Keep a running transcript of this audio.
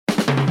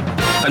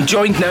I'm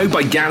joined now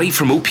by Gary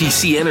from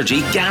OPC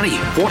Energy. Gary,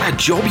 what a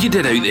job you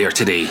did out there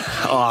today.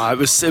 Oh, it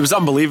was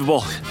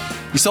unbelievable.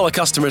 You saw the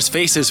customers'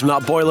 faces when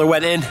that boiler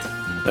went in.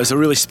 It was a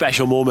really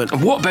special moment.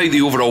 And what about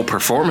the overall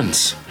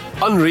performance?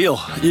 Unreal.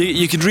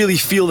 You could really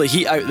feel the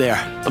heat out there.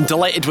 I'm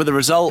delighted with the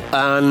result,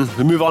 and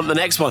we move on to the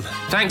next one.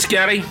 Thanks,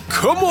 Gary.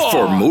 Come on!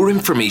 For more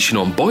information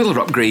on boiler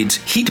upgrades,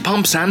 heat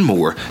pumps and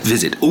more,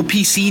 visit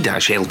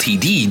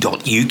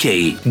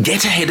opc-ltd.uk.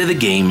 Get ahead of the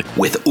game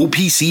with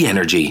OPC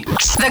Energy.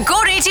 The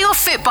Go Radio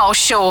Football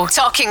Show,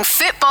 talking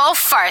football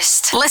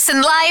first.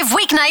 Listen live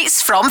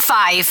weeknights from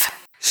 5.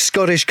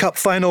 Scottish Cup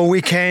final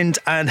weekend,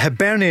 and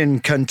Hibernian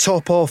can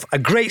top off a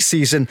great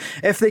season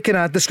if they can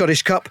add the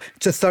Scottish Cup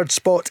to third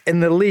spot in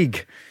the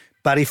league.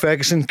 Barry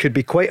Ferguson could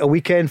be quite a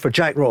weekend for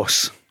Jack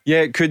Ross. Yeah,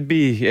 it could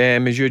be.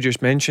 As you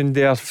just mentioned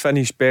there,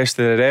 finished best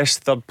of the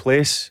rest, third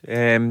place.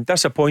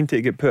 Disappointed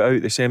to get put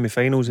out the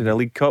semi-finals of the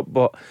League Cup,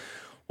 but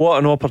what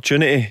an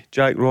opportunity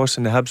Jack Ross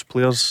and the Hibs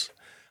players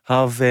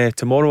have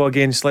tomorrow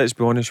against, let's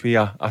be honest with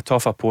you, a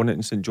tough opponent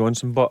in St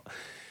Johnstone. But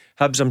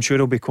Hibs, I'm sure,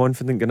 will be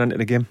confident getting into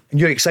the game. And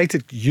you're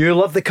excited. You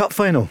love the cup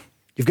final.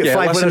 You've got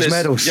 5 winners'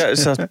 medals. Yeah,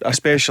 it's a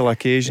special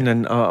occasion,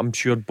 and I'm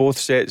sure both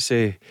sets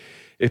of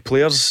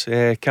players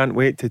can't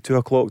wait till 2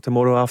 o'clock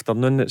tomorrow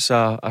afternoon. It's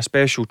a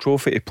special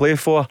trophy to play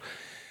for,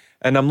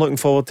 and I'm looking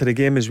forward to the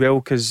game as well,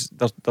 because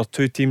they're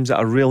two teams that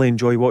I really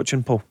enjoy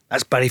watching, Paul.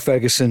 That's Barry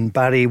Ferguson.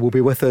 Barry will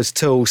be with us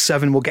till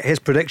 7. We'll get his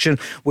prediction.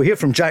 We'll hear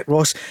from Jack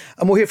Ross,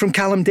 and we'll hear from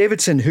Callum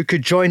Davidson, who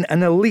could join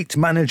an elite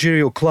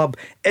managerial club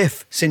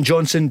if St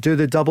Johnstone do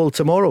the double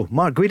tomorrow.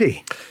 Mark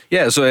Guidi.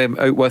 Yeah, so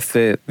out with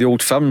the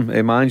old firm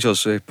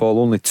managers, Paul.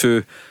 Only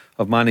 2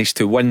 have managed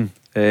to win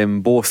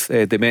both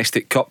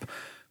domestic cup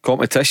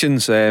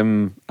competitions.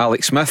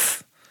 Alex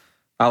Smith,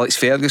 Alex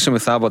Ferguson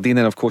with Aberdeen,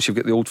 and of course you've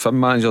got the old firm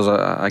managers,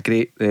 a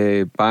great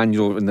band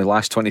in the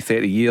last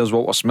 20-30 years.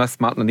 Walter Smith,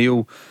 Martin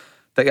O'Neill,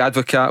 Dick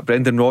Advocat,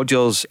 Brendan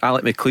Rodgers,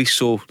 Alec McLeish.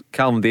 So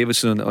Callum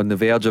Davidson on the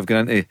verge of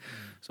going into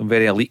some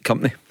very elite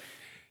company.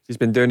 He's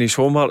been doing his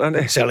homework,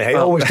 hasn't he? Certainly, he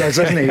always does,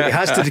 doesn't he? He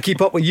has to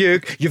keep up with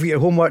you. You've got your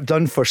homework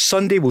done for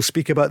Sunday. We'll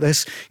speak about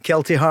this.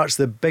 Kelty Hearts,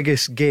 the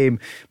biggest game.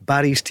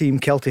 Barry's team,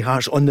 Kelty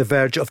Hearts, on the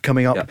verge of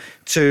coming up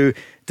to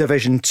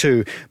Division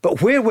 2.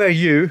 But where were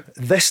you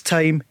this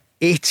time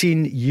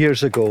 18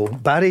 years ago?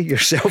 Barry,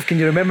 yourself, can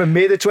you remember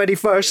May the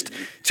 21st,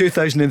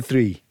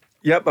 2003?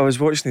 Yep, I was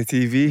watching the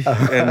TV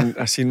and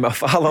I seen my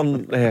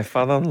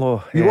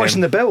father-in-law. You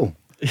watching the bill?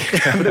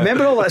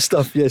 Remember all that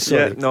stuff? Yes.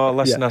 Yeah, yeah, no,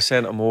 listen, I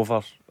sent him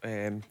over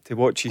to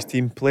watch his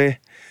team play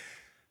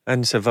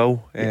in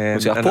Seville.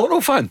 Was he a Porto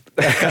fan?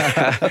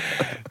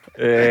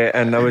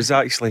 And I was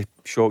actually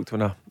shocked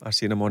when I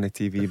seen him on the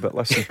TV. But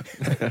listen,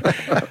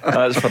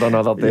 that's for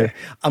another day. Yeah.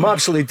 I'm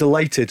absolutely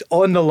delighted.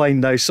 On the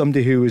line now,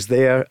 somebody who was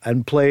there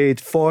and played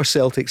for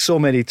Celtic so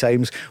many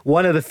times.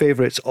 One of the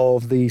favourites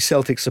of the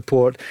Celtic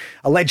support,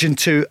 a legend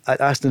too at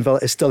Aston Villa,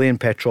 is Stillyian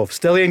Petrov.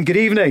 Stillyian, good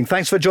evening.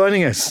 Thanks for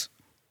joining us.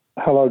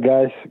 Hello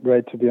guys,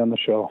 great to be on the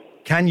show.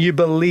 Can you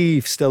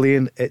believe,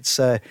 Stillyian, it's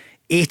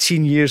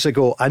 18 years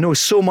ago? I know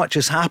so much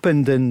has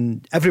happened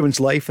in everyone's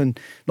life, and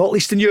not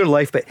least in your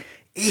life, but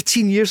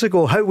 18 years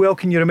ago, how well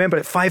can you remember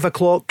at 5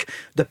 o'clock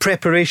the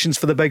preparations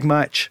for the big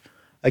match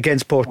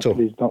against Porto?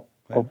 Please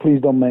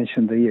don't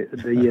mention the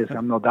years.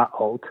 I'm not that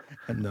old.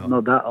 No. I'm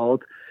not that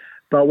old.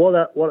 But what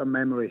a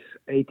memories.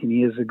 18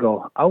 years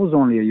ago, I was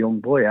only a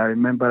young boy. I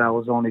remember I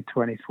was only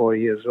 24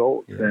 years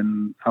old,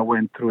 and I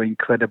went through an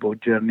incredible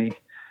journey.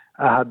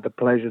 I had the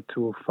pleasure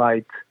to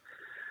fight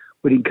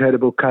with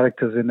incredible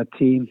characters in the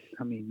team.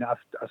 I mean, I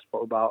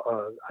spoke about.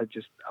 I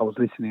was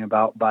listening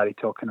about Barry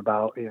talking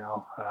about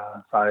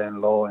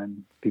father-in-law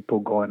and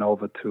people going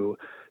over to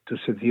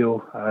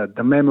Seville.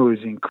 The memory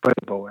is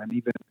incredible, and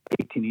even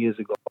 18 years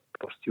ago,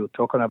 we're still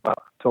talking about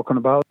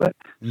that.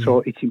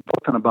 So it's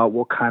important about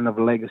what kind of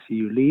legacy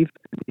you leave.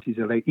 This is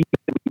even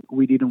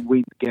we didn't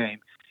win the game.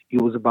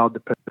 It was about the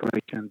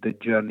preparation, the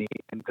journey,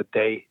 and the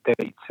day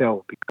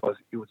itself, because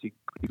it was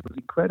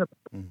incredible.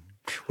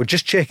 We're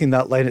just checking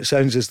that line. It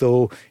sounds as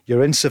though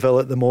you're in Seville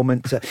at the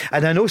moment.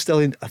 And I know,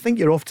 Stillyian, I think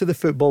you're off to the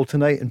football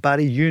tonight. And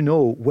Barry, you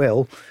know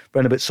well,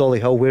 round about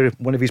Solihull, where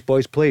one of his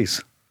boys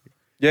plays.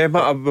 Yeah,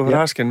 but we were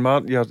asking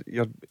Mark, I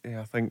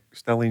think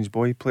Stillyian's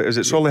boy plays. Is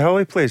it Solihull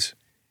he plays?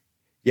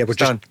 Yeah,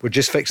 we're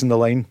just fixing the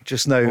line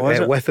just now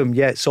with him.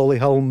 Yeah,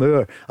 Solihull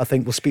Moor. I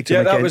think we'll speak to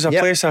him again. Yeah, that was a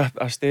place I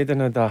stayed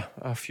in. Had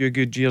a few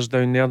good years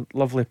down there.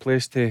 Lovely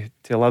place to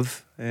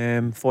live.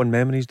 Fond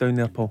memories down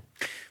there, Paul.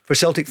 For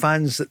Celtic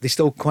fans, they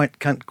still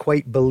can't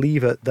quite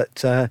believe it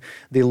that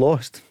they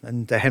lost,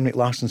 and Henrik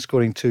Larsson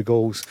scoring 2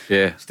 goals.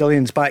 Yeah,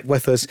 Stillyian's back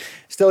with us.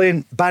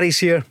 Stillyian, Barry's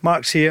here,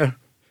 Mark's here.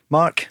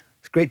 Mark,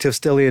 it's great to have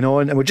Stillyian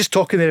on, and we're just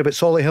talking there about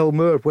Solihull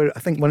Moor, where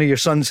I think one of your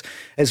sons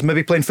is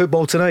maybe playing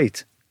football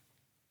tonight.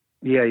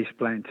 Yeah, he's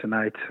playing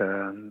tonight.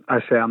 I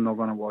say I'm not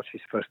going to watch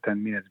his first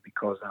 10 minutes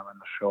because I'm on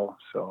the show.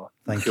 So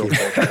thank you.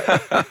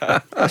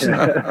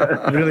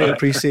 Really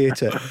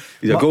appreciate it.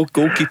 He's a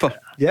goalkeeper.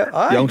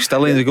 Yeah, young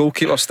Stillyian's a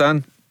goalkeeper.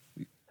 Stan,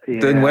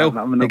 doing well.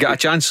 You get a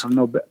chance.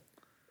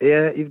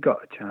 Yeah, he's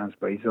got a chance,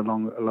 but he's a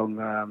long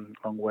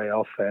way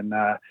off. And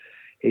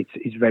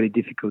it's very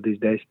difficult these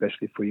days,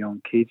 especially for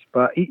young kids.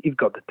 But he's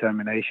got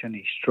determination.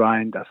 He's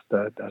trying. That's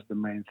the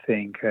main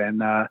thing.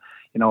 And I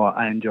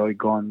enjoy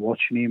going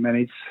watching him.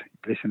 And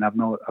listen,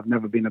 I've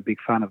never been a big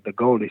fan of the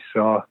goalies,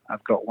 so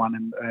I've got one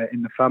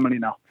in the family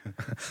now.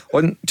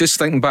 Just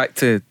thinking back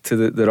to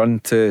the run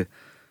to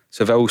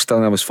Seville,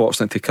 still, I was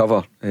fortunate to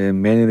cover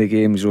many of the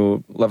games.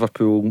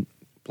 Liverpool,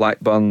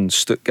 Blackburn,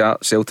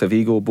 Stuttgart, Celta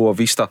Vigo, Boa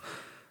Vista,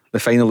 the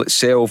final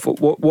itself.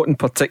 What in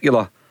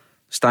particular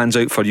stands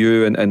out for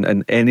you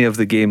in any of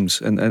the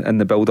games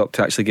and the build up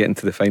to actually getting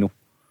to the final?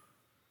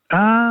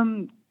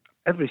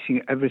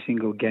 Every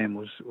single game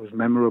was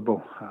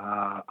memorable.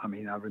 I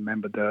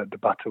remember the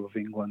Battle of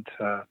England.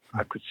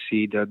 I could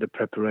see the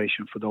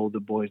preparation for all the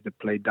boys that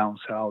played down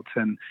south,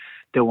 and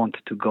they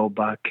wanted to go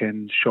back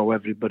and show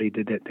everybody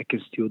that they can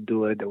still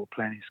do it. They were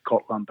playing in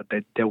Scotland, but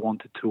they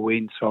wanted to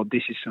win. So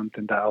this is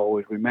something that I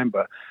always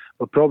remember.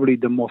 But probably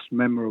the most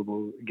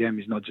memorable game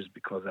is not just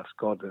because I've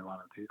scored in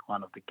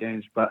one of the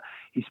games, but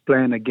he's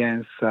playing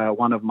against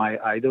one of my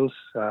idols,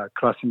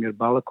 Krasimir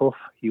Balakov.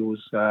 He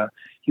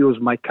was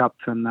my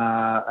captain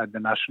at the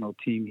national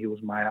team. He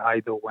was my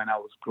idol when I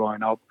was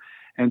growing up.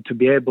 And to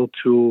be able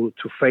to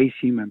face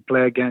him and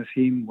play against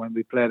him when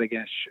we played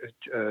against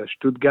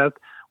Stuttgart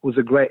was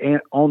a great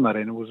honor,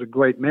 and it was a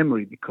great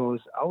memory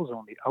because I was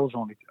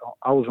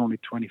only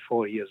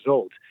 24 years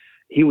old.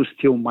 He was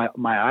still my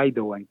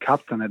idol and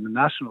captain at the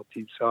national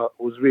team, so it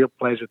was a real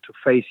pleasure to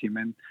face him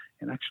and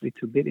actually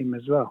to beat him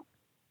as well.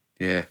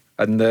 Yeah,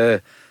 and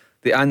the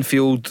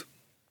Anfield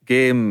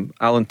game,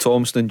 Alan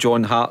Thompson and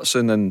John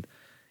Hartson and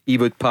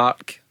Ewood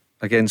Park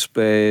against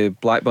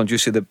Blackburn. You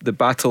see the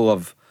battle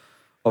of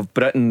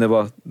Britain. There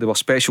were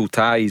special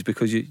ties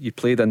because you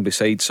played in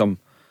beside some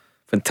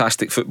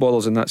fantastic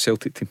footballers in that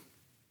Celtic team.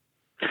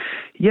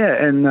 Yeah,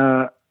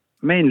 and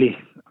mainly,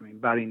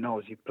 Barry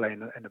knows you play in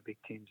the big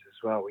teams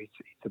as well. It's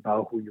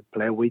about who you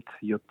play with,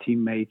 your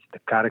teammates, the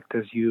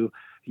characters you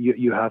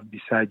have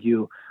beside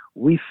you.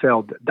 We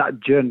felt that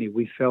journey.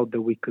 We felt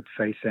that we could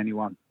face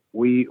anyone.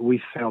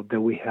 We felt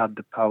that we had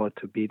the power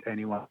to beat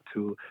anyone,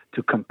 to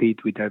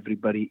compete with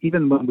everybody.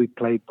 Even when we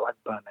played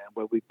Blackburn and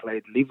when we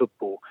played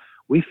Liverpool,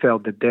 we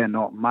felt that they're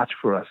not much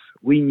for us.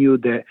 We knew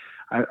that.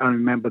 I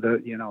remember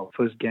the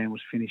first game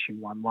was finishing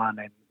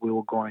 1-1 and we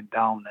were going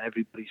down.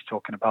 Everybody's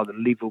talking about the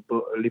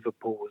Liverpool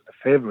was the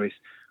favourites.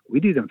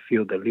 We didn't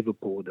feel that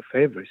Liverpool were the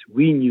favourites.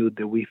 We knew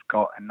that we've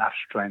got enough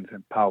strength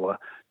and power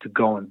to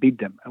go and beat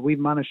them, and we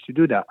managed to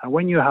do that. And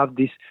when you have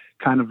this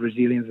kind of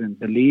resilience and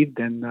belief,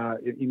 then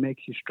it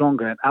makes you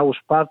stronger. And I was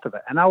part of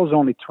it. And I was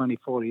only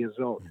 24 years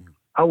old.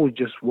 I was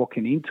just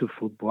walking into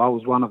football. I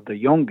was one of the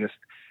youngest.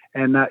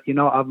 And,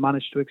 I've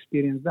managed to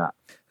experience that.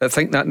 I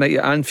think that night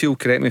at Anfield,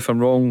 correct me if I'm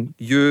wrong,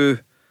 you,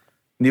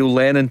 Neil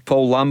Lennon,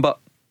 Paul Lambert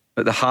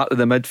at the heart of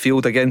the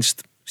midfield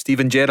against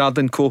Steven Gerrard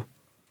and co.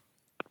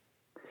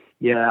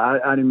 Yeah,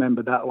 I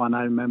remember that one.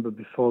 I remember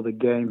before the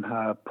game,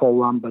 Paul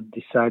Lambert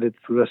decided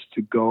for us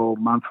to go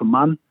man for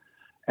man.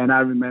 And I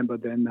remember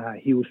then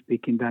he was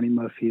picking Danny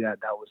Murphy, that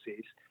was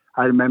his.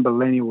 I remember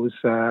Lenny was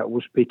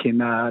picking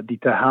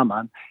Dieter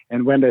Hamann,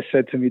 and when they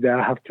said to me that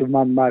I have to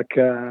man mark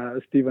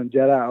Steven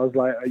Gerrard, I was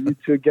like, "Are you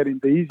two getting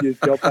the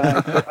easiest job?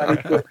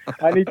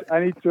 I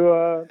need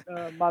to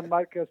man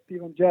mark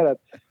Steven Gerrard."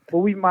 But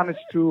we managed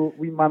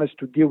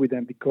to deal with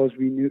them because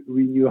we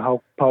knew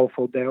how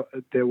powerful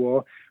they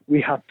were.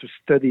 We had to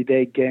study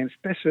their game,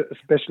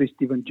 especially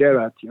Steven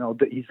Gerrard.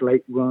 His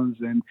late runs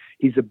and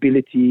his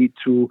ability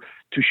to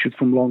shoot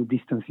from long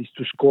distances,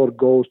 to score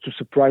goals, to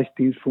surprise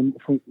teams from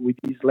with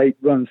his late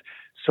runs.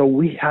 So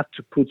we had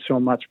to put so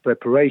much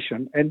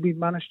preparation, and we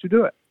managed to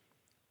do it.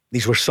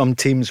 These were some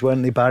teams,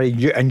 weren't they, Barry?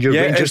 And your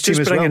Rangers team as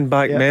well. Just bringing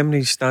back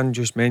memories. Stan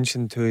just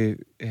mentioned to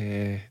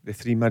the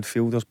three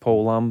midfielders,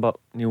 Paul Lambert,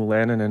 Neil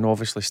Lennon, and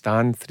obviously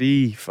Stan.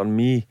 Three for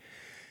me,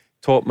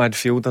 top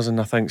midfielders, and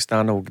I think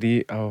Stan will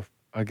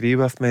agree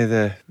with me.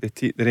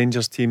 The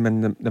Rangers team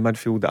and the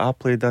midfield that I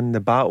played in, the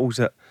battles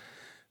that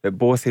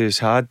both of us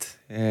had.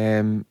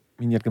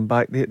 You're going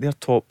back, they're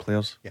top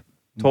players,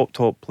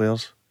 top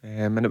players,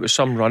 and it was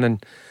some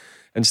running.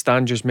 And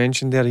Stan just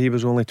mentioned there, he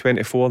was only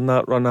 24 in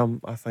that run.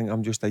 I think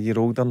I'm just a year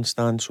older than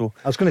Stan, so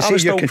I was going to say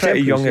still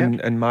pretty young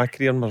in my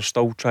career, and we're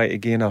still trying to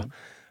gain a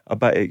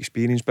bit of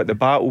experience. But the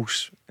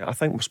battles, I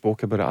think we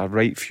spoke about it a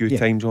right few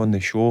times on the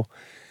show.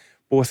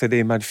 Both of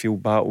the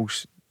midfield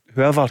battles,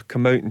 whoever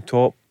come out on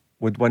top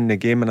would win the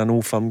game in an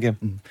Old Firm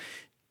game.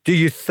 Do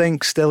you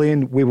think,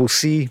 Stillyian, we will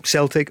see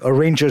Celtic or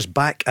Rangers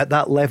back at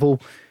that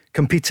level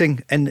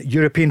competing in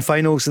European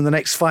finals in the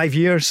next 5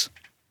 years?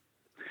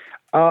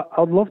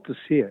 I'd love to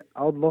see it.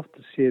 I would love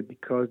to see it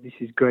because this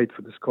is great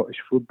for the Scottish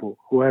football.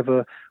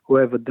 Whoever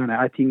done it,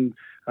 I think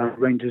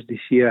Rangers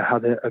this year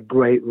had a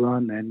great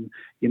run, and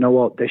you know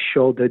what? They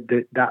showed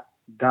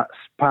that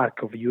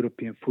spark of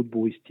European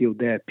football is still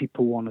there.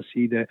 People want to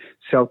see the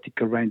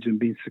Celtic or Rangers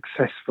being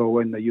successful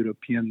in the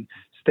European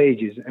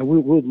stages, and we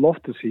would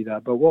love to see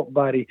that. But what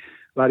Barry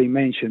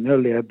mentioned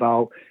earlier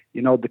about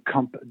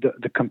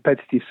the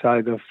competitive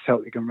side of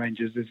Celtic and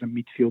Rangers as a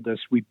midfielders,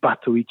 we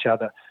battle each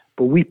other.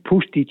 but we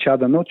pushed each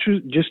other, not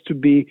just to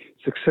be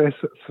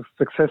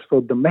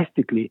successful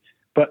domestically,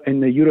 but in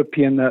the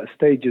European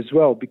stage as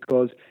well.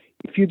 Because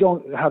if you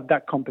don't have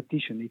that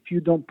competition, if you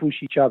don't push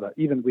each other,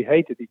 even we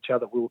hated each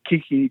other, we were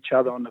kicking each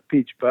other on the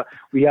pitch, but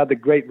we had a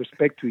great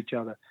respect to each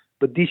other.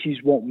 But this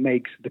is what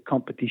makes the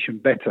competition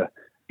better.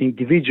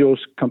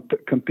 Individuals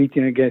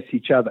competing against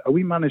each other.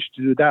 We managed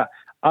to do that.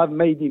 I've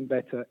made him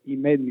better. He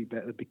made me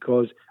better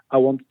because I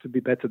wanted to be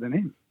better than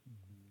him.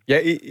 Yeah,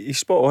 he's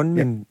spot on,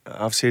 and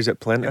I've said it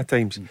plenty of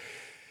times.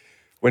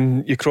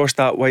 When you crossed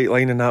that white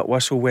line and that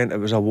whistle went, it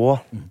was a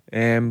war.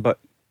 But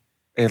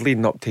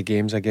leading up to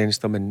games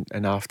against them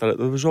and after it,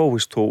 there was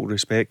always total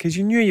respect because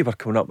you knew you were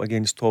coming up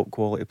against top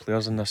quality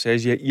players. And I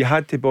says you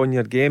had to be on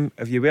your game.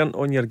 If you weren't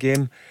on your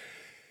game,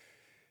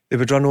 they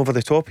would run over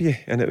the top of you,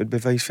 and it would be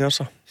vice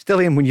versa.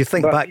 Stillyian, when you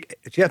think back,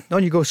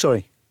 on you go.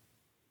 Sorry.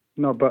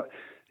 No, but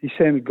the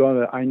same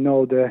God. I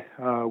know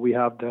that we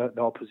have the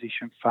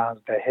opposition fans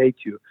that hate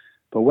you.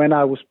 But when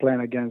I was playing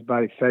against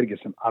Barry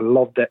Ferguson, I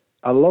loved that.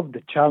 I loved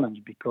the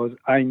challenge because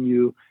I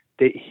knew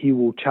that he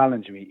will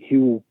challenge me, he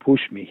will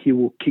push me, he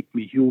will kick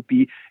me, he will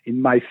be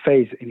in my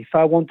face. And if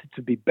I wanted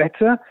to be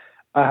better,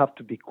 I have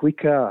to be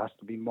quicker, I have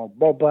to be more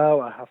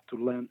mobile, I have to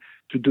learn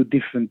to do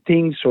different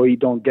things so he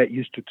don't get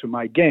used to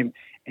my game.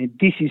 And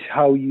this is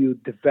how you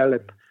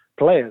develop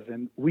players.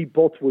 And we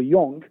both were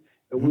young,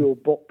 and we were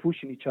both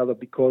pushing each other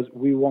because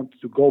we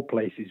wanted to go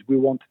places. We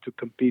wanted to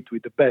compete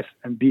with the best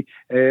and be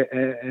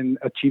and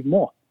achieve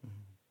more.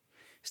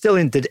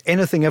 Stillyian, did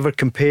anything ever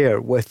compare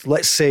with,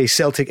 let's say,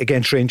 Celtic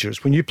against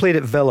Rangers? When you played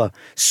at Villa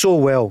so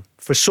well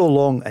for so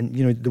long, and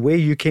the way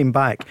you came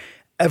back,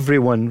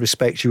 everyone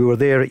respects you. We were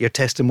there at your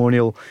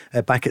testimonial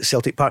back at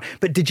Celtic Park.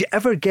 But did you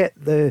ever get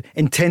the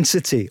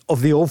intensity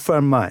of the Old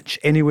Firm match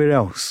anywhere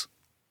else?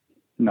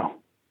 No.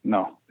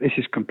 This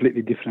is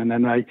completely different,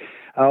 and I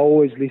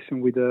always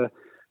listen with a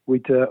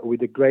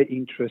great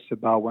interest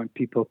about when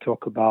people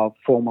talk about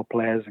former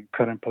players and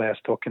current players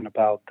talking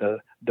about the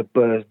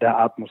buzz, the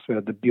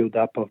atmosphere, the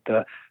build-up of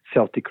the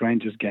Celtic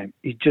Rangers game.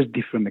 It's just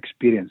different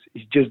experience.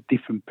 It's just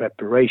different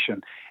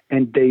preparation,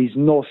 and there is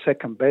no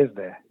second base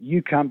there.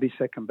 You can't be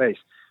second base.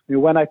 I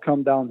mean, when I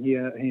come down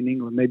here in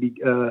England, maybe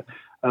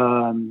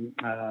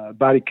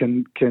Barry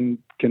can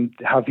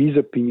have his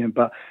opinion,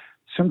 but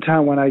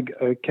sometimes when I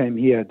came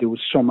here, there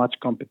was so much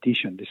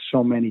competition. There's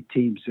so many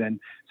teams. And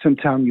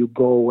sometimes you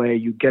go away,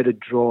 you get a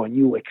draw, and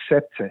you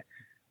accept it.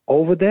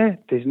 Over there,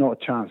 there's no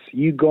chance.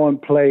 You go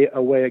and play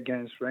away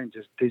against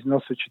Rangers. There's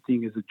no such a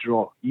thing as a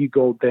draw. You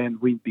go there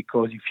and win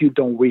because if you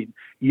don't win,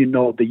 you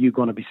know that you're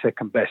going to be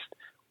second best.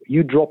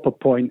 You drop a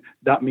point,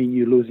 that means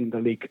you lose in the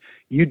league.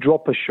 You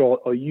drop a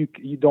shot or you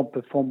don't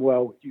perform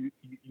well, you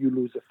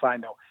lose the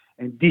final.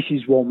 And this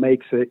is what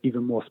makes it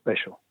even more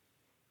special.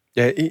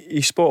 Yeah,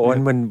 he's spot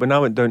on. When I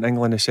went down to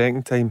England the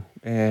second time,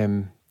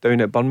 down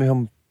at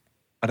Birmingham,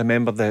 I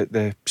remember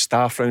the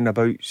staff round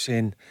about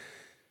saying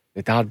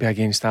the derby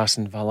against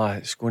Aston Villa,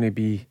 it's going to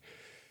be,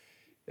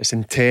 it's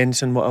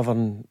intense and whatever.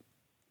 And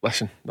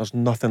listen, there's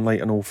nothing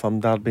like an Old Firm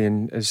derby.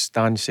 And as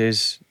Stan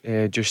says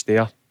just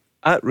there,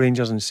 at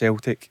Rangers and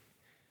Celtic,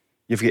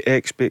 you've got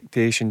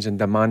expectations and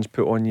demands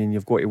put on you, and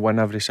you've got to win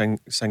every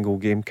single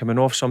game. Coming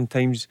off,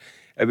 sometimes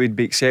it would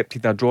be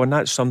accepted a draw, and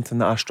that's something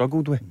that I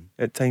struggled with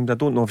at times. I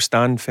don't know if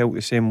Stan felt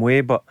the same way,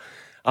 but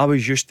I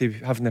was used to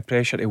having the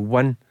pressure to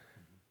win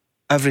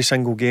every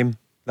single game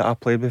that I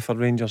played with for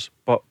Rangers.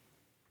 But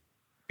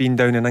being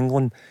down in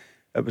England,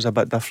 it was a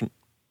bit different.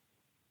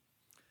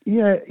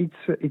 Yeah,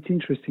 it's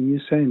interesting you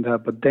saying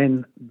that, but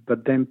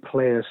then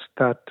players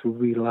start to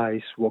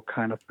realise what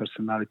kind of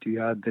personality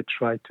you are. They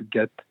try to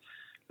get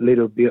a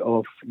little bit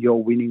of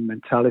your winning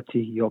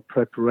mentality, your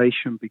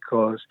preparation,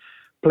 because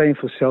playing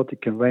for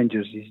Celtic and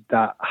Rangers is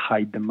that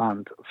high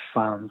demand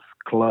fans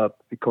club,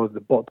 because the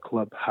both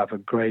club have a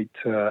great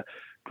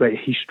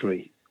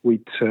history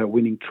with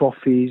winning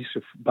trophies,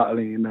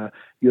 battling in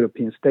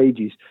European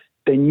stages.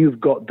 Then you've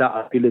got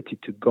that ability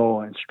to go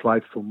and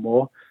strive for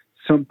more.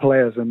 Some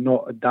players are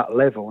not at that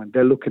level, and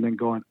they're looking and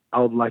going,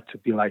 I would like to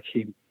be like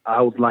him.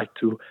 I would like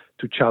to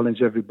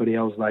challenge everybody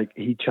else like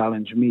he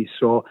challenged me.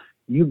 So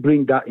you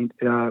bring that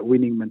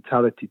winning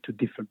mentality to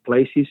different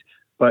places,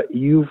 but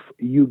you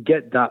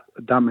get that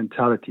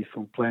mentality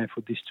from playing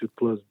for these two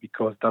clubs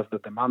because that's the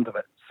demand of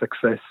it,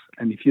 success.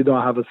 And if you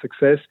don't have a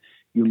success,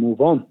 you move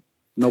on.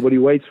 Nobody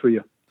waits for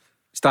you.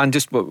 Stan,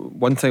 just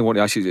one thing I want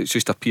to ask you, it's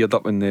just appeared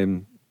up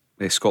in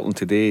Scotland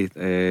today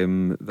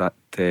that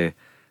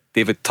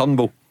David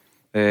Turnbull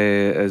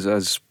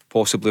is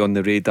possibly on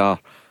the radar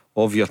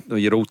of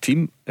your old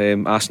team.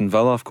 Aston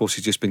Villa, of course,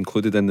 he's just been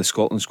included in the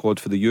Scotland squad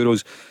for the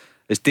Euros.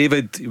 Is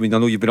David, I mean, I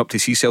know you've been up to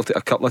see Celtic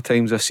a couple of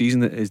times this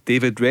season, is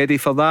David ready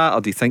for that,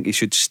 or do you think he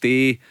should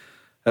stay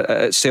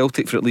at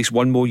Celtic for at least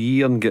one more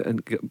year and get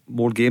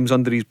more games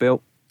under his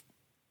belt?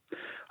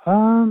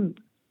 Turnbull,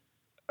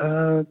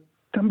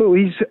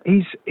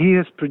 he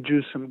has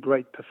produced some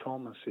great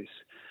performances.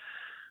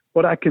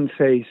 What I can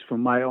say is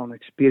from my own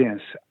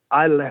experience,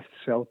 I left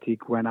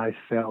Celtic when I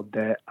felt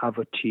that I've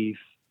achieved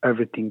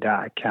everything that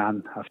I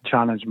can. I've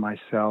challenged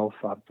myself.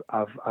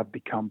 I've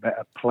become a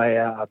better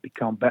player. I've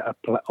become better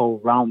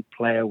all-round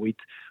player with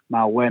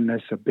my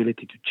awareness,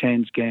 ability to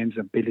change games,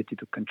 ability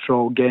to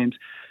control games.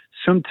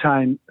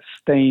 Sometimes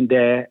staying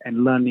there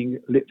and learning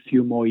a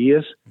few more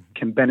years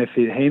can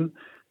benefit him.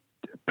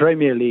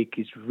 Premier League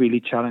is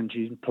really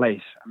challenging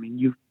place. I mean,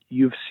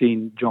 you've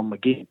seen John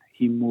McGinn.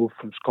 He moved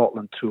from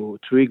Scotland to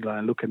England,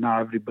 and look at now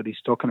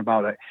everybody's talking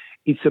about it.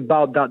 It's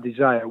about that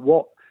desire.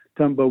 What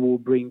Turnbull will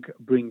bring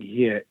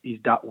here is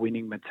that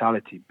winning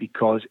mentality,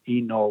 because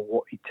he knows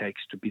what it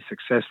takes to be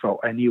successful,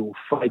 and he will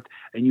fight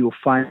and he will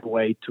find a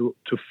way to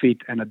fit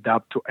and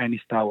adapt to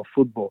any style of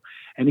football.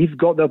 And if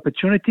got the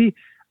opportunity,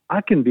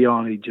 I can be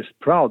only just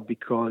proud,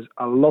 because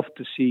I love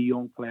to see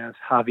young players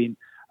having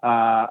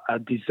a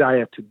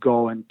desire to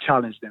go and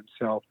challenge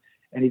themselves.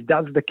 And if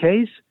that's the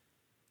case,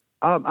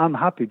 I'm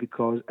happy,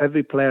 because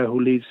every player who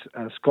leaves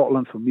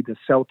Scotland, for me, the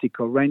Celtic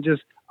or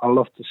Rangers, I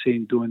love to see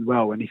him doing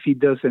well. And if he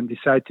doesn't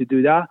decide to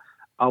do that,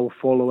 I will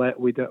follow it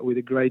with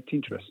a great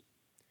interest.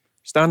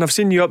 Stan, I've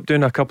seen you up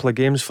doing a couple of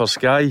games for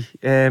Sky.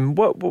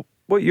 What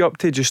are you up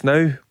to just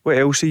now? What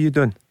else are you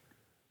doing?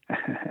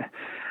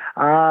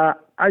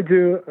 I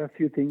do a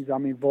few things.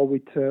 I'm involved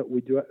with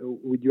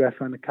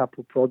Uefa in a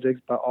couple of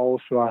projects, but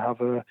also I have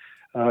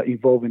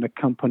involved in a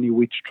company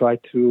which try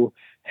to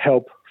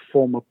help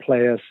former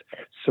players,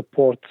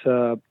 support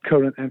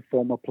current and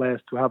former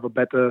players to have a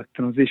better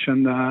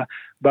transition.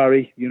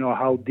 Barry, you know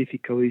how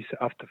difficult it is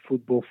after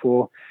football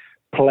for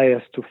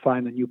players to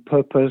find a new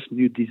purpose,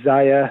 new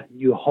desire,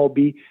 new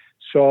hobby.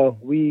 So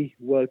we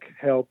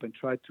help and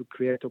try to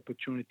create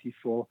opportunity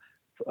for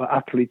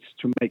athletes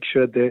to make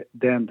sure that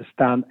they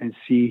understand and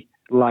see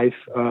life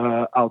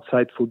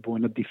outside football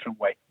in a different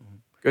way.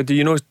 Good. Do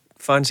you know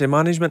fancy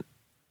management?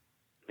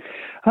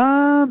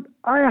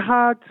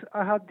 I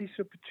had this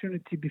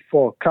opportunity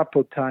before a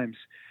couple of times.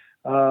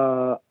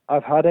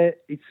 I've had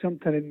it. It's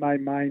something in my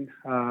mind.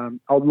 I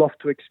would love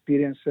to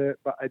experience it,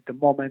 but at the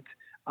moment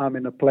I'm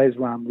in a place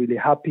where I'm really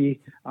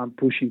happy. I'm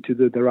pushing to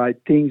do the right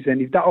things,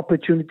 and if that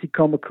opportunity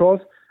come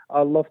across,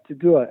 I'd love to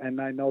do it. And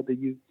I know that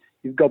you've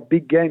got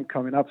big game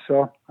coming up,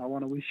 so I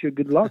want to wish you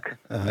good luck.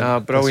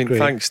 Brilliant.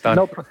 Thanks, Stan.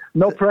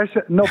 No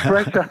pressure.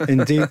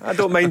 Indeed. I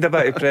don't mind a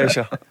bit of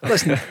pressure.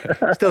 Listen,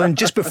 Stillyian,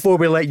 just before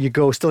we let you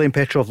go, Stillyian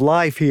Petrov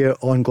live here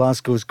on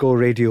Glasgow's Go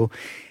Radio.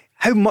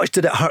 How much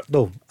did it hurt,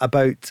 though,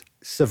 about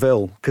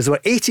Seville? Because there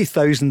were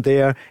 80,000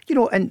 there, you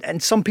know,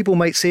 and some people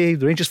might say,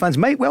 the Rangers fans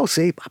might well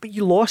say, but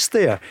you lost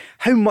there.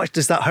 How much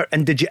does that hurt?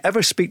 And did you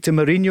ever speak to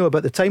Mourinho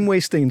about the time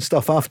wasting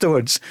stuff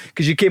afterwards?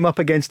 Because you came up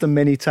against him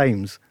many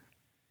times.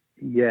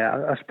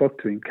 Yeah, I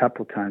spoke to him a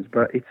couple of times,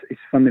 but it's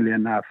funnily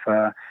enough.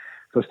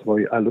 First of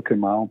all, I look at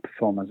my own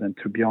performance, and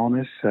to be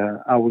honest,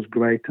 I was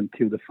great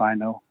until the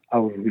final. I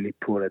was really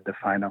poor at the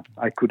final.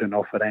 I couldn't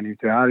offer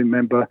anything. I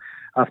remember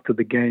after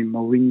the game,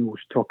 Mourinho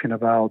was talking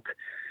about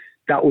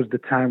that was the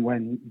time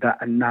when the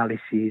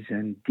analysis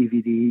and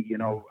DVD,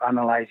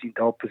 analysing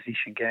the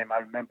opposition game. I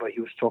remember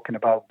he was talking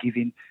about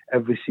giving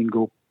every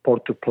single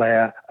Porto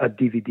player a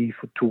DVD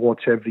to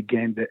watch every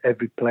game,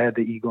 every player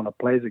that he's going to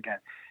play again.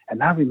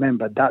 And I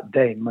remember that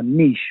day,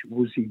 Manish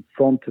was in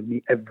front of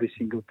me every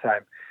single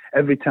time.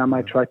 Every time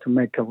I try to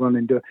make a run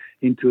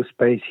into a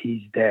space,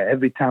 he's there.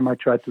 Every time I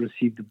try to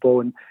receive the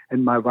ball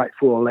in my right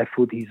foot or left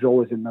foot, he's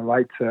always in the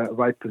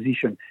right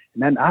position.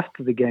 And then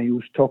after the game, he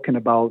was talking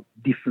about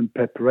different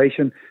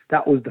preparation.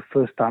 That was the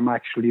first time I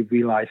actually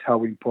realized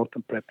how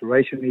important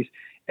preparation is.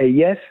 And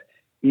yes,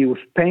 it was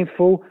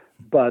painful,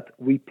 but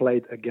we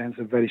played against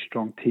a very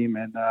strong team,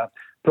 and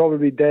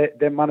probably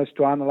they managed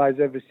to analyze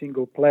every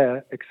single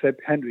player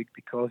except Henrik,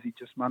 because he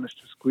just managed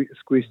to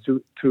squeeze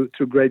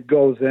two great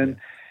goals. And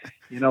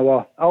you know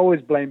what? I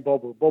always blame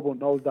Bobo. Bobo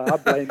knows that. I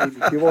blame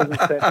him. If he wasn't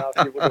sent out,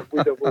 he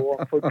would have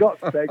won. For God's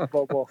sake,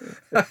 Bobo.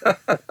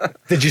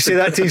 Did you say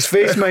that to his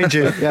face, mind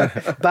you? Yeah,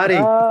 Barry.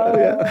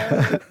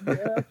 Yes,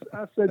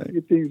 I said a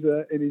few things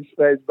in his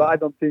face, but I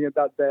don't think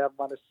that day I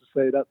managed to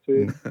say that to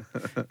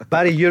him.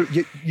 Barry, you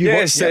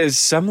it's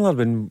similar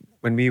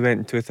when we went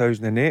in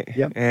 2008.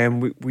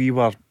 Yep. We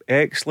were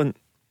excellent.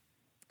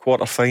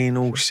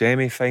 Quarter-final,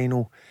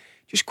 semi-final.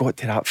 Just got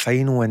to that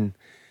final and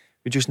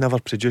we just never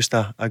produced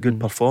a good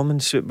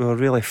performance. We were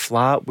really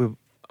flat.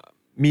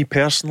 Me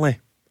personally,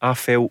 I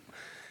felt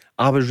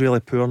I was really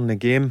poor in the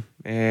game,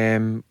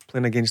 playing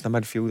against a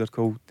midfielder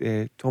called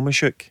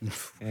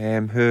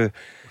Tomaszuk, who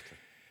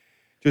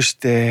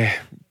just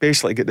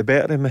basically got the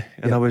better of me.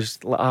 And I was,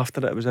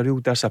 after it was a real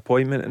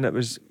disappointment, and it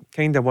was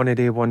kind of one of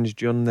the ones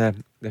during the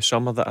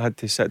summer that I had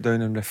to sit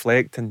down and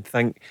reflect and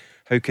think,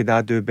 how could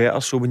I do better?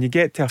 So when you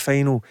get to a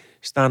final,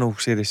 Stan will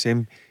say the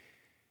same.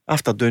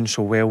 After doing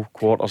so well,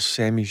 quarters,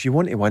 semis, you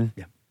want to win.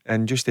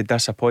 And just the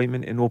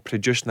disappointment and not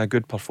producing a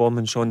good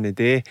performance on the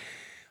day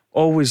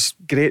always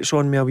grates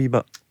on me a wee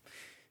bit.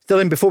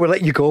 Dylan, before we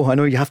let you go, I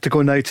know you have to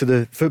go now to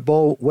the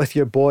football with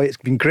your boy. It's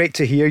been great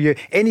to hear you.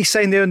 Any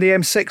sign there on the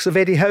M6 of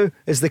Eddie Howe?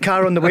 Is the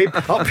car on the way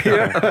up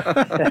here?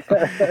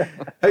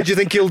 How do you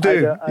think he'll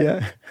do?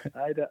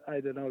 I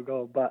don't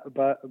know, but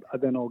I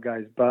don't know,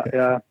 guys. But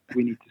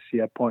we need to see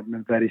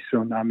appointment very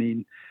soon. I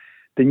mean,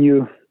 the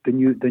new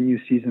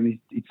season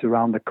it's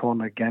around the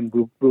corner again.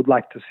 We would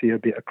like to see a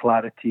bit of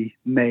clarity,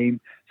 name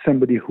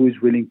somebody who is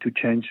willing to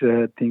change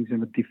things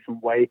in a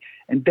different way,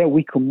 and then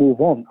we can move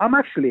on. I'm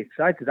actually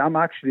excited. I'm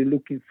actually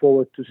looking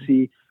forward to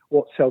see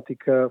what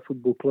Celtic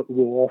Football Club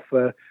will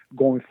offer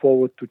going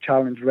forward to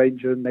challenge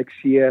Rangers next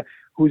year.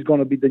 Who's going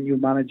to be the new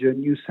manager,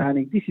 new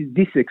signing?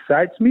 This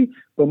excites me.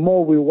 But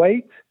more we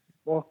wait,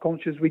 more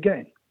conscious we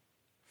gain.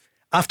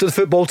 After the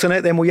football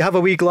tonight, then, will you have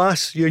a wee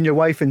glass, you and your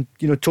wife, and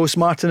toast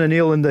Martin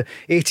O'Neill and the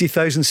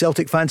 80,000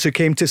 Celtic fans who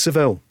came to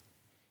Seville?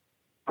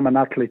 I'm an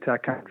athlete, I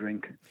can't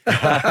drink.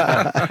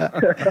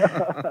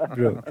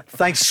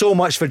 Thanks so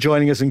much for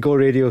joining us on Go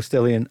Radio,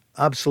 Stillyian.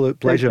 Absolute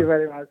pleasure. Thank you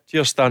very much.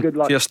 Cheers, Stan. Good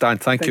luck. Cheers, Stan.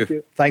 Thank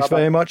you. Thanks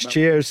Bye-bye. very much.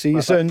 Cheers. See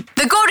you soon.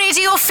 The Go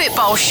Radio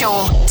Football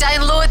Show.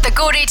 Download the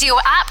Go Radio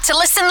app to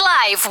listen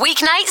live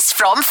weeknights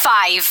from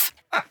 5.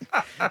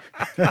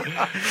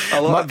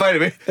 By the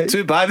way,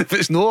 too bad if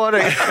it's not all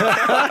right.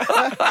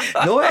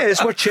 No, it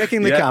is. We're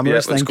checking the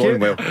cameras. It's Thank going you.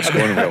 well. It's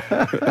going well.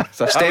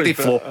 It's a steady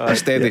flow. A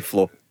steady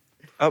flow.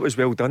 That was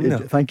well done there.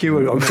 Thank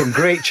you. Some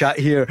great chat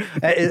here.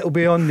 It'll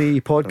be on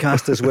the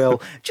podcast as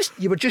well.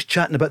 You were just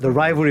chatting about the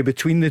rivalry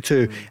between the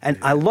two, and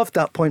I loved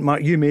that point,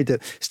 Mark, you made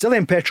it.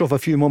 Stillyian Petrov a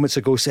few moments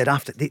ago said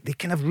after they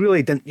kind of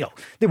really didn't,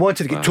 they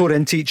wanted to get tore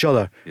into each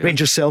other,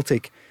 Rangers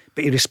Celtic,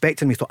 but he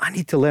respected him. He thought, I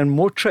need to learn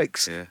more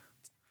tricks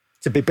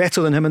to be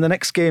better than him in the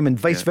next game, and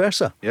vice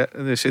versa. Yeah,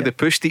 and they say they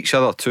pushed each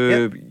other.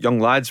 Two young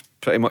lads,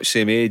 pretty much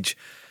same age,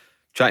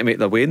 trying to make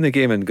their way in the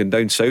game and going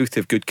down south,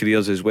 have good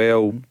careers as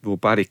well. Well,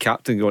 Barry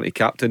captain, going to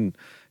captain,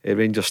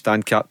 Rangers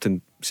stand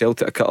captain,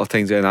 Celtic a couple of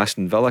times, then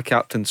Aston Villa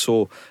captain.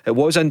 So it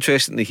was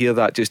interesting to hear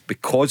that, just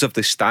because of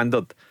the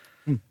standard.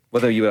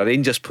 Whether you were a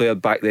Rangers player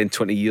back then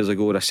 20 years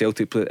ago or a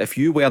Celtic player, if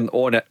you weren't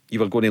on it,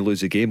 you were going to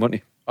lose the game, weren't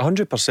you?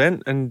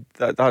 100%, and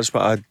that's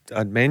what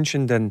I'd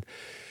mentioned. And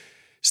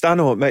Stan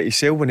will admit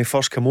himself, when he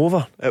first came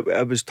over,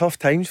 it was tough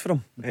times for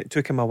him. It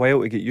took him a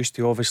while to get used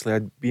to. Obviously,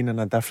 I'd been in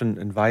a different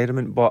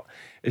environment, but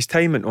as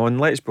time went on,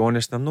 let's be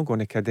honest, I'm not going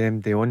to kid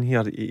MD on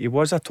here, he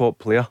was a top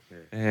player,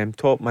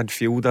 top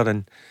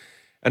midfielder,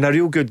 and a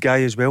real good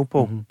guy as well,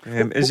 Paul.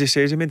 As he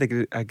says, he made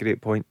a great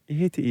point. He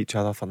hated each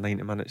other for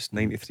 90 minutes,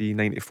 93,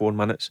 94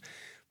 minutes,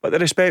 but the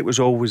respect was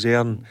always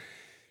there. And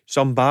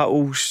some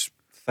battles,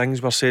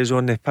 things were said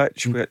on the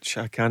pitch which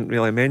I can't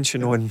really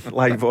mention on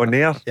live on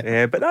air,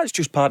 but that's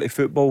just part of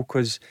football,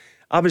 because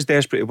I was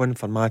desperate to win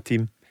for my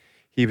team,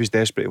 he was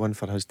desperate to win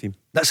for his team.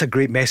 That's a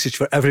great message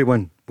for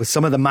everyone with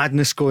some of the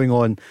madness going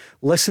on.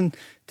 Listen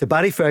to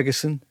Barry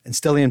Ferguson and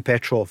Stillyian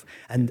Petrov,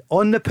 and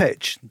on the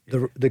pitch,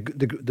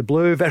 the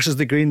blue versus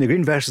the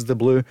green versus the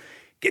blue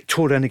get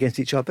tore in against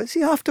each other. But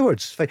see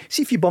afterwards,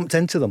 see if you bumped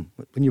into them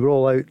when you were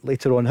all out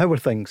later on, how were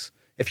things?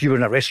 If you were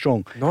in a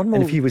restaurant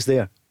and if he was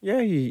there,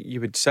 you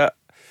would sit.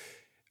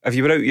 If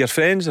you were out with your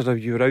friends, or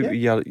if you were out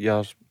with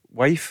your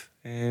wife,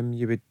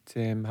 you would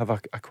have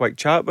a quick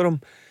chat with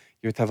him.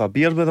 You would have a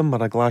beer with him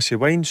or a glass of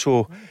wine.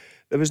 So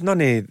there was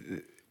none of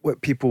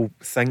what people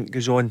think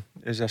goes on.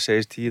 As I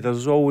says to you,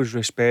 there's always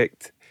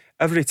respect.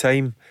 Every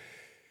time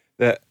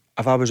that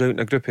if I was out in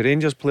a group of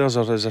Rangers players,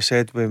 or as I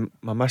said with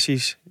my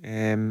missus,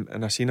 and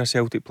I seen a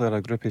Celtic player,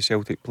 a group of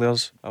Celtic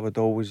players, I would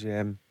always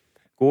go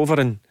over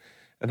and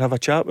have a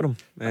chat with them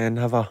and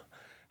have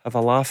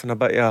a laugh and a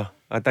bit of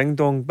a ding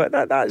dong. But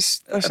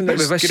that's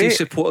great.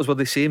 Supporters were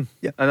the same,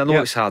 and I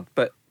know it's hard,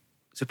 but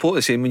support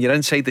the same when you're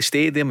inside the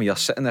stadium and you're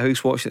sitting in the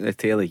house watching the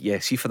telly.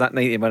 See, for that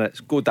 90 minutes,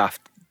 go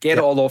daft, get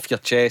it all off your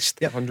chest,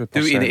 100%.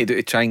 do what you need to do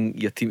to try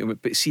and your team.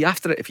 But see,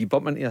 after it, if you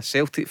bump into a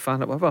Celtic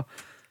fan or whatever,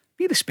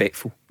 be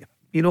respectful.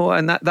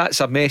 And that's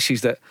a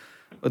message that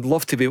I'd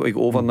love to be able to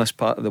go over in this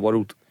part of the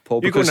world,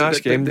 Paul. You go and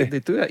ask him. They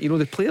do it.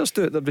 The players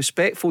do it. They're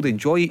respectful. They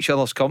enjoy each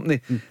other's company.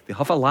 They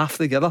have a laugh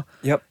together.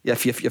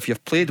 If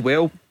you've played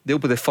well, they'll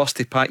be the first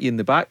to pat you in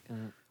the back,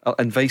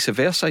 and vice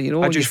versa.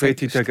 I just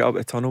waited to get up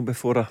the tunnel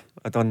before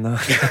I done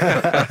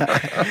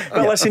that.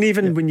 But listen,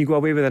 even when you go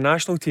away with the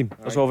national team,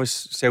 there's always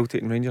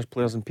Celtic and Rangers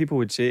players, and people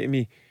would say to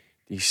me,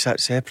 "Do you sit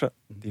separate?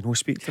 Do you not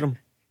speak to them?"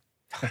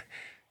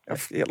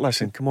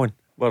 Listen, come on,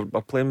 we're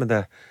playing with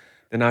the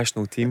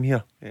national team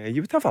here.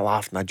 You would have a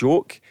laugh and a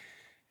joke,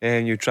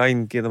 and you try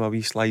and give them a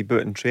wee slide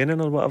boot in training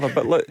or whatever.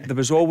 But look, there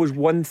was always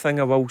one thing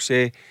I will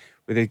say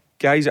with the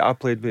guys that I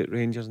played with at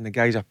Rangers and the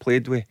guys I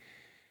played with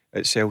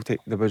at Celtic,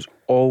 there was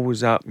always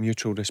that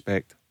mutual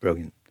respect.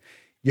 Brilliant.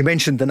 You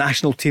mentioned the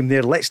national team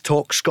there. Let's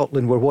talk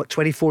Scotland. We're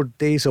 24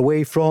 days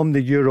away from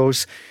the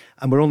Euros,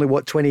 and we're only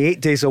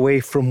 28 days away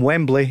from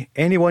Wembley.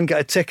 Anyone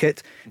get a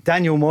ticket?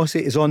 Daniel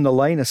Mossy is on the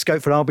line, a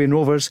scout for Albion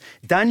Rovers.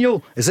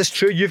 Daniel, is this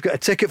true? You've got a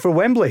ticket for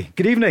Wembley.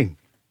 Good evening.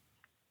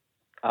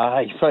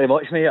 Aye, very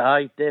much, mate.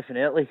 Aye,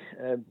 definitely.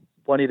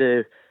 One of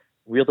the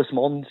weirdest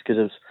mornings, because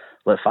it was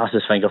like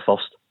fastest finger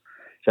first.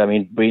 So I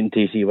mean, waiting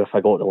to see if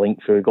I got the link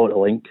through. Got the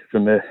link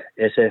from the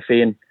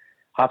SFA, and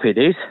happy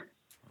days.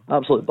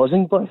 Absolutely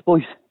buzzing,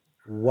 boys.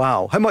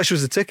 Wow. How much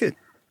was the ticket?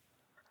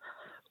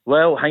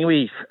 Well, hang on,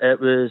 it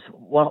was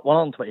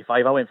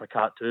 125. I went for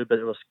Cat 2, but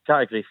it was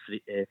category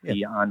free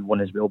and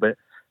 1 as well. But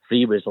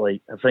 3 was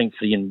like, I think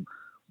 3 and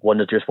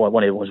 1 is just one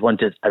of them was one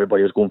that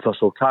everybody was going for.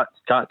 So Cat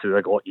 2,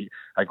 I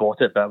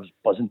got it, but I was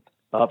buzzing,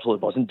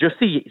 absolutely buzzing. Just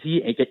see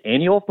get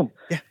any of them.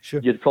 Yeah,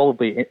 sure.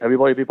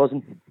 Everybody be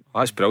buzzing.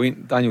 That's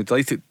brilliant, Daniel.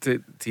 Delighted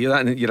to hear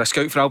that. And you're a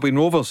scout for Albion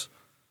Rovers.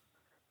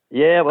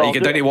 Yeah, well, you go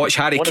down to watch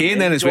Harry Kane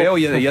then as well.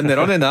 You're in the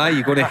running,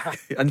 you're going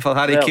in for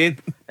Harry Kane.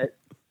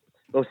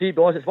 Well, see,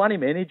 boss, it's one of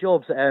many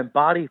jobs.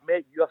 Barry,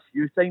 met you a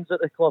few times at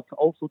the club.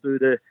 Also do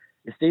the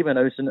stadium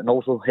announcing and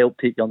also help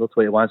take the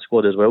under-21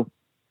 squad as well.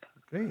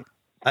 Great.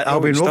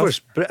 Albion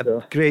Rovers,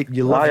 great.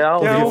 You love it.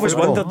 I always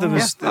wondered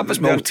that was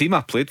my old team.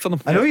 I played for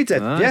them. I know you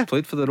did. I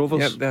played for the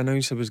Rovers. Yep, the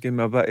announcer was giving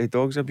me a bit of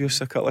dogs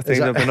abuse a couple of times.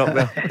 I've been up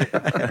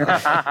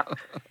there.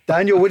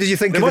 Daniel, what did you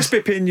think? They must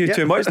be paying you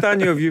too much,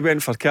 Daniel, if you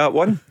went for Cat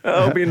 1 at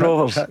Albion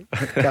Rovers.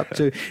 Cap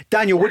 2.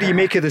 Daniel, what do you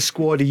make of the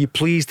squad? Are you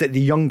pleased that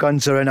the young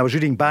guns are in? I was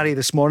reading Barry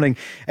this morning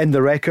in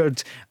the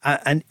Record,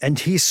 and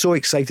he's so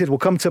excited. We'll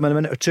come to him in a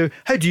minute or two.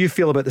 How do you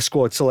feel about the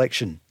squad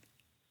selection?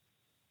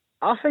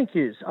 I think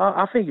it's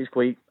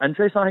quite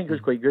interesting. I think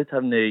it's quite good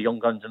having the young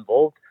guns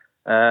involved.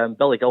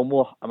 Billy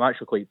Gilmore, I'm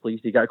actually quite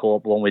pleased he got a call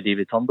up along with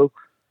David Turnbull.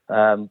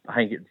 I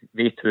think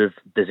they two have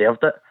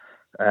deserved it.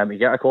 He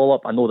got a call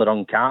up. I know they're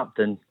uncapped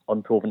and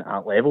unproven at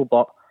that level,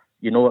 but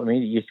you know what I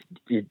mean.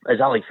 As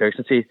Alex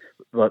Ferguson say,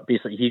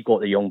 basically he got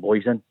the young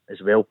boys in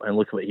as well, and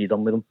look at what he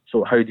done with them.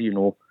 So how do you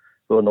know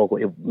we're not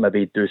going to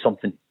maybe do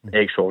something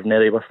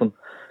extraordinary with them?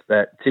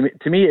 But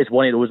to me, it's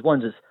one of those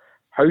ones. Is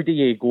how do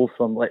you go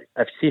from, like,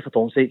 if say for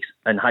Tom's sakes,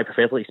 and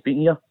hypothetically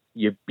speaking here,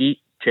 you beat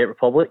Czech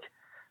Republic,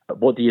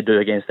 what do you do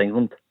against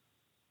England?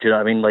 Do you know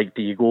what I mean? Like,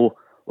 do you go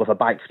with a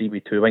back three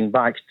with 2 wing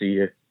backs? Do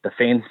you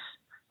defence,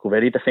 go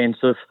very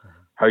defensive?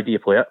 How do you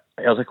play it?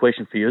 Here's a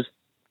question for you.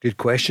 Good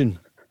question.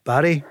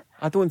 Barry?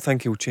 I don't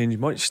think he'll change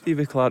much,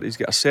 Stevie Clark. He's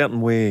got a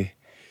certain way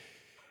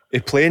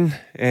of playing.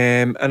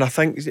 And I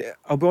think,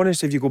 I'll be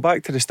honest, if you go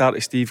back to the start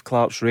of Steve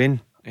Clark's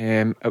reign,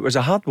 it was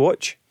a hard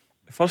watch.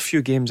 The first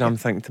few games I'm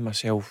thinking to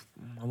myself,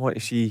 I want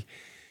to see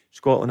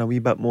Scotland a wee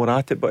bit more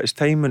at it, but as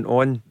time went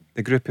on,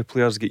 the group of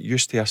players get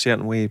used to a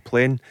certain way of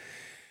playing,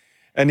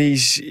 and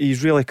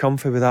he's really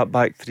comfy with that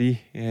back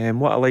three.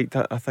 What I liked,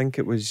 I think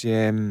it was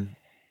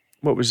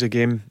what was the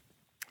game?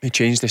 He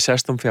changed the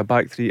system for a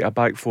back three to a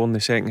back four in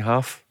the second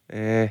half.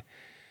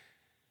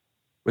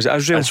 Was it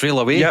Israel? Israel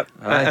away. Yep.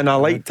 And I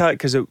liked that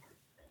because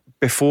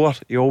before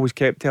he always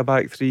kept to a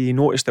back three. He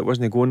noticed it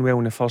wasn't going well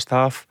in the first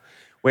half,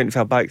 went for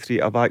a back three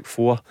to a back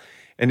four.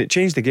 And it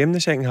changed the game in the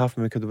second half,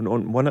 and we could have went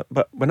on and won it.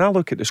 But when I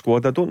look at the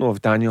squad, I don't know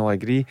if Daniel will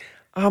agree.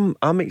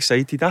 I'm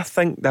excited. I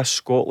think this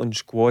Scotland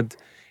squad,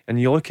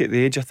 and you look at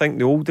the age, I think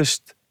the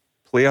oldest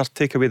player,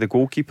 take away the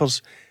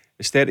goalkeepers,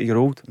 is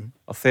 30-year-old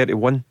or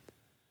 31.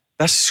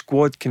 This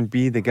squad can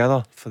be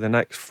together for the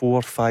next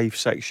 4, 5,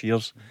 6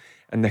 years.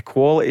 And the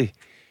quality,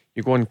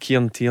 you go on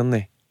Kieran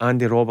Tierney,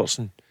 Andy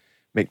Robertson,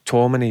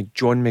 McTominay,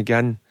 John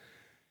McGinn,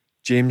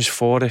 James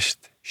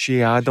Forrest,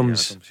 Shea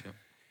Adams.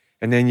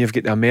 And then you've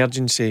got the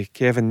emergency,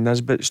 Kevin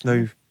Nisbet's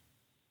now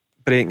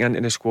breaking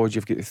into the squad.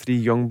 You've got the 3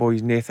 young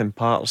boys, Nathan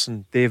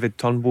Patterson, David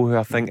Turnbull, who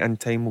I think in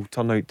time will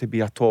turn out to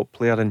be a top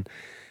player, and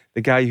the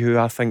guy who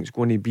I think is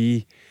going to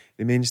be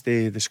the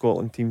mainstay of the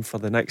Scotland team for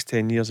the next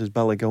 10 years is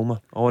Billy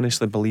Gilmour. I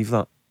honestly believe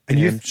that.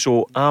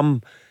 So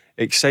I'm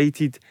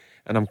excited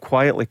and I'm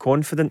quietly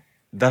confident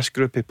this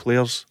group of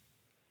players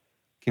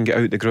can get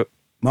out the group.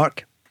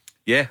 Mark?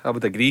 Yeah, I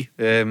would agree.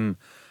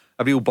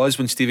 A real buzz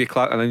when Stevie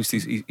Clark announced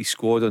his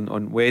squad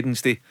on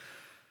Wednesday.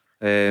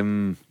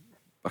 I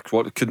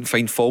couldn't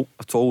find fault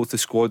at all with the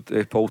squad,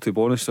 Paul, to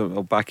be honest.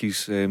 I'll back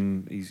his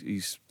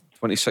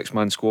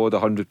 26-man squad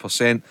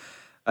 100%.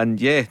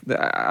 And yeah,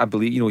 I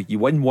believe, you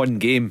win one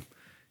game,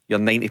 you're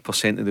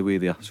 90% of the way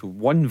there. So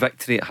one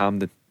victory at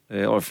Hampden,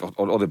 or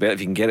the better if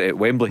you can get it at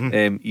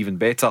Wembley, even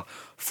better.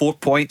 4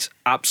 points,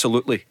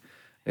 absolutely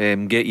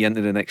get you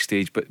into the next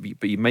stage. But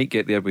you might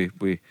get there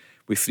with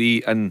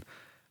 3. And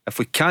if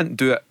we can't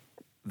do it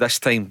this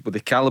time with the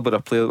calibre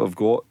of player that we've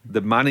got,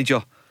 the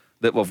manager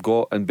that we've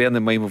got, and bearing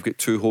in mind we've got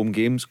 2 home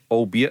games,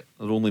 albeit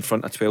they're only in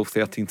front of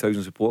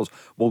 12,000-13,000 supporters,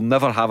 we'll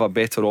never have a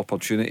better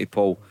opportunity,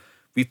 Paul.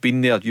 We've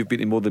been there, you've been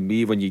there more than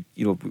me, when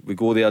we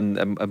go there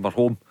and we're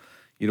home,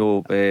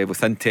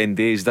 within 10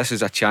 days. This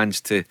is a chance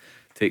to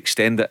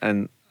extend it,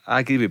 and I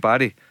agree with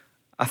Barry.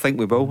 I think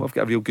we will. I've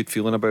got a real good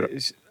feeling about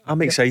it.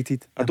 I'm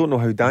excited. I don't know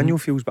how Daniel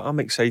feels, but I'm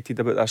excited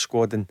about that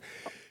squad. And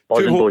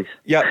boys.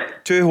 Yeah,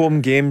 2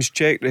 home games,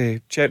 Czech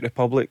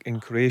Republic and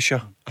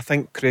Croatia. I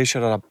think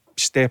Croatia are a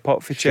step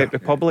up for Czech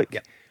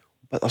Republic,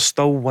 but they're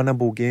still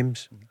winnable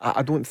games.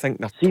 I don't think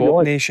they're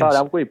top nations.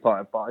 I'm going to put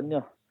it back in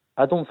there.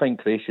 I don't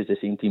think Croatia's the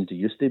same team they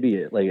used to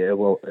be, like a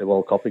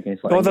World Cup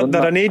against. No,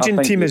 they're an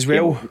aging team as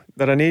well.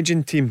 They're an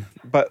aging team,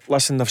 but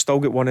listen, they've still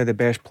got one of the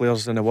best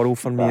players in the world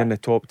for me in the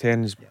top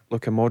 10 is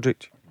Luka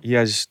Modric. he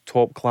is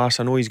top class.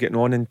 I know he's getting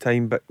on in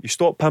time, but you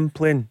stop him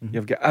playing,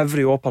 you've got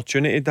every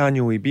opportunity,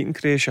 Daniel, with beating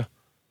Croatia.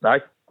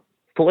 Aye,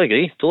 totally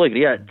agree.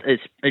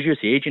 It's, as you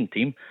say, aging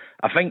team.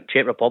 I think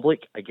Czech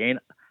Republic, again,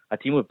 a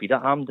team would beat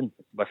at Hampden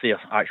with their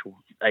actual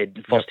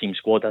first team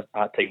squad at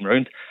time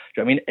round.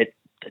 Do you know what I mean?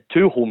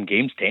 2 home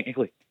games,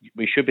 technically.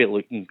 We should be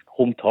looking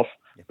home tough.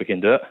 We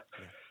can do it.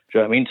 Do you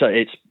know what I mean? So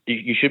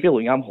you should be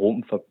looking, I'm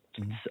hoping for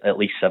at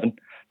least 7.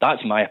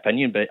 That's my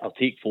opinion, but I'll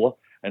take 4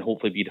 and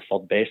hopefully be the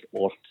third best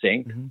or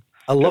second.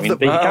 I love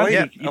that.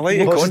 I like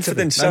your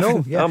confidence. I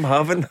know, yeah. I'm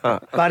having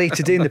that. Barry,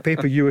 today in the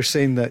paper you were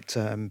saying that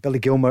Billy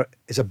Gilmour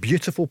is a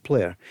beautiful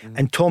player,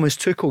 and Thomas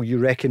Tuchel, you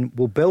reckon,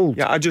 will build.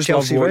 Yeah, I just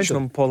Chelsea love watching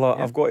around him, Paula.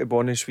 I've got to be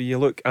honest with you.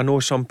 Look, I know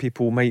some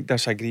people might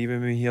disagree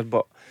with me here,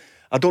 but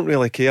I don't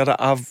really care.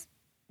 I've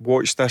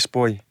watched this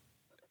boy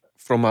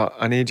from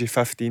an age of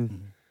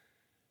 15,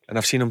 and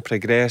I've seen him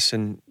progress.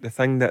 And the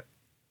thing that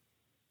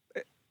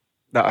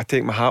I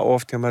take my hat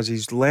off to him is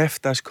he's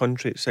left this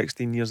country at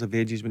 16 years of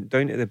age. He's went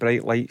down to the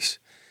bright lights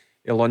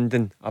of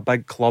London, a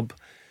big club.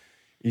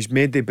 He's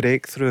made the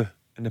breakthrough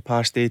in the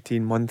past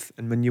 18 months,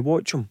 and when you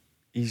watch him,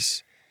 he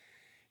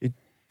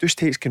just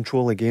takes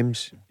control of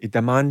games. He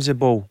demands the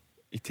ball.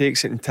 He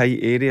takes it in tight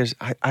areas.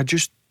 I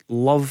just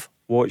love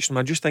watching him.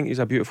 I just think he's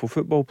a beautiful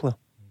football player.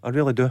 I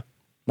really do.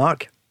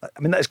 Mark, I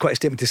mean, that is quite a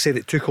statement to say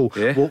that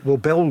Tuchel will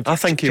build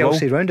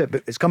Chelsea around it,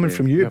 but it's coming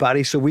from you,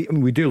 Barry, so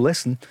we do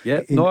listen.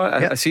 I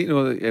see,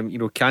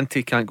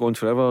 Kante can't go on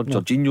forever.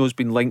 No. Jorginho's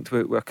been linked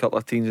with a couple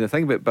of teams, and the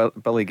thing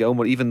about Billy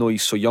Gilmour, even though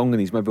he's so young and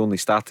he's maybe only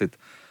started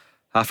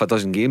half a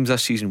dozen games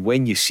this season,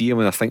 when you see him,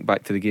 and I think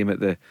back to the game at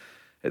the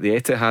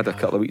Etihad a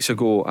couple of weeks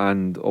ago,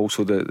 and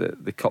also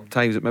the cup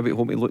ties at maybe at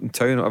home to Luton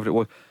Town or whatever it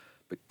was,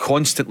 but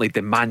constantly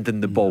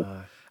demanding the ball.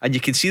 And you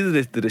can see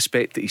the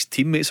respect that his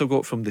teammates have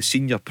got from the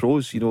senior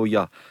pros.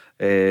 Your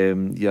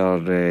forgetting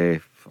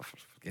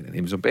the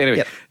names of, but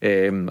anyway,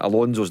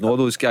 Alonso's and all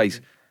those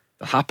guys.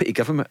 They're happy to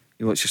give him it.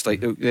 It's just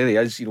like, there he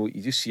is. You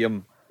just see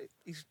him.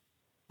 He's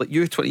like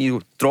you,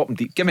 20. Drop him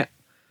deep. Give me it.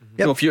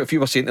 If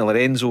you were saying to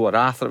Lorenzo or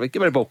Arthur,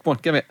 give me the ball. Come on,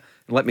 give me it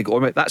and let me go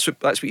on it. That's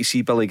what you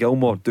see Billy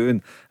Gilmour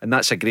doing, and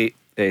that's a great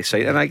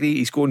sight. And I agree,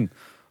 he's going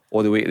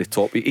all the way to the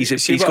top. He's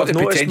got the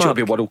potential to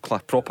be world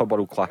class, proper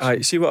world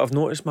class. See what I've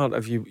noticed, Mark,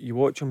 if you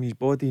watch him, his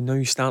body now,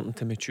 he's starting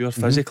to mature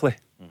physically.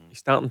 He's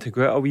starting to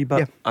go out a wee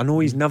bit. I know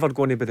he's never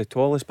going to be the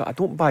tallest, but I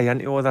don't buy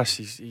into all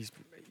this. You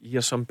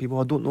hear some people,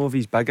 I don't know if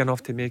he's big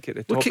enough to make it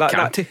the top. Look at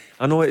Kante.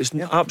 I know it's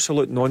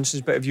absolute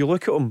nonsense, but if you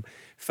look at him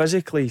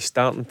physically, he's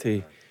starting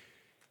to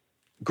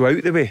go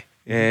out the way.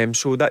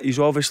 So that he's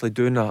obviously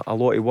doing a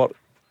lot of work,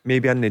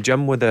 maybe in the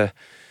gym with the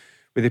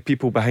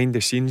people behind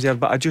the scenes there.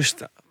 But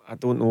I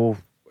don't know.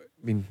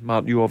 I mean,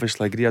 Mark, you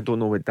obviously agree. I don't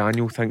know what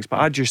Daniel thinks, but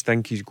I just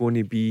think he's going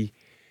to be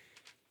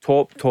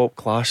top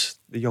class,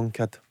 the young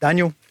kid.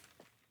 Daniel?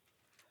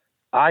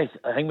 I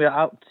think be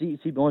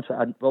honest,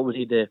 what was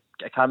he, the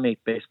Academy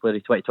Best Player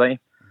of 2020?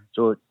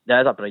 So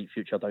there's a bright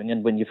future down there.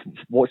 And when you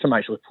watch him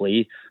actually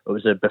play, it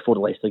was before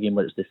the Leicester game,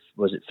 was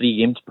it 3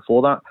 games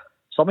before that?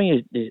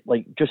 Something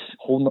like just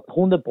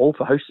holding the ball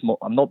for how small.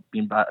 I'm not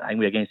being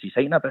angry against his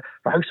height, but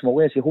for how small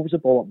he is, he holds the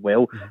ball up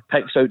well,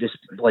 picks out this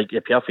like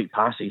the perfect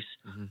passes.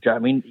 Do you know what I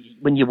mean?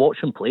 When you watch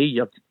him play,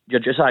 you're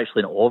just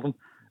actually in awe of him.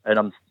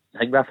 And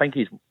I think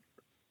he's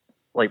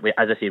like,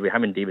 as I say, with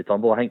him and David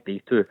Turnbull, I think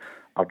they two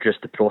are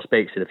just the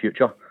prospects of the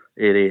future of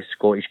the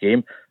Scottish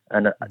game.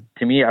 And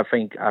to me, I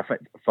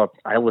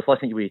was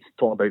listening to you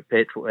talking about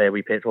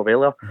Petrov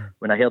earlier.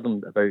 When I heard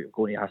him about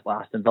going to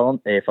Aston Villa,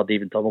 for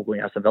David Turnbull going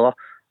to Aston Villa,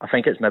 I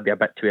think it's maybe a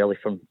bit too early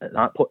from at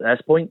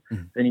this point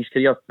in his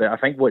career. But I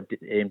think what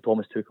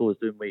Thomas Tuchel is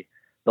doing with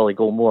Billy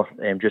Gilmour,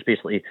 just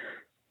basically,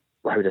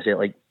 how do I say it,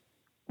 like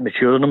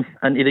maturing him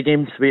into the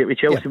games with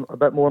Chelsea a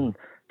bit more and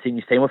taking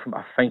his time with him.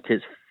 I think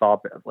it's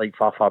far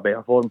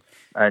better for him.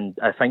 And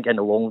I think in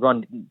the long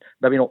run,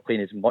 maybe not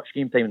playing as much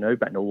game time now,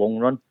 but in the long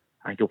run,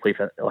 I think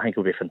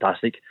he'll be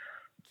fantastic.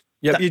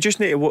 Yeah, you just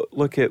need to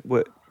look at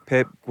what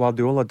Pep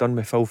Guardiola done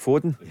with Phil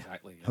Foden.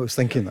 Exactly. I was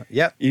thinking that.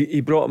 Yeah,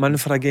 he brought him in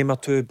for a game or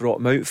two,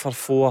 brought him out for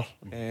 4,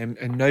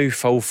 and now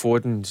Phil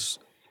Foden's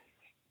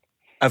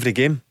every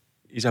game.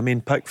 He's a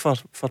main pick for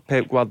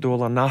Pep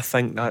Guardiola, and I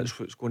think that's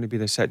what's going to be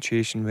the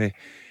situation with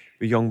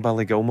young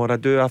Billy Gilmour.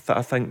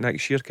 I think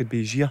next year could be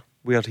his year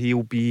where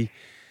he'll be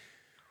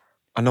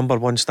a number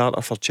 1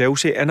 starter for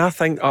Chelsea. And I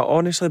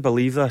honestly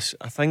believe this.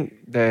 I think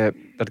they're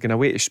going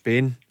away to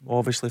Spain,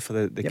 obviously, for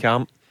the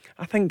camp.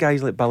 I think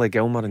guys like Billy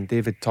Gilmour and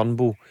David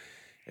Turnbull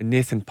and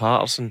Nathan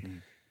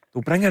Patterson,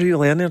 they'll bring a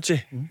real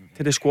energy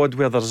to the squad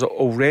where there's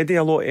already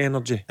a lot of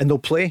energy. And they'll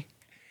play.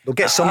 They'll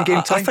get some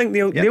game time. I think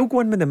they'll go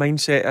in with the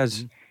mindset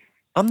as,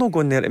 I'm not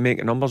going there to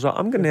make numbers up.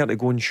 I'm going there to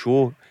go and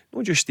show,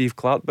 not just Steve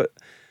Clarke, but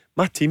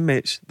my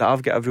teammates, that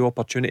I've got every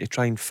opportunity to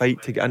try and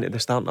fight to get into the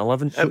starting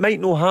 11. It might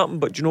not happen,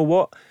 but do you know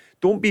what?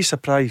 Don't be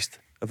surprised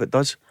if it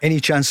does. Any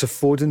chance of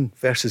Foden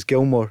versus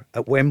Gilmour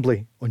at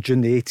Wembley on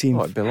June the 18th?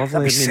 Oh, it'd be lovely.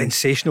 That'd be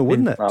sensational,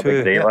 wouldn't it? That'd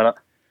be great, wouldn't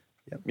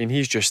it? I mean,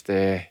 he's just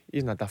he's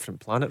in a different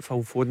planet,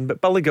 Phil Foden,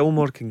 but Billy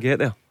Gilmour can get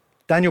there.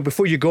 Daniel,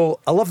 before you go,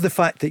 I love the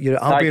fact that you're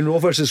at Albion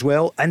Rovers as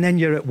well, and then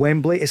you're at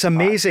Wembley. It's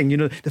amazing. You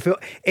know,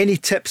 any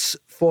tips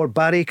for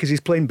Barry, because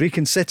he's playing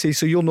Brecon City,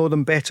 so you'll know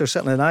them better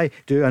certainly than I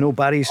do. I know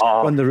Barry's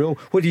run the rule.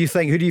 What do you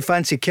think? Who do you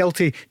fancy?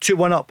 Kelty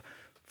 2-1 up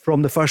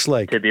from the first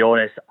leg. To be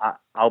honest,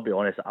 I'll be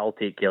honest, I'll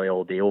take Kelly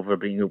all day over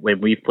Brecon.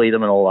 When we've played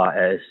them and all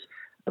that, is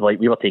like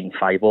we were taking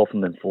 5 off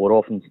them and 4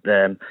 off them.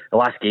 The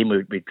last game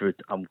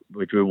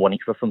we drew 1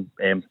 each with them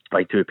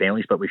by 2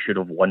 penalties, but we should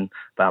have won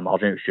by a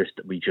margin. It was just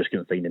we just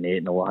couldn't find the net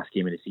in the last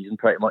game of the season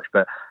pretty much.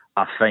 But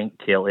I think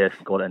Kelly has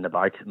got it in the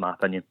bag, in my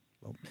opinion.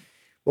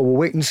 Well, we'll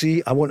wait and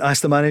see. I won't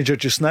ask the manager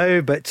just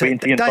now, but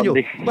Daniel,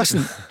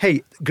 listen,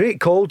 hey, great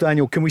call,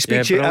 Daniel. Can we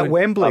speak to you at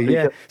Wembley?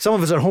 Yeah, some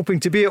of us are hoping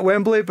to be at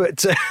Wembley,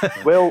 but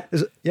well,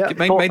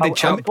 mind the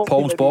champ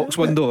Paul's box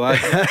window.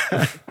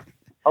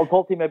 I'll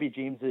talk to maybe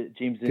James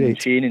and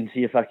Shane and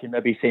see if I can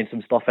maybe send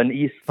some stuff into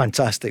you.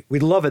 Fantastic.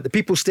 We'd love it. The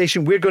People's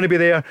Station, we're going to be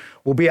there.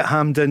 We'll be at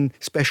Hampden.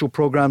 Special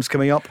programmes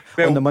coming up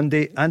on the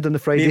Monday and on the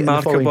Friday and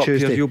the following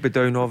Tuesday. You'll be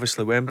down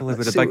obviously Wembley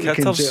with the big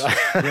hitters.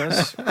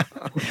 Yes.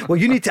 Well,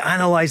 you need to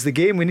analyse the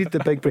game. We need the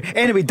big break.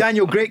 Anyway,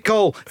 Daniel, great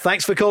call.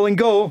 Thanks for calling.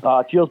 Go.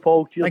 Cheers,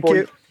 Paul. Cheers, Thank boys.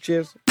 you.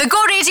 Cheers. The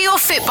Go Radio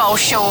Football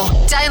Show.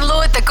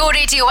 Download the Go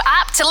Radio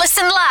app to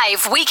listen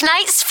live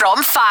weeknights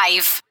from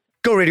 5.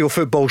 Go Radio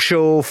Football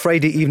Show,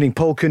 Friday evening.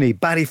 Paul Cooney,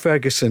 Barry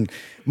Ferguson,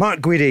 Mark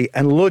Guidi,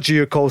 and loads of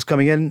your calls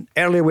coming in.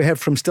 Earlier we heard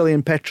from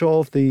Stillyian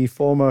Petrov, the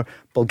former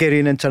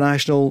Bulgarian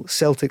international,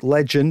 Celtic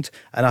legend,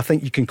 and I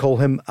think you can call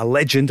him a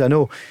legend. I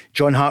know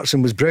John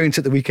Hartson was brilliant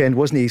at the weekend,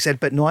 wasn't he? He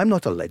said, but no, I'm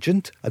not a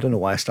legend. I don't know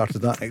why I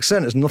started that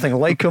accent. There's nothing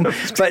like him.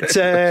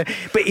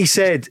 But he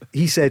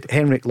said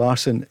Henrik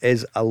Larsson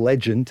is a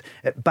legend.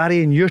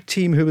 Barry, in your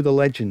team, who were the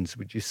legends,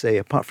 would you say,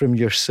 apart from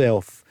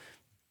yourself?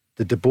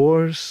 The De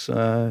Boers,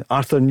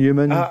 Arthur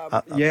Newman.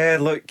 Yeah,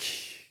 look,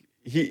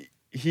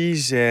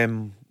 he's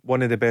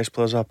one of the best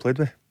players I've played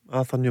with.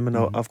 Arthur Newman.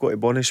 I've got to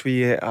be honest with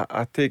you.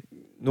 I take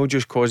not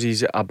just cause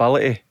his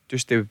ability,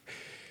 just the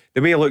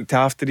way he looked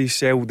after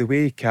himself, the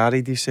way he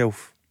carried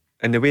himself,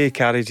 and the way he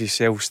carries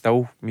himself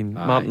still. I mean,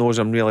 Mark knows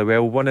him really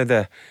well. One of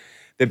the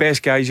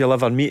best guys you'll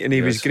ever meet, and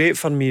he was great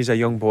for me as a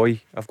young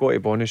boy. I've got to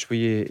be honest with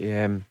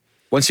you.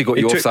 Once he got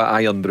you off that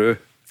iron brew.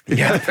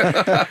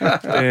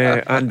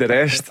 Yeah, and the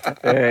rest.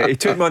 He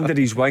took me under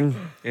his wing,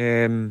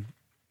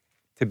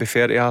 to be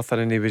fair to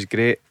Arthur, and he was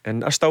great.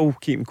 And I still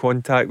keep in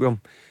contact with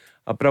him.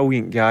 A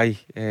brilliant guy.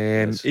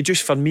 He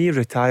just, for me,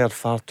 retired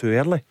far too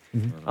early.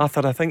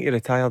 Arthur, I think he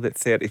retired at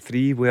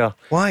 33.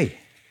 Why?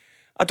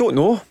 I don't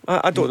know.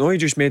 I don't know. He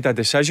just made a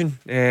decision.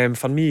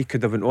 For me, he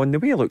could have went on. The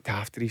way he looked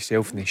after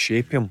himself and the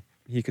shape him,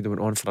 he could have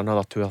went on for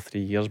another 2 or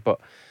 3 years.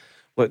 But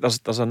look,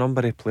 there's a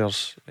number of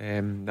players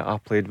that I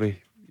played with.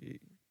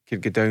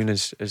 Could go down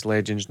as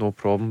legends, no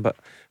problem. But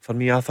for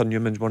me, Arthur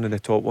Newman's one of the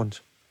top ones.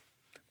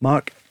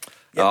 Mark?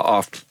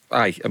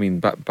 I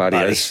mean,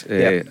 Barry is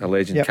a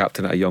legend,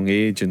 captain at a young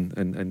age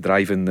and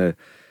driving the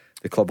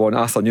club on.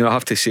 Arthur Newman, I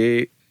have to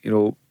say, you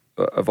know,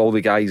 of all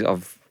the guys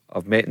I've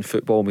met in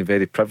football, I'm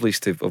very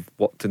privileged to have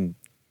worked in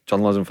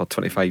journalism for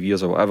 25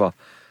 years or whatever.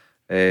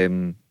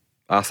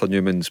 Arthur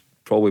Newman's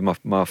probably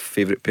my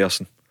favourite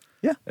person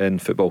in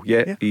football.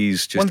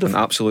 He's just wonderful.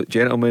 An absolute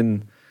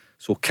gentleman,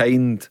 so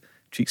kind,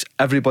 treats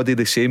everybody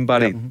the same,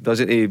 Barry.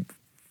 Doesn't he?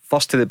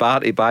 First to the bar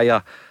to buy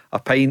a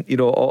pint, you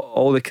know,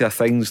 all the kind of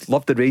things.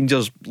 Loved the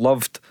Rangers,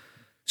 loved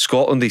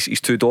Scotland, his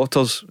 2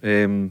 daughters.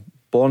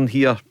 Born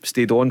here,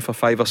 stayed on for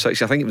 5 or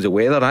 6. I think it was the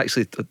weather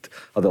actually,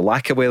 or the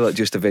lack of weather, that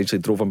just eventually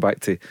drove him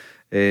back to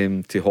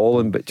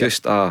Holland. But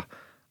just a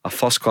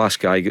first class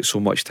guy. Got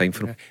so much time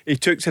for him. He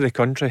took to the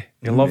country.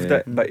 He loved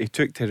it, but he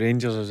took to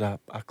Rangers as a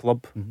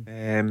club.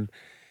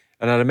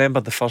 And I remember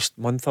the first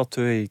month or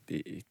two,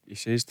 he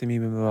says to me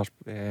when we were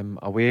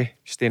away,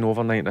 staying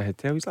overnight in a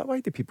hotel, he's like, why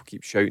do people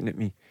keep shouting at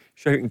me?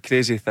 Shouting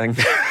crazy things.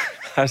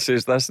 I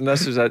says, listen,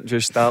 this is it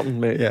just starting,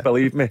 mate,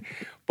 believe me.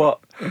 But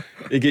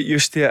you get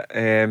used to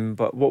it.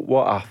 But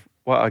what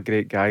a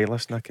great guy.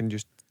 Listen, I can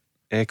just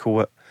echo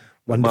what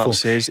Mark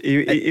says.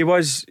 He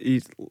was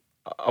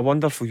a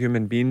wonderful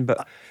human being,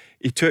 but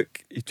he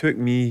took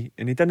me,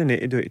 and he didn't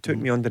need to do it, he took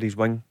me under his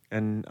wing,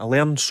 and I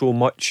learned so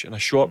much in a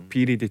short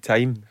period of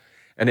time.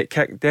 And it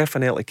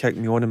definitely kicked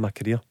me on in my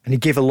career. And he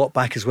gave a lot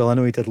back as well. I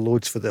know he did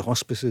loads for the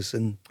hospices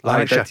in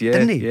Lancashire,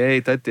 didn't he? Yeah, he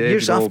did.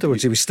 Years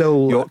afterwards, he was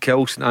still York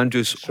Hill, St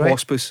Andrews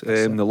Hospice.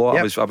 The lot.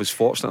 I was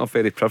fortunate enough,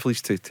 very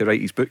privileged to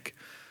write his book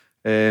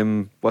with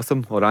him,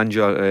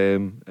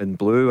 Oranje in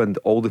Blue, and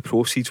all the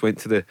proceeds went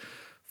to the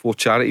 4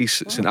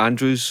 charities: St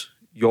Andrews,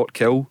 York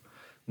Hill,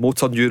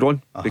 Motor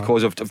Neuron,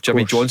 because of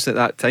Jimmy Johnson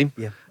at that time.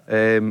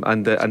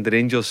 And the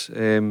Rangers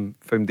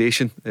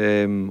Foundation,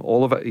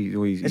 all of it.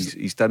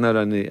 His dinner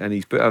and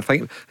his book. I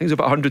think it's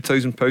about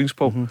 £100,000,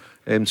 Paul,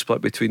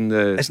 split between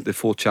the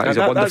 4 charities. A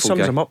wonderful that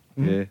sums guy. him up.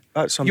 You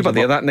were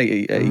there that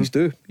night at his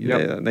do.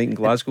 That night in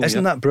Glasgow.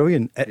 Isn't that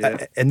brilliant?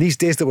 In these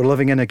days that we're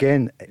living in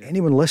again,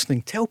 anyone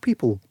listening, tell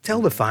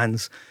the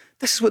fans.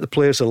 This is what the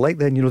players are like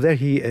then. You know, there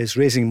he is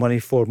raising money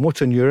for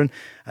motor neuron,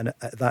 and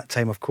at that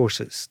time, of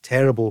course, it's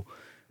terrible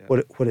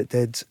what it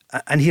did.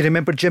 And he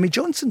remembered Jimmy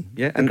Johnson,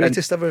 the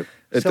greatest ever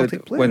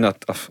Celtic player.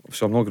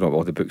 So I'm not going to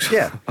all the books.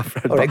 Yeah. I've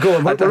read, all right, go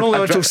on. We're only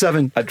on until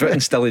 7. I'd written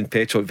Stillyian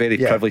Petrov, very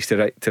privileged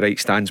to write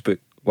Stan's book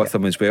with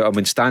him as well. And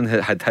when Stan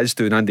had his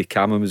doing, Andy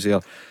Cameron was there,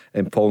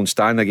 and Paul and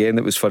Stan again.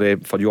 It was for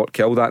York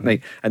Kill that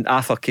night, and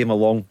Arthur came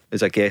along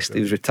as a guest.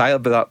 He was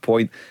retired by that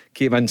point.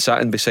 Came in,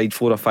 sat in beside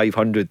 400 or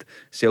 500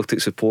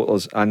 Celtic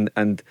supporters,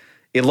 and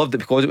he loved it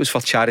because it was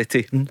for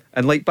charity.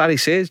 And like Barry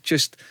says,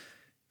 just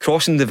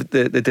crossing the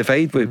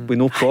divide with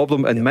no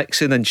problem, and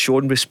mixing and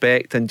showing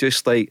respect, and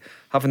just like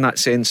having that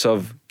sense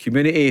of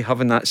community,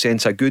 having that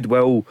sense of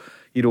goodwill,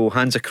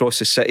 hands across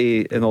the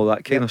city and all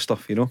that kind of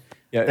stuff,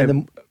 Yeah,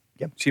 and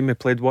see, we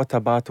played, what a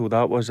battle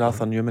that was.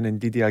 Arthur Newman and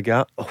Didi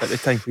Agat at the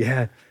time.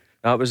 Yeah,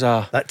 that was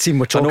that team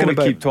we're talking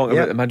about. We keep talking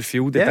about the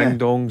midfield, the ding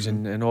dongs,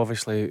 and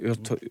obviously our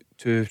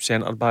two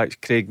centre backs,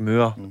 Craig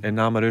Moore and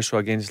Amoruso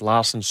against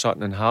Larson,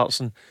 Sutton and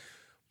Hartson.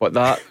 But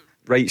that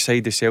right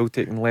side of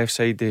Celtic and left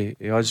side of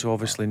us,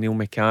 obviously Neil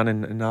McCann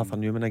and Arthur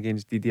Newman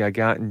against Didi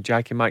Agat and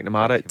Jackie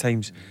McNamara at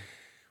times.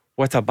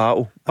 What a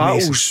battle.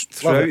 Amazing. Battles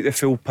throughout the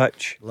full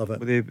pitch. Love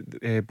it.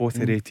 With both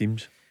of their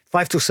teams.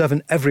 5 till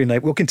 7 every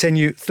night. We'll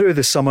continue through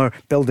the summer,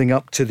 building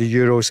up to the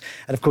Euros.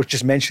 And of course,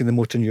 just mentioning the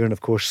motor neuron,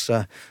 of course,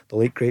 the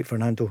late great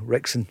Fernando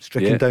Rickson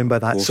stricken down by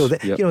that. So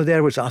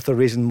there was Arthur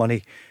raising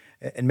money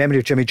in memory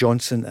of Jimmy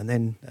Johnson, and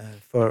then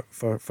for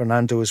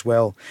Fernando as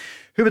well.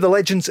 Who were the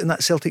legends in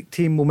that Celtic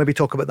team? We'll maybe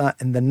talk about that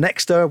in the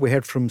next hour. We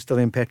heard from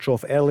Stillyian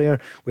Petrov earlier.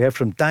 We heard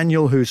from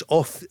Daniel, who's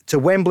off to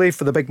Wembley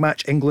for the big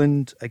match,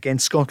 England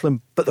against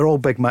Scotland. But they're all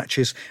big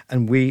matches,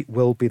 and we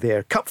will be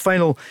there. Cup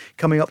final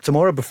coming up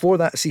tomorrow. Before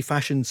that, see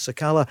Fashion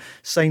Sakala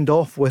signed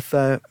off with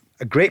a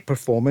great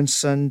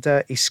performance, and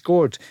he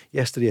scored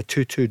yesterday, a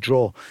 2-2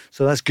 draw.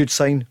 So that's a good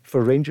sign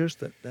for Rangers.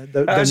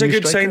 That's a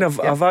good sign.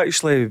 I've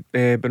actually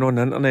been on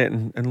the internet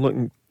and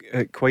looking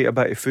at quite a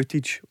bit of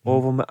footage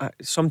of him.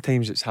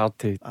 Sometimes it's hard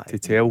to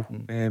tell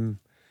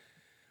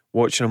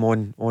watching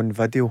him on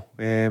video,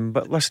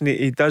 but listen,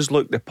 he does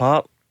look the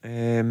part.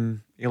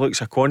 He looks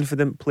a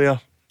confident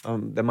player.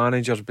 The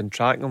manager's been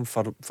tracking him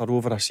for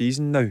over a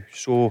season now,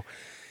 so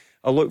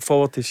I look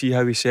forward to see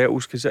how he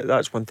settles, because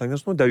that's one thing.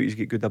 There's no doubt he's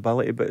got good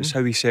ability, but it's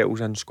how he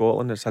settles in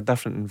Scotland. It's a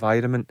different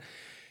environment.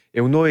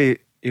 He'll know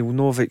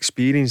have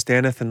experienced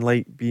anything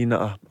like being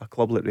at a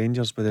club like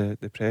Rangers with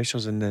the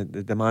pressures and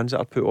the demands that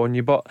are put on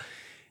you. But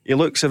he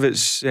looks if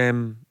it's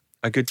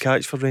a good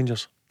catch for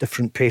Rangers.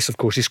 Different pace, of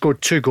course. He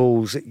scored 2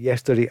 goals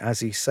yesterday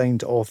as he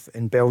signed off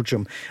in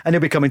Belgium, and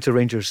he'll be coming to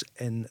Rangers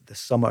in the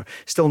summer.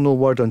 Still no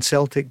word on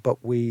Celtic, but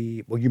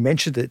you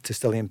mentioned it to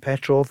Stillyian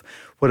Petrov.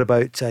 What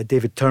about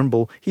David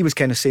Turnbull? He was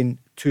kind of saying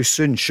too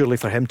soon, surely,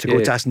 for him to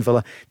go to Aston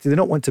Villa. Do they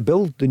not want to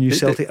build the new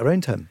Celtic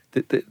around him?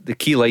 The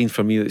key line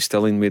for me that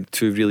Stillyian made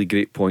 2 really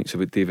great points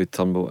about David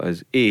Turnbull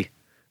is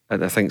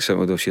and I think something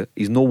with us,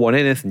 he's not won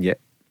anything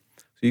yet.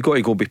 So you've got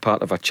to go be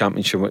part of a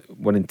championship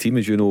winning team,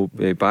 as you know,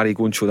 Barry,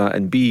 go and show that.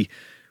 And B,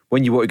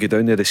 when you want to go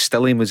down there, as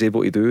Stillyian was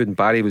able to do and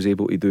Barry was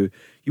able to do,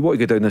 you want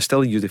to go down there,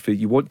 Stillyian,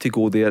 you want to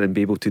go there and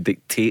be able to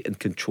dictate and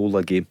control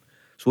a game.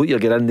 So you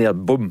get in there,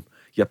 boom,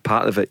 you're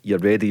part of it, you're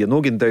ready. You're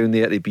not going down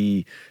there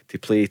to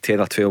play 10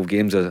 or 12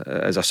 games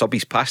as a sub.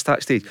 He's past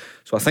that stage.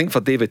 So I think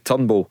for David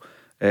Turnbull,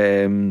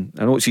 I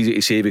know it's easy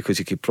to say because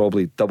he could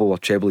probably double or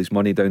treble his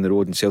money down the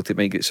road and Celtic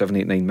might get 7,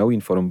 8, 9 million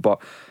for him, but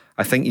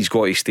I think he's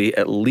got to stay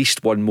at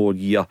least 1 more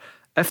year,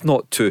 if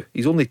not 2.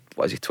 He's only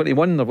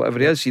 21 or whatever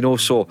he is,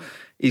 so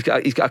he's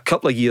got a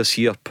couple of years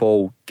here,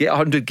 Paul. Get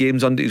 100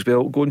 games under his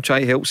belt, go and try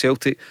to help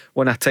Celtic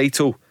win a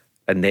title,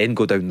 and then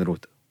go down the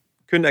road.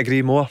 Couldn't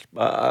agree more.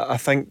 I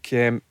think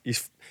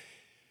he's,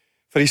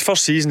 for his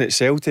first season at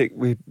Celtic,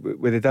 with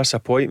the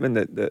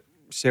disappointment that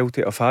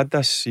Celtic have had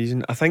this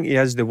season, I think he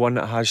is the one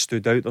that has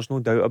stood out. There's no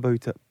doubt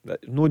about it. There's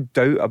no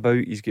doubt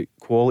about he's got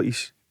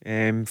qualities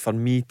for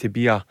me to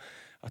be a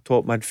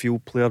top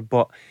midfield player,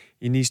 but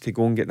he needs to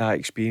go and get that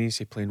experience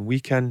of playing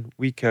week in,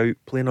 week out,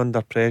 playing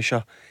under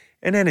pressure,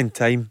 and then in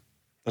time,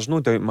 there's no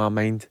doubt in my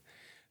mind,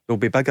 there'll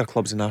be bigger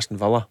clubs than Aston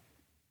Villa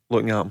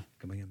looking at him.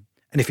 Coming in.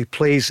 And if he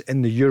plays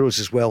in the Euros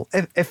as well,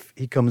 if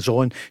he comes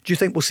on, do you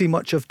think we'll see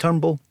much of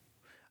Turnbull?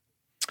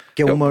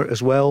 Gilmour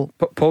as well?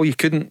 But Paul, you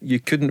couldn't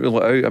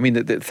rule it out. I mean,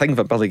 the thing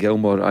about Billy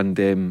Gilmour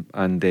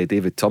and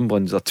David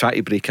Turnbull is they're trying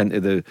to break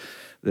into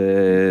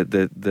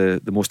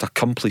the most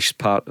accomplished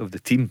part of the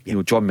team.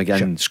 Yeah. John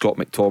McGinn, Scott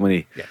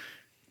McTominay,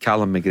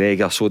 Callum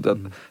McGregor. So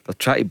they're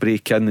trying to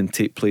break in and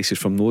take places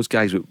from those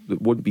guys.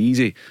 That won't be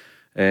easy.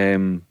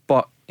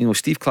 But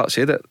Steve Clarke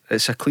said it.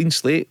 It's a clean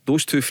slate.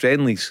 Those 2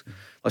 friendlies.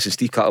 Listen,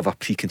 Steve Clarke have a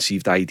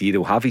preconceived idea.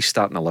 He'll have his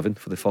starting 11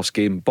 for the first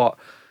game, but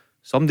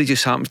somebody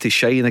just happens to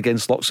shine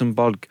against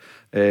Luxembourg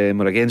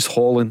or against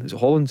Holland. Is it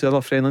Holland's the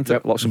other friend, isn't it?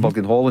 Yep. Luxembourg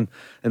and Holland,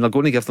 and they're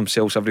going to give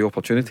themselves every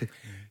opportunity.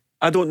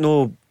 I don't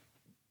know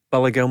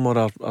Billy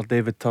Gilmour or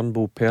David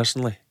Turnbull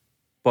personally,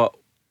 but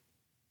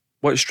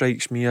what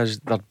strikes me is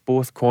they're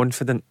both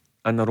confident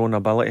in their own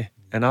ability,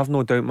 and I've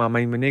no doubt in my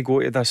mind when they go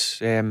to this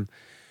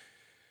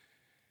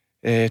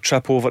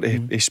trip over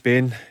to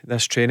Spain,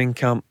 this training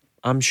camp,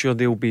 I'm sure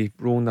they'll be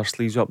rolling their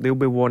sleeves up. They'll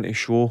be wanting to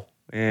show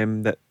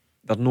that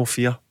there's no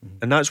fear.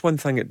 And that's one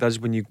thing it does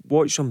when you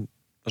watch them.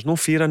 There's no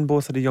fear in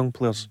both of the young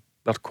players.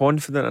 They're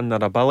confident in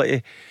their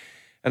ability.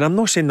 And I'm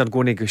not saying they're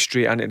going to go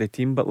straight into the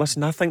team, but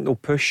listen, I think they'll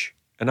push.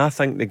 And I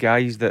think the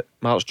guys that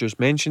Mark's just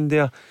mentioned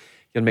there,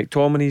 your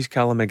McTominays,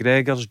 Callum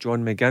McGregors,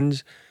 John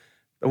McGinns,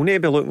 they'll need to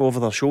be looking over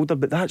their shoulder,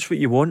 but that's what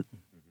you want.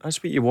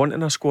 That's what you want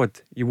in a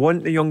squad. You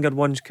want the younger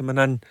ones coming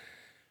in,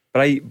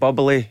 bright,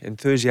 bubbly,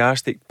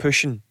 enthusiastic,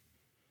 pushing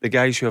the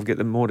guys who have got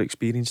the more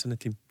experience in the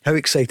team. How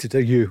excited are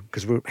you?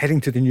 Because we're heading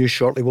to the news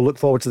shortly. We'll look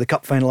forward to the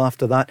cup final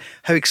after that.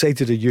 How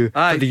excited are you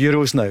for the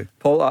Euros now?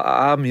 Paul,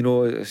 I'm,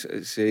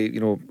 it's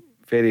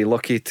very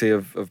lucky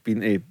to have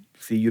been to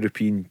 3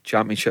 European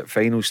Championship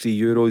finals, 3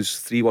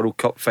 Euros, 3 World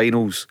Cup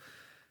finals.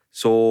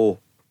 So,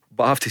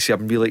 but I have to say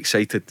I'm really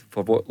excited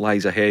for what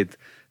lies ahead.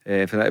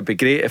 It'd be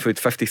great if we had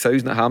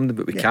 50,000 at Hampden,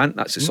 but we can't.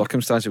 That's the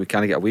circumstance. We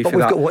can't get away from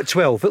that. But we've got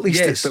 12 at least.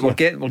 Yes, but we're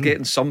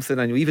getting something.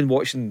 And even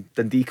watching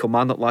Dundee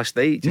Kilmarnock last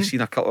night, just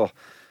seen a couple of,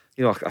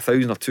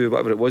 1,000 or 2,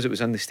 whatever it was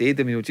in the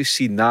stadium. Just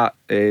seeing that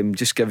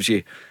just gives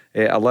you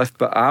a lift.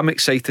 But I'm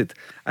excited,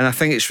 and I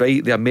think it's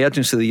right. The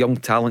emergence of the young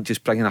talent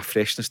just bringing a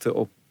freshness to it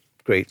all.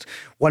 Great.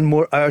 1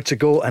 more hour to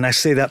go, and I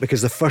say that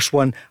because the first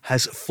one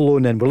has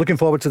flown in. We're looking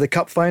forward to the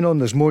cup final, and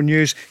there's more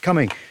news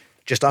coming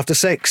just after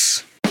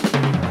 6.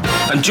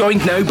 I'm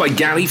joined now by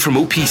Gary from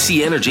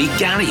OPC Energy.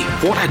 Gary,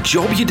 what a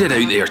job you did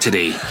out there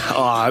today.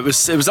 Oh, it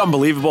was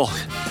unbelievable.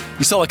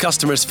 You saw the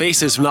customers'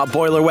 faces when that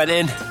boiler went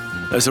in.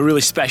 It was a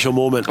really special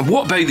moment. And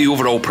what about the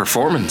overall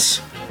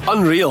performance?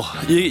 Unreal.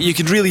 You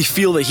could really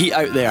feel the heat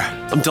out there.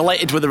 I'm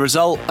delighted with the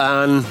result,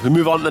 and we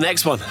move on to the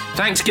next one.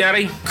 Thanks,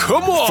 Gary.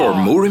 Come on! For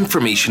more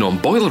information on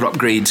boiler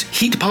upgrades,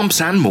 heat pumps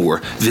and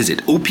more, visit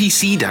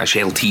opc-ltd.uk.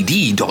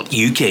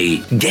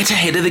 Get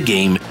ahead of the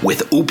game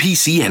with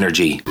OPC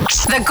Energy.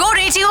 The Go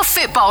Radio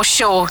Football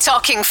Show,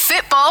 talking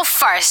football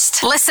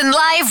first. Listen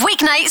live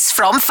weeknights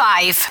from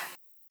 5.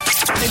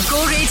 The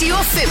Go Radio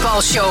Football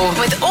Show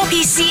with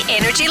OPC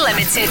Energy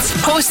Limited.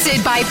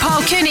 Hosted by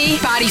Paul Cooney,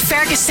 Barry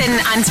Ferguson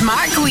and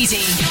Mark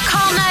Guidi.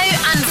 Call now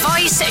and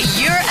voice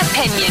your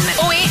opinion.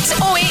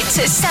 0808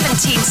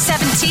 17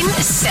 17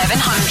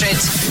 700.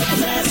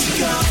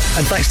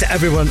 And thanks to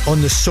everyone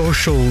on the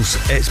socials.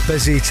 It's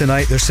busy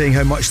tonight. They're saying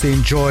how much they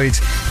enjoyed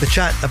the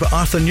chat about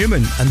Arthur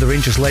Newman and the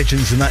Rangers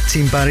legends and that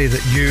team, Barry,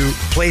 that you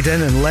played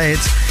in and led.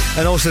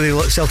 And also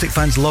the Celtic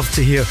fans love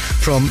to hear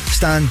from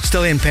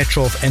Stillyian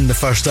Petrov in the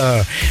first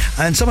hour.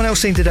 And someone else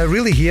saying, did I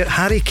really hear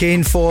Harry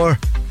Kane for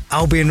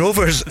Albion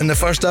Rovers in the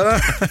first hour?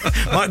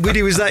 Mark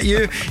Guidi, was that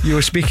you? You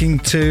were speaking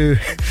to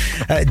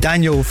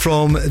Daniel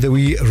from the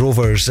Wee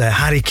Rovers.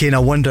 Harry Kane, I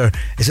wonder,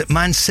 is it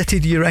Man City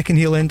do you reckon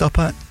he'll end up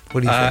at?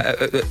 What do you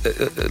think?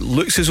 It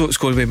looks as though it's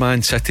going to be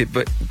Man City,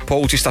 but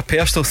Paul, just a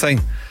personal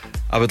thing,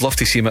 I would love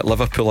to see him at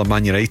Liverpool or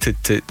Man United,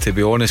 to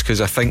be honest, because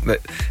I think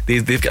that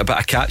they've got a bit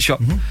of catch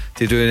up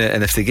to doing it,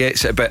 and if they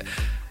get it, but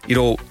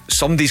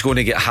somebody's going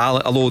to get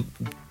Haaland. Although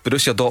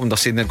Borussia Dortmund are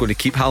saying they're going to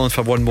keep Haaland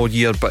for 1 more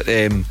year, but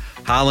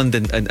Haaland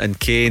and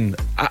Kane,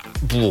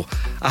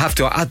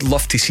 I'd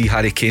love to see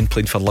Harry Kane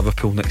playing for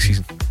Liverpool next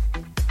season.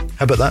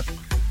 How about that?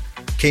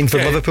 Kane for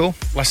Liverpool?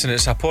 Listen,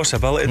 it's a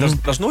possibility.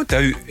 There's no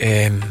doubt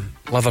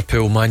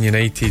Liverpool, Man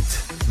United,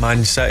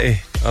 Man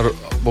City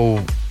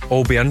will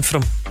all be in for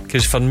him,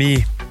 because for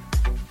me,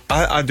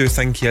 I do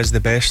think he is the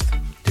best.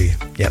 Do you?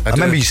 Yeah, I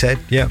remember you said.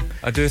 Yeah,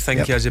 I do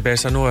think he is the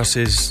best. I know this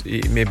is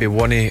maybe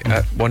one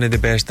of the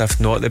best, if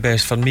not the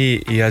best. For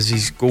me, he has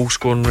his goal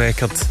scoring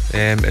record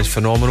is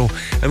phenomenal,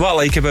 and what I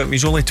like about him,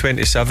 he's only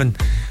 27,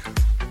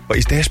 but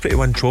he's desperate to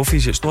win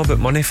trophies. It's not about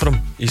money for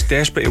him. He's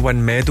desperate to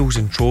win medals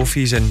and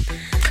trophies. And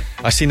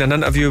I seen an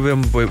interview with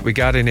him with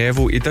Gary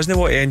Neville. He doesn't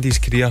want to end his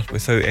career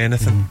without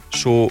anything.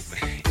 So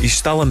he's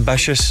still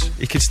ambitious.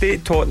 He could stay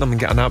at Tottenham and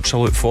get an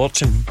absolute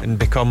fortune and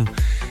become,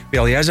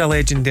 well, he is a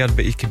legend there,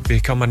 but he could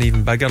become an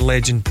even bigger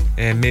legend,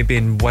 maybe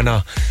and win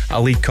a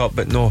League Cup.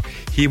 But no,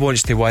 he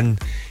wants to win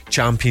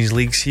Champions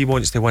Leagues. He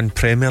wants to win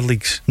Premier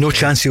Leagues. No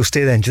chance he'll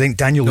stay then. Do you think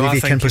Daniel Levy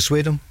can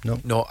persuade him?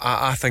 No,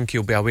 I think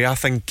he'll be away. I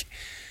think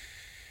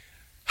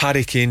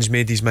Harry Kane's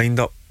made his mind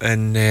up,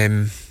 and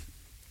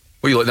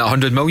what are you looking at,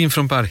 100 million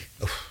from Barry?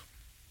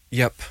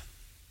 Yep,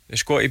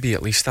 it's got to be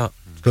at least that.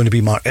 It's going to be,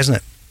 Mark, isn't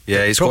it? Yeah,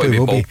 it's got to be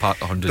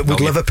ballpark 100 million.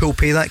 Would Liverpool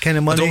pay that kind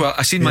of money?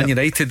 I seen Man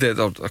United,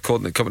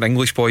 according to a couple of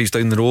English boys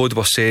down the road,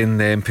 were saying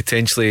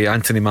potentially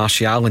Anthony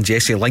Martial and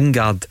Jesse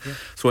Lingard,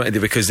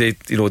 because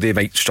they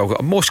might struggle.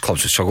 Most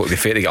clubs would struggle to be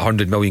fair to get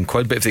 100 million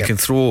quid, but if they can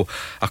throw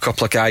a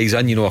couple of guys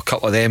in, a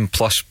couple of them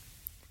plus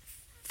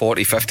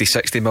 40, 50,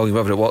 60 million,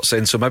 whatever it works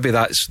in. So maybe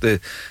that's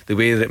the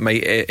way that it might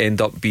end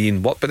up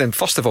being worked. But then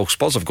first of all,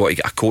 Spurs have got to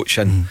get a coach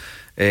in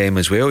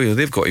as well.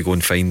 They've got to go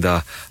and find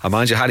a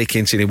manager. Harry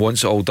Kane saying he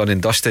wants it all done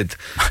and dusted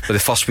for the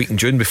first week in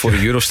June before the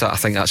Euro start. I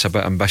think that's a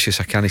bit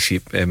ambitious. I can't see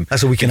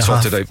that's a week and a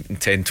half. Sorted out in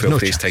 10,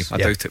 12 days time. I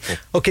doubt it, Paul.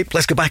 Okay,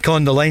 let's go back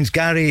on the lines.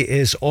 Gary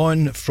is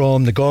on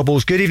from the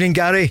Gorbals. Good evening,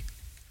 Gary.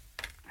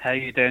 How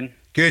you doing?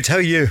 Good, how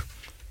are you?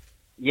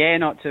 Yeah,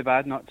 not too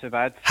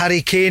bad.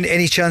 Harry Kane,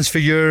 any chance for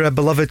your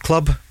beloved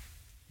club?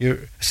 You're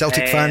a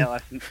Celtic fan?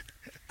 Listen,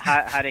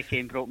 Harry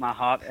Kane broke my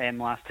heart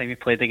last time he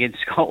played against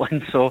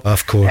Scotland. So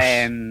of course,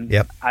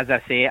 as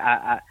I say,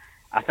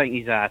 I think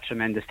he's a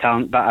tremendous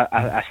talent. But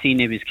I seen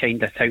he was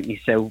kind of touting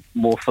himself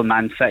more for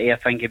Man City. I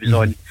think he was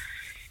on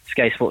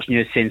Sky Sports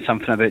News saying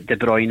something about De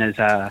Bruyne as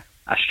a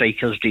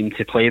striker's dream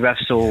to play with.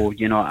 So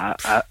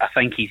I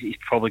think he's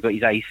probably got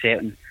his eyes set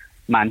on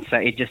Man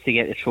City just to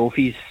get the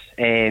trophies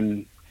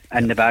in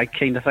the bag,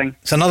 kind of thing.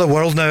 It's another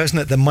world now, isn't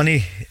it? The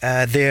money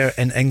there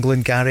in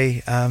England,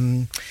 Gary.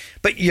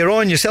 But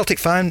you're Celtic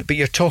fan, but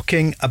you're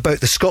talking about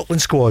the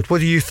Scotland squad. What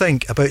do you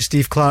think about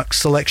Steve Clarke's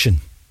selection?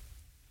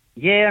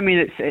 Yeah, I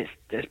mean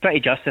it's pretty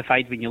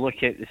justified when you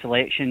look at the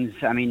selections.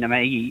 I mean, I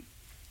might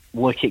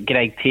look at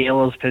Greg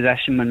Taylor's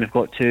position when we've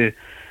got two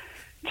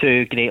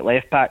great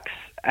left backs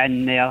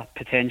in there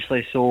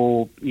potentially.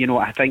 So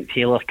I think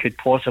Taylor could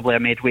possibly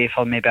have made way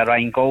for maybe a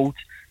Ryan Gold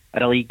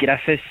or a Lee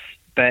Griffiths.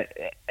 But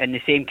in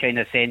the same kind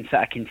of sense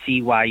that I can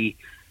see why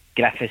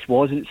Griffiths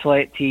wasn't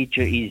selected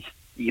due to his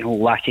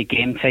lack of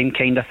game time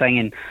kind of thing.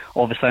 And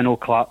obviously I know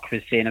Clarke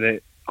was saying about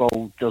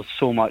Gold, there's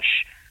so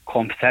much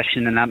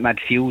competition in that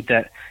midfield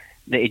that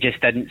he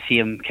just didn't see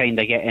him kind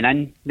of getting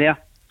in there.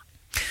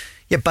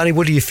 Yeah, Barry,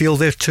 what do you feel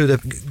there too?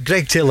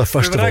 Greg Taylor,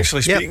 first of all. We were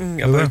actually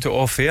speaking about it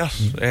off air.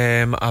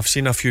 I've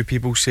seen a few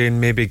people saying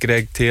maybe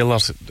Greg Taylor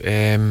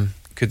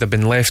could have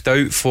been left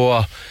out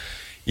for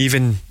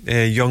even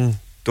young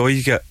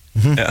Doig at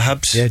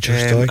Hibs. Yeah,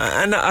 just Doig.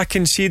 And I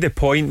can see the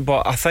point,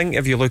 but I think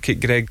if you look at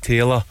Greg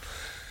Taylor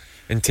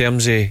in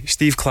terms of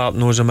Steve Clarke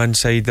knows him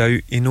inside out,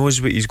 he knows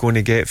what he's going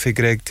to get for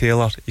Greg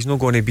Taylor. He's not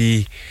going to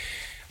be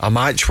a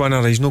match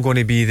winner, he's not going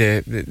to be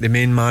the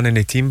main man in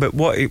the team, but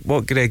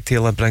what Greg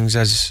Taylor brings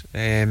is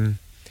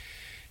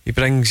he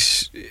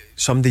brings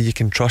somebody you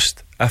can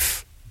trust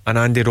if an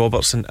Andy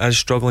Robertson is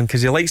struggling,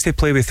 because he likes to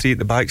play with three at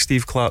the back,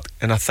 Steve Clarke,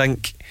 and I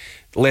think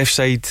left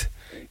side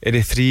of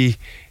the three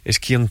is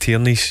Kieran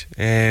Tierney's.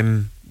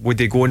 Would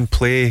they go and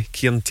play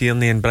Kieran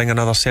Tierney and bring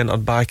another centre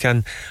back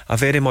in? I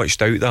very much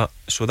doubt that,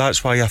 so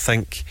that's why I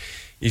think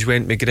he's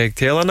went with Greg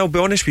Taylor. And I'll be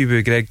honest with you,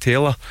 with Greg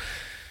Taylor,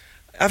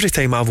 every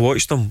time I've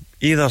watched him,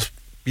 either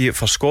be it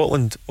for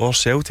Scotland or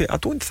Celtic, I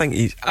don't think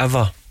he's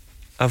ever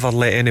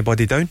let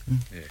anybody down.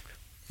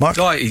 Mark?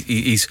 No,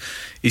 he's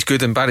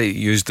good, and Barry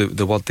used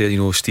the word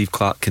there, Steve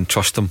Clarke can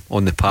trust him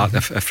on the park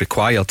if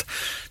required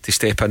to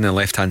step in on the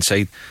left hand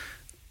side.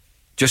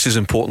 Just as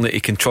importantly, he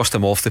can trust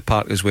him off the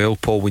park as well,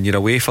 Paul. When you're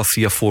away for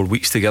 3 or 4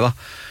 weeks together,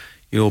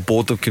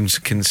 boredom can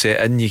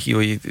set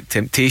in,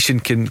 temptation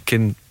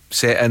can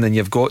set in, and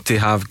you've got to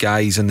have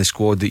guys in the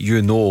squad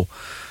that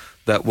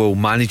that will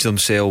manage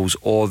themselves,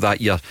 or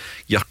that your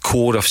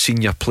core of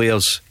senior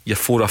players, your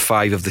 4 or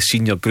 5 of the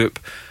senior group,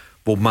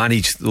 will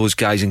manage those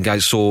guys and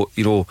guys. So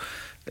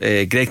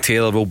Greg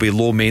Taylor will be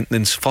low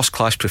maintenance, first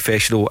class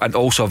professional, and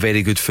also a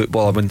very good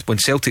footballer. When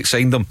Celtic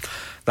signed him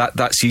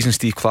that season,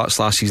 Steve Clarke's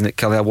last season at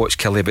Killie, I watched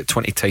Killie about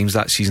 20 times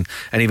that season,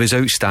 and he was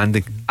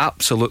outstanding,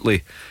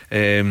 absolutely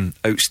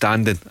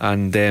outstanding,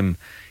 and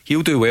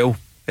he'll do well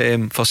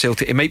for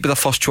Celtic. He might be the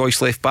first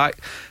choice left back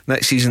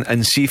next season,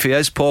 and see if he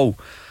is, Paul,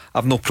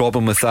 I've no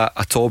problem with that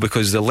at all,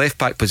 because the left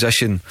back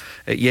position,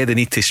 they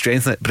need to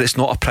strengthen it, but it's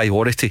not a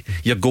priority.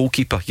 Your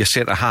goalkeeper, your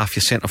centre half,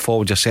 your centre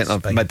forward, your centre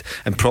mid,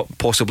 and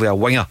possibly a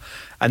winger.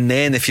 And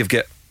then if you've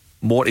got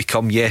more to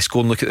come, yes,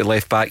 go and look at the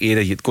left back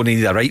area. You're going to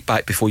need a right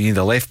back before you need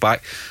a left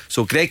back.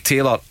 So Greg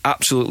Taylor,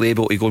 absolutely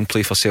able to go and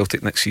play for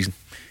Celtic next season.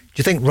 Do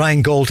you think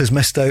Ryan Gold has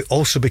missed out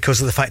also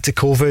because of the fact of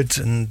COVID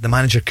and the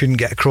manager couldn't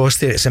get across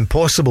there? It's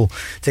impossible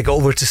to get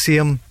over to see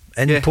him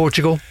in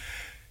Portugal.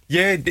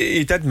 Yeah,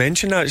 he did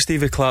mention that,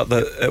 Stevie Clarke,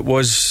 that it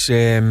was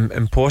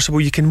impossible.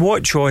 You can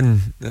watch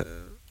on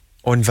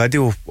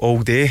video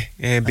all day,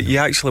 but you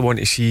actually want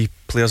to see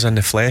players in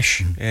the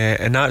flesh,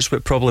 and that's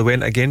what probably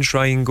went against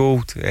Ryan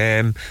Gold.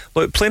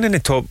 Look, playing in the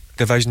top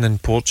division in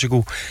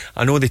Portugal,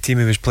 I know the team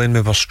he was playing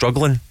with were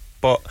struggling,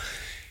 but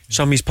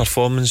some of his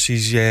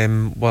performances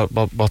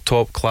were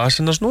top class,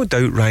 and there's no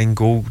doubt Ryan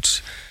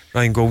Gold's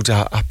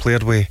a player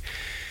with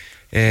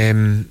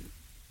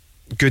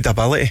good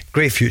ability,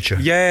 great future.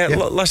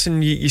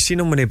 Listen, you seen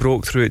him when he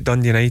broke through at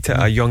Dundee United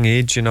at a young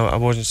age. I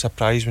wasn't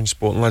surprised when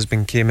Sporting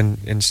Lisbon came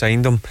and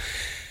signed him,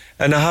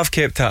 and I have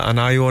kept an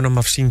eye on him.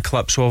 I've seen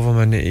clips of him,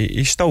 and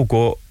he's still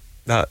got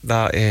that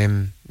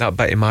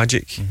bit of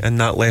magic in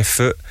that left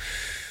foot.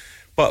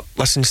 But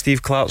listen,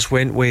 Steve Clarke's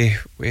went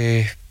with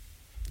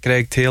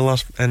Greg Taylor,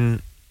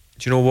 and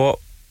do you know what?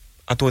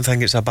 I don't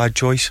think it's a bad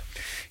choice.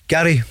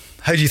 Gary,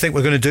 how do you think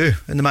we're going to do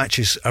in the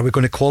matches? Are we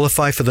going to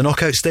qualify for the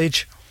knockout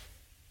stage?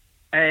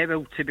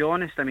 Well, to be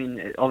honest, I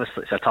mean,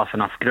 obviously it's a tough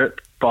enough group,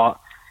 but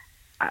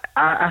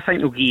I think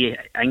they'll give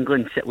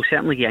England, we'll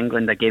certainly give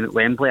England a game at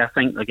Wembley. I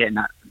think they're getting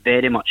that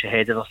very much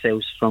ahead of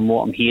themselves from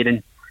what I'm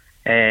hearing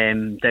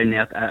down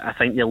there. I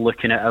think they're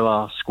looking at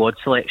our squad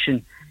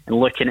selection and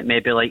looking at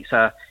maybe like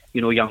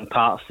young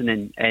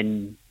Patterson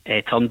and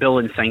Turnbull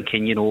and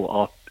thinking,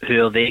 or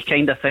who are they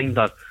kind of thing.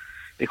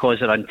 Because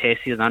they're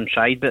untested and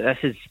untried, but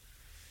this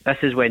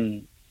is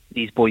when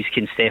these boys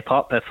can step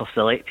up if they're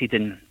selected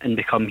and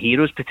become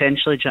heroes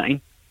potentially, do you know what I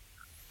mean?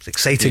 It's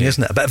exciting,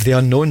 isn't it? A bit of the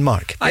unknown,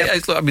 Mark. I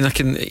mean,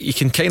 you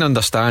can kind of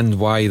understand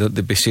why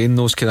they'd be saying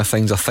those kind of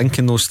things or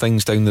thinking those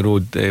things down the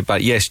road.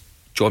 But yes,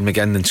 John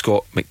McGinn and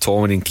Scott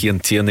McTominay and Kieran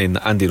Tierney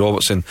and Andy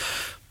Robertson,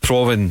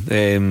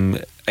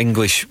 proven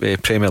English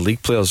Premier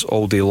League players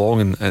all day long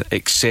and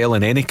excel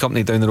in any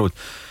company down the road.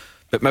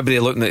 But maybe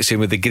they're looking at it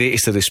saying, with the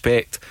greatest of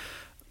respect,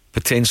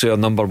 potentially our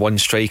number one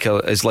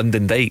striker is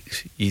Lyndon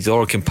Dykes. You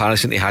draw a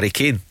comparison to Harry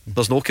Kane.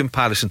 There's no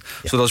comparison.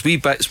 So there's wee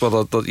bits where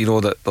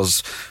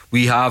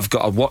we have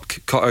got our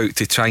work cut out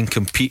to try and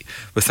compete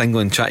with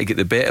England, try to get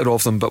the better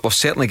of them. But we've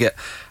certainly got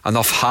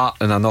enough heart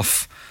and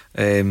enough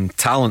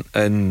talent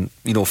in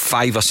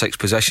 5 or 6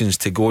 positions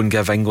to go and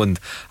give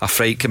England a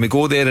fright. Can we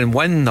go there and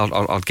win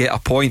or get a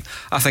point?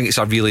 I think it's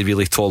a really,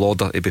 really tall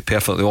order, to be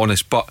perfectly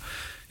honest, but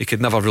you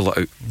could never rule it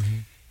out.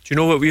 Do you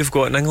know what we've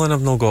got in England?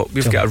 I've not got.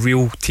 We've got a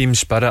real team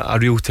spirit, a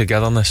real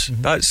togetherness.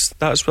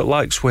 That's what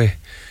lacks with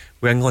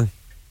England.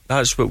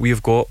 That's what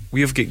we've got.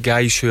 We've got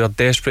guys who are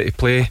desperate to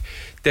play,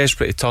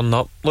 desperate to turn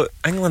up. Look,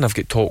 England have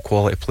got top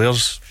quality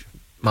players.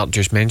 Mark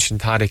just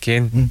mentioned Harry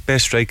Kane,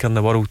 best striker in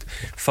the world.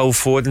 Phil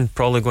Foden,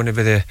 probably going to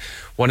be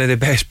one of the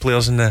best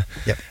players in the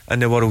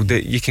world.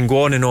 You can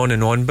go on and on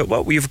and on, but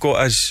what we've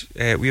got is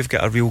we've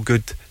got a real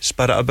good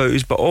spirit about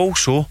us, but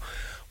also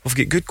we've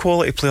got good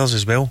quality players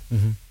as well.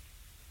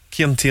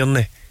 Kieran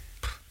Tierney,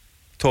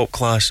 top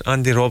class.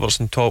 Andy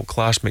Robertson, top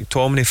class.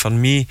 McTominay, for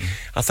me,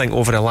 I think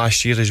over the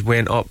last year has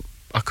went up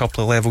a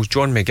couple of levels.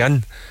 John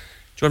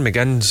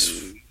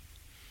McGinn's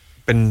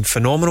been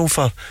phenomenal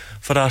for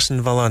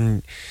Aston Villa,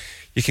 and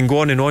you can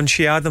go on and on.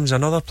 Shea Adams,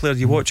 another player.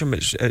 You watch him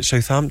at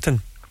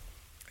Southampton,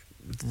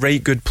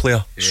 right good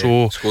player.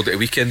 So scored at the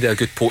weekend. A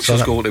good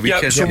poacher's goal at the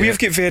weekend. So we've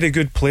got very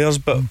good players,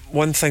 but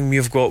one thing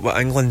we've got with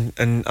England,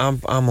 and I'm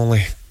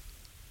only,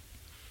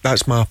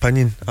 that's my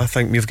opinion, I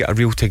think we've got a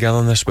real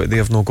togetherness what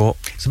they've not got.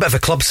 It's a bit of a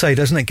club side,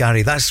 isn't it,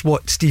 Gary? That's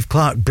what Steve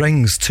Clarke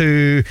brings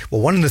to,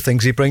 well, one of the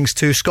things he brings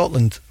to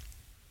Scotland.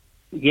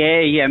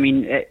 Yeah. I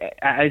mean,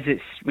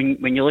 it's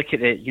when you look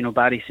at it,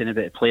 Barry saying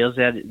about the players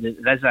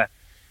there's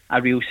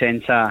a real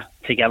sense of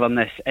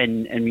togetherness,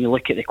 and when you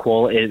look at the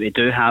quality that we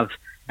do have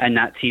in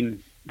that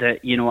team, that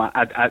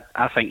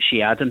I think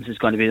Shea Adams is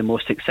going to be the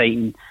most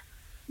exciting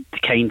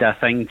kind of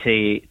thing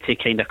to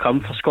kind of come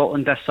for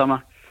Scotland this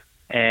summer.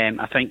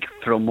 I think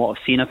from what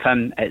I've seen of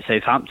him at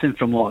Southampton,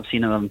 from what I've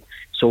seen of him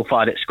so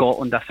far at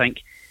Scotland, I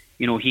think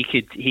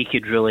he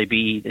could really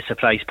be the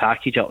surprise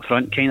package up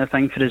front kind of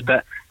thing for us.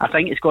 But I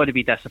think it's got to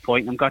be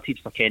disappointing. I'm gutted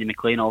for Kenny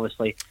McLean,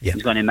 obviously.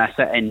 He's going to miss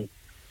it,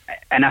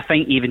 and I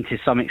think even to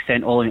some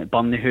extent Ollie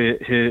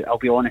McBurney, who I'll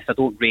be honest, I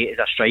don't rate as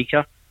a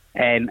striker,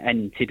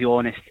 and to be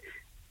honest,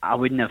 I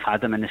wouldn't have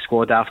had him in the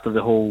squad after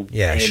the whole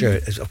sure,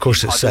 of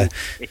course it's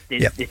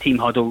the team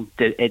huddle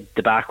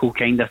debacle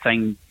kind of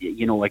thing,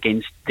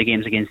 against the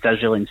games against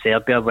Israel and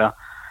Serbia, where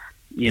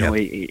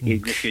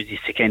he refuses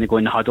to kind of go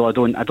in the huddle.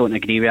 I don't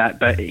agree with that,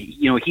 but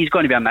he's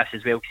going to be a miss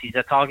as well, because he's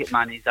a target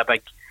man. He's a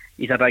big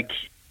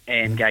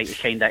guy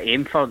to kind of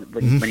aim for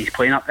when he's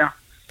playing up there.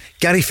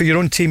 Gary, for your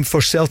own team, for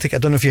Celtic, I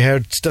don't know if you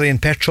heard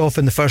Stillyian Petrov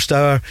in the first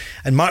hour,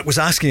 and Mark was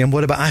asking him,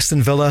 what about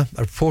Aston Villa?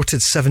 A reported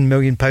 £7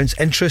 million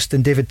interest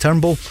in David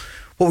Turnbull.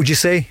 What would you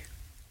say?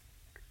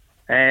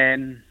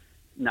 I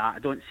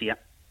don't see it.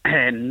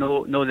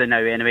 No, the now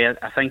anyway.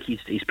 I think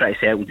he's pretty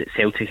settled at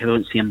Celtic. I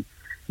don't see him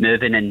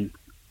moving, and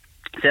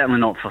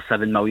certainly not for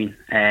 £7 million.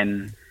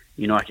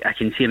 I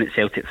can see him at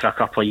Celtic for a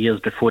couple of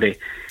years before he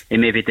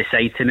maybe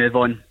decide to move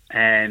on.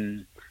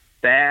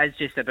 But it's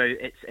just about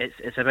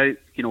it's about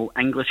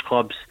English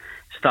clubs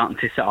starting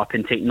to sit up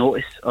and take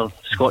notice of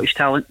Scottish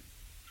talent.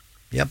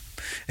 Yep,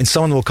 and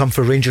someone will come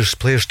for Rangers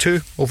players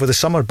too over the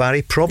summer,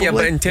 Barry, probably. Yeah,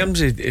 but in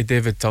terms of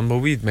David Turnbull,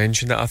 we'd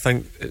mentioned it. I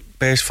think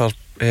best for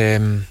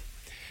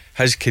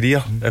his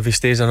career, if he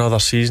stays another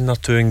season or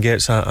two and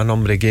gets a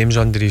number of games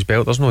under his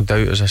belt. There's no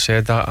doubt, as I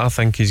said, I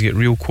think he's got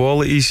real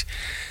qualities,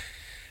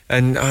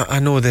 and I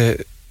know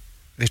the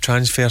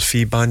transfer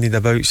fee bandied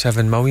about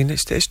 £7 million.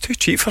 It's too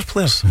cheap for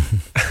players.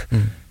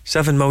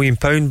 £7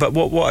 million. But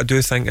what I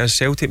do think is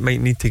Celtic might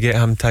need to get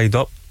him tied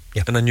up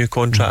in a new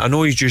contract. I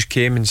know he just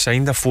came and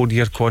signed a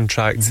 4-year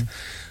contract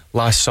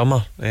last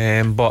summer,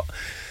 but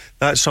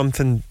that's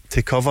something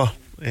to cover.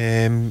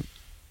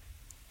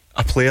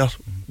 A player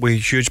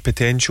with huge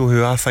potential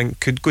who I think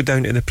could go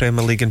down to the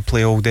Premier League and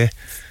play all day.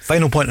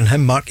 Final point on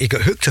him, Mark. He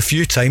got hooked a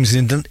few times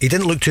and he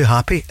didn't look too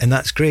happy, and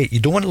that's great. You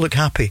don't want to look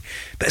happy,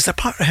 but is there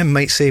part of him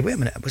might say, wait a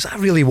minute, was I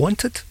really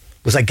wanted?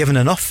 Was I given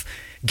enough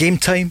game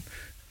time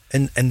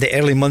in the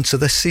early months of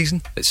this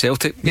season at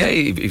Celtic? Yeah,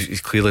 he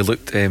clearly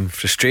looked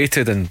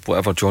frustrated, and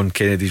whatever John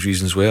Kennedy's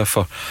reasons were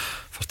for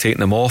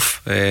taking him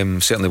off.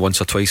 Certainly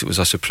once or twice it was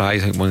a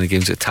surprise. I think one of the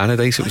games at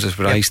Tannadice it was a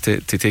surprise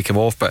to take him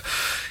off, but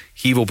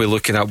he will be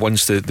looking at,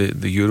 once the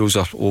Euros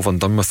are over and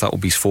done with, that will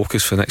be his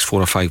focus for the next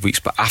 4 or 5 weeks.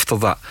 But after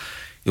that,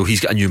 he's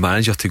got a new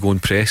manager to go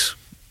and press.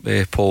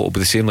 Paul, it'll be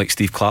the same like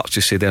Steve Clarke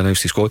just said they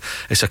announced his squad.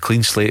 It's a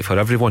clean slate for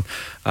everyone,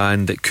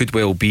 and it could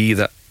well be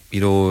that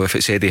if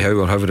it's Eddie Howe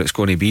or however it's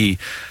going to be,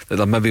 that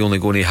they're maybe only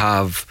going to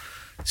have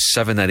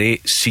 7 or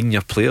 8 senior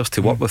players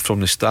to work with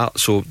from the start.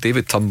 So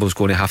David Turnbull's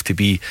going to have to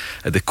be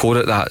at the core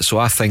of that. So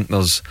I think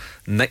there's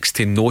next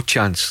to no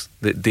chance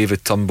that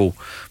David Turnbull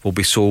will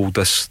be sold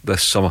this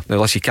summer. Now,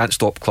 unless you can't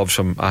stop clubs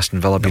from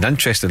Aston Villa being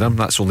interested in him,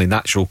 that's only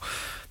natural.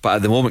 But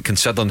at the moment,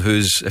 considering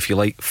who's, if you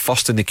like,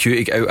 first in the queue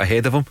to get out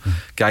ahead of him,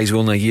 guys with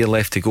only a year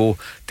left to go,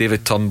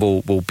 David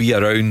Turnbull will be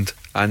around.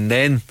 And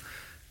then,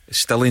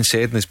 as Stillyian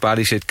said, and as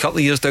Barry said, a couple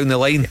of years down the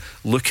line,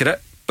 look at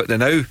it. But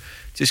now,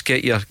 just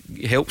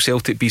help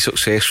Celtic be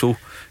successful,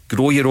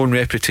 grow your own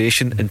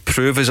reputation,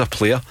 improve as a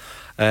player,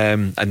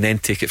 and then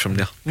take it from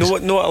there.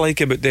 What I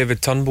like about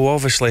David Turnbull,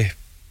 obviously,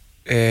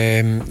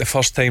 the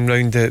first time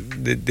round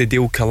the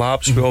deal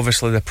collapsed with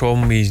obviously the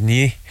problem with his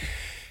knee,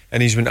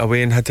 and he's went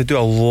away and had to do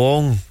a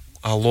long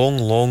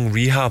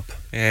rehab.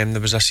 There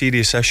was a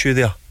serious issue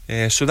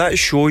there. So that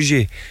shows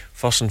you,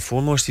 first and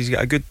foremost, he's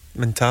got a good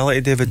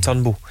mentality, David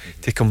Turnbull,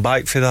 to come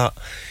back for that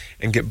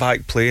and get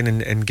back playing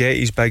and get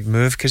his big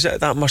move, because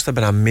that must have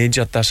been a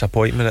major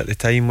disappointment at the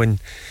time, when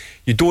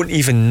you don't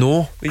even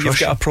know that you've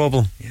got a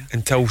problem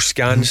until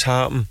scans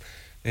happen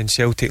and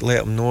Celtic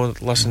let him know,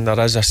 listen, there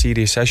is a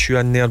serious issue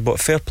in there. But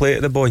fair play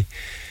to the boy,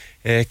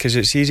 because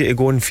it's easy to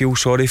go and feel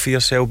sorry for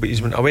yourself, but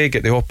he's went away,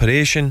 get the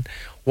operation,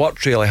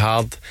 worked really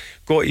hard,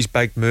 got his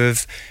big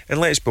move,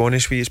 and let's be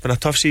honest with you, it's been a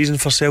tough season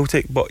for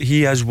Celtic, but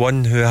he is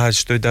one who has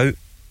stood out.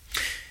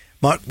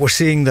 Mark, we're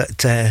seeing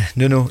that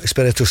Nuno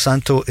Espirito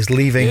Santo is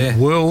leaving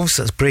Wolves.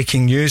 That's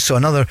breaking news. So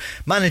another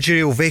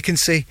managerial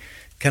vacancy.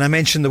 Can I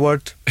mention the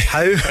word?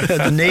 How?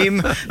 The name?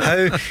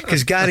 How?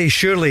 Because Gary,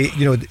 surely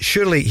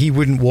he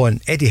wouldn't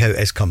want Eddie Howe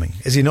is coming,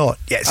 is he not?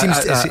 Yeah, it seems.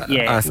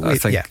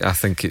 I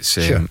think it's.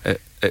 Sure.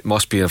 It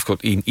must be. I've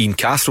got Ian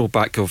Cathro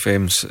back of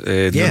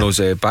Nuno's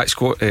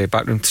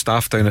backroom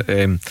staff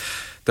down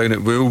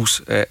at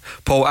Wolves.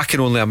 Paul, I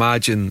can only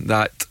imagine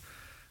that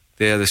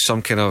there's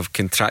some kind of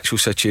contractual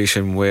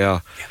situation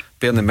where,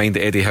 bearing in mind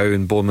that Eddie Howe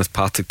and Bournemouth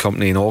parted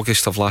company in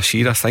August of last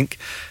year, I think,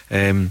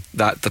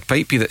 that there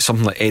might be that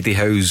something like Eddie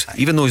Howe's,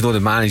 even though he's not the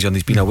manager and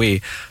he's been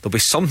away, there'll be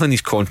something in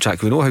his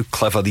contract. We know how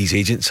clever these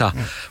agents are,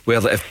 where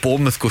that if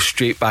Bournemouth goes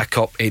straight back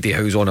up, Eddie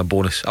Howe's on a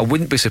bonus. I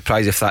wouldn't be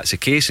surprised if that's the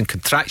case, and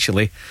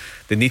contractually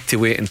they need to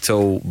wait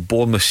until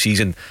Bournemouth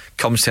season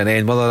comes to an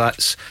end, whether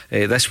that's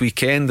this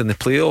weekend in the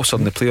playoffs or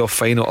in the playoff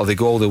final, or they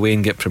go all the way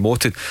and get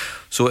promoted.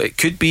 So it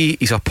could be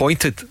he's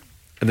appointed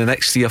in the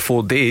next 3 or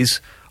 4 days,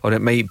 or it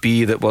might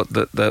be that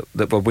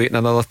we're waiting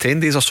another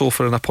 10 days or so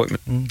for an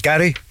appointment.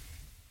 Gary?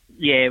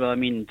 Yeah, well, I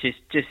mean, just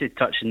to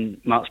touch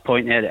on Mark's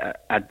point there,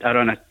 I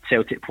run a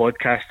Celtic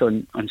podcast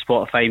on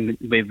Spotify.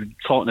 We've been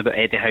talking about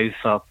Eddie Howe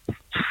for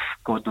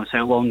God knows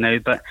how long now,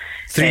 but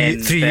three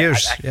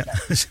years.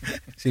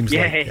 Seems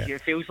like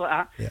it feels like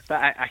that. Yeah.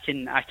 But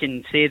I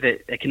can say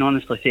that, I can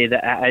honestly say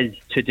that it is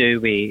to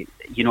do with,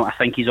 I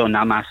think he's on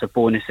a massive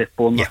bonus if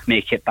Bournemouth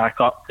make it back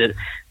up.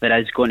 There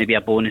is going to be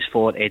a bonus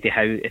for Eddie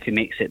Howe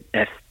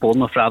if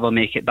Bournemouth rather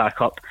make it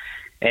back up.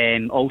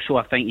 Also,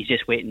 I think he's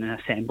just waiting and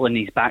assembling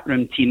his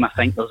backroom team. I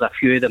think there's a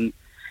few of them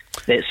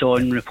that's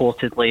on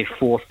reportedly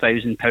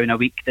 £4,000 a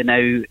week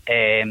now,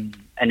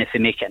 and if they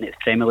make it into the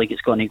Premier League,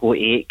 it's going to go to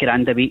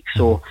 $8,000 a week.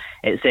 So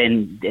it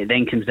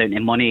then comes down to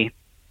money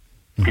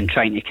and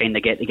trying to kind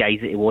of get the guys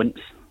that he wants.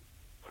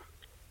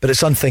 But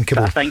it's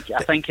unthinkable. But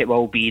I think it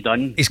will be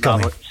done. He's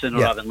coming sooner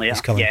rather than later.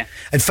 He's coming. Yeah.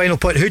 And final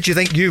point: who do you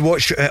think, you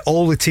watch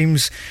all the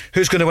teams,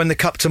 who's going to win the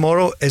cup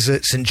tomorrow? Is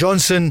it St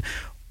Johnstone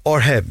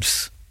or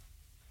Hibs?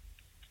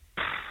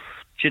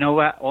 Do you know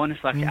what?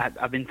 Honestly,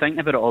 I've been thinking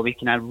about it all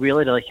week, and I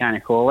really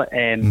can't call it.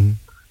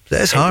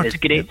 It's hard. It's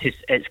great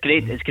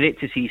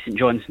to see St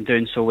Johnstone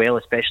doing so well,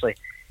 especially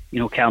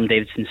Callum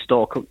Davidson's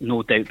stock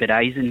no doubt be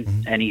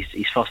rising, and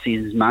his first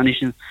season as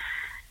managing.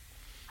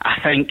 I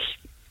think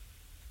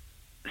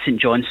St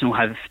Johnstone will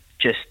have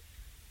just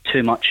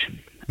too much.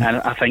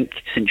 I think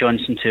St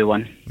Johnstone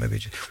 2-1. Maybe.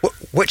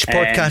 Which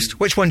podcast?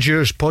 Which one's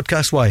yours,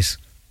 podcast wise?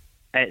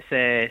 It's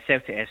a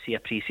Celtic FC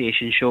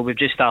appreciation show. We've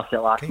just started it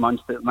last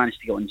month, but we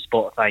managed to get on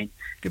Spotify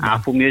and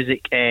Apple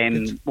Music.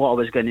 What I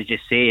was going to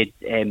just say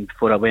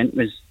before I went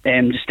was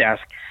just to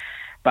ask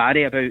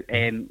Barry about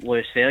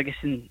Lewis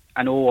Ferguson.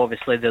 I know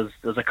obviously there's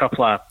a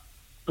couple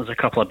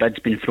of bids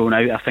been thrown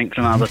out, I think,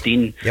 from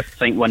Aberdeen. I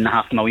think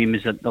 $1.5 million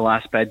was the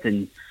last bid,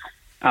 and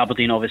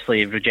Aberdeen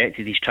obviously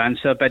rejected his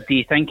transfer bid. Do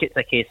you think it's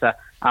a case of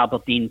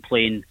Aberdeen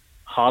playing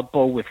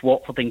hardball with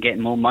Watford and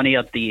getting more money,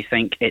 or do you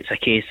think it's a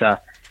case of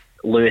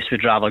Lewis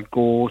would rather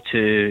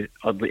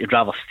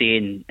stay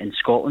in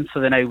Scotland for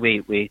the now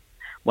with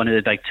one of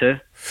the big two?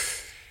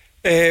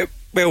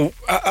 Well,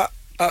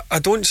 I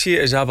don't see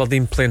it as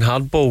Aberdeen playing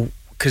hardball,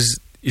 because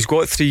he's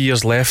got 3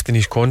 years left in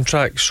his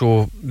contract,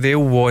 so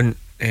they'll want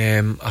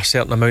a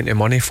certain amount of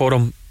money for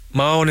him.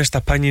 My honest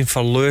opinion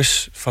for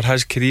Lewis, for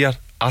his career,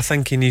 I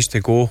think he needs to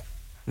go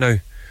now.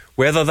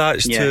 Whether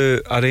that's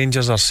to a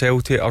Rangers or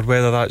Celtic, or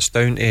whether that's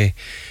down to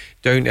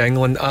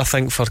England, I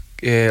think for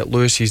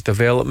Lewis's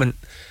development,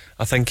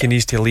 I think he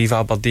needs to leave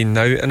Aberdeen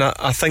now, and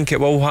I think it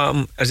will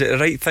happen. Is it the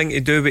right thing to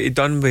do what he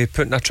done with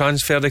putting a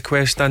transfer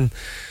request in?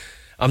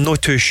 I'm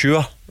not too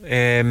sure,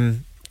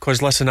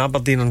 Because listen,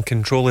 Aberdeen are in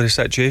control of the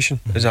situation,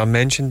 as I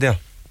mentioned there.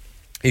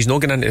 He's not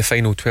going into the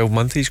final 12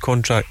 months of his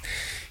contract.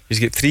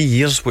 He's got 3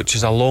 years, which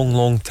is a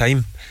long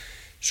time.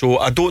 So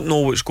I don't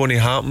know what's going to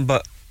happen,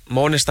 but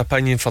my honest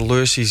opinion for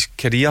Lewis's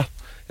career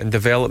and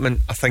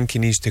development, I think he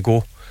needs to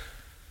go.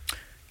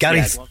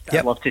 Gary,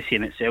 I'd love to see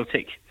him at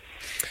Celtic.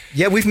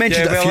 Yeah, we've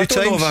mentioned it a few I don't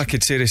times. know if I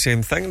could say the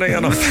same thing right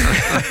enough.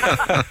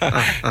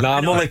 Nah,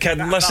 I'm only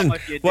kidding. Listen,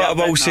 what I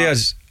will say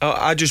is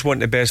I just want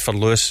the best for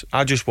Lewis.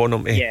 I just want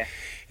him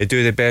to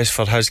do the best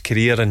for his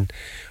career, and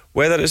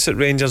whether it's at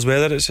Rangers,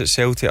 whether it's at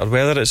Celtic, or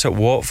whether it's at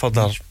Watford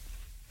or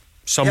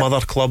some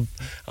other club,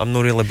 I'm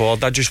not really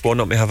bothered. I just want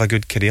him to have a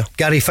good career.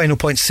 Gary, final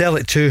point, sell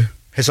it to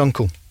his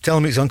uncle. Tell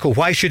him his uncle.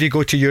 Why should he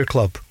go to your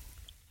club?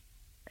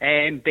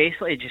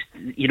 Basically, just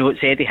it's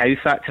Eddie Howe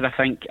factor. I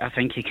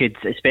think he could,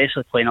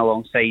 especially playing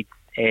alongside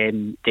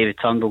David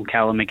Turnbull and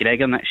Callum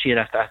McGregor next year.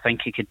 I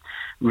think he could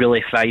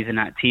really thrive in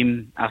that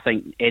team. I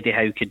think Eddie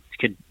Howe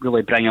could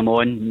really bring him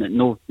on.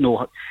 No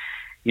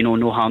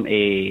harm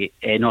to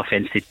no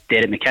offence to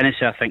Derek McInnes,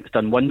 who I think has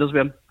done wonders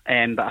with him.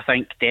 But I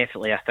think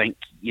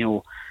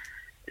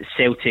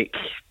Celtic.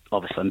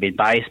 Obviously, I'm being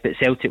biased, but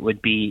Celtic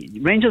would be...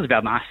 Rangers would be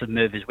a massive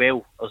move as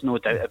well. There's no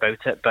doubt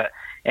about it. But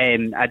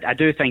I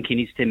do think he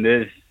needs to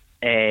move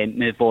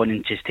on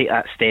and just take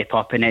that step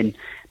up, and then,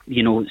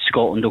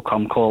 Scotland will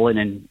come calling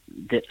and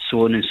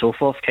so on and so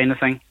forth kind of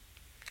thing.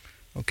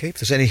 Okay, if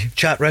there's any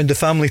chat round the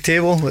family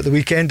table at the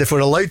weekend, if we're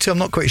allowed to, I'm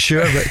not quite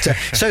sure, but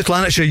South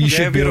Lanarkshire, you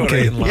should be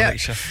okay.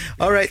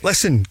 All right,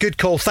 listen, good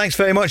call. Thanks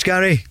very much,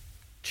 Gary.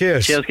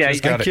 Cheers. Cheers, guys.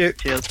 Thank you.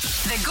 Cheers.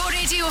 The Go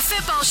Radio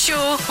Football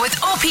Show with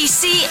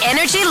OPC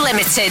Energy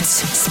Limited,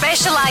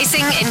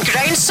 specialising in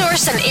ground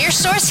source and air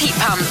source heat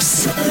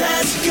pumps.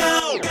 Let's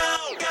go.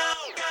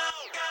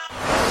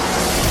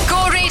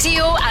 Go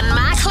Radio and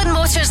Macklin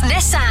Motors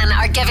Nissan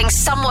are giving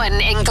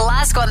someone in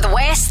Glasgow and the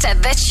West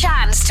the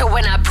chance to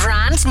win a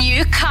brand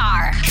new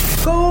car.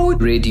 Go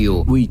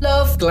Radio. We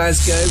love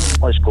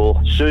Glasgow. Let's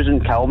go. Susan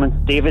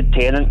Calman, David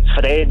Tennant,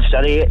 Fred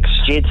Sirrix,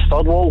 Jade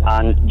Studwell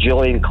and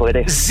Julian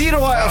Clary.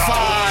 0 out of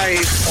 5.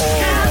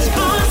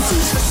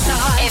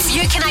 If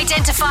you can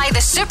identify the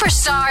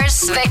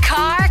superstars, the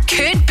car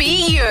could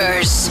be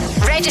yours.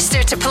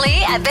 Register to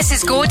play at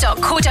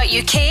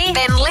thisisgo.co.uk,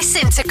 then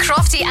listen to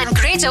Crofty and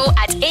Grado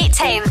at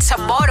 8:10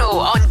 tomorrow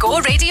on Go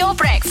Radio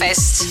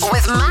Breakfast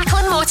with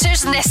Macklin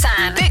Motors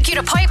Nissan. Book your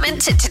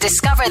appointment to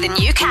discover the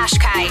new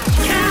Qashqai.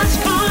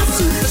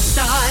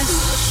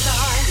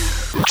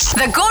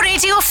 The Go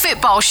Radio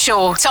Football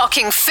Show,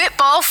 talking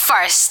football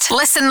first.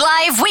 Listen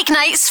live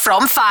weeknights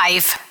from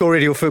 5. Go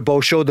Radio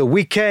Football Show. The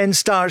weekend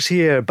starts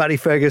here. Barry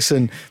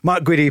Ferguson,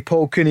 Mark Guidi,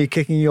 Paul Cooney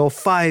kicking you off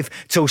 5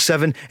 till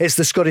 7. It's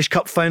the Scottish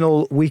Cup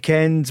final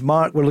weekend.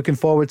 Mark, we're looking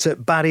forward to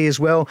it. Barry as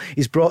well.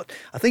 He's brought,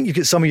 I think you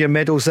get some of your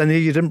medals in here.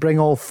 You didn't bring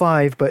all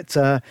 5, but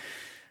I've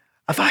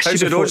asked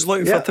How's you the odds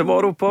looking for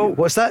tomorrow, Paul?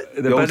 What's that?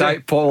 The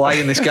old Paul eye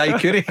in the sky,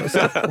 Cooney.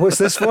 What's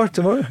this for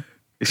tomorrow?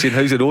 You saying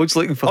how's the roads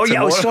looking for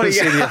tomorrow? Sorry,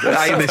 The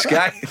eye in the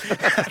sky.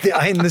 The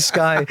eye in the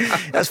sky.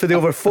 That's for the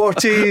over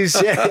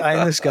 40s. Yeah, the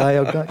eye in the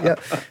sky.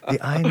 The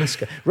eye in the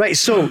sky. Right,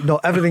 so no,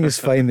 everything is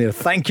fine there.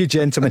 Thank you,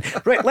 gentlemen.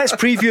 Right, let's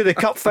preview the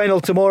cup final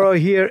tomorrow.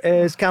 Here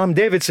is Callum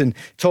Davidson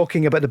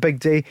talking about the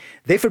big day.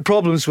 They've had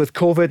problems with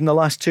COVID in the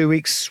last 2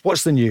 weeks.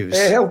 What's the news?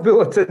 Health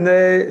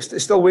bulletin,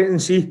 still wait and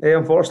see,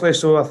 unfortunately.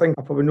 So I think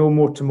I'll probably know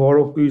more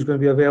tomorrow who's going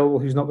to be available,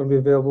 who's not going to be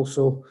available.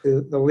 So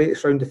the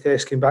latest round of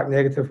tests came back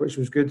negative, which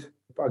was good.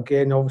 But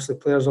again, obviously,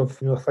 players have,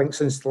 I think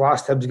since the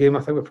last Hibs game, I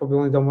think we've probably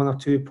only done 1 or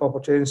 2 proper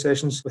training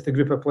sessions with a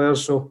group of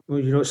players. So,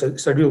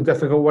 it's a real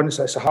difficult one. It's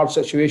a hard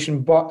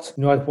situation. But,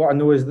 what I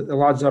know is that the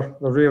lads are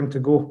raring to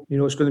go.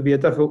 It's going to be a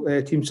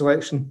difficult team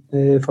selection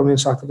for me on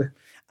Saturday.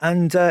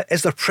 And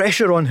is there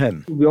pressure on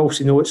him? We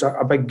obviously know it's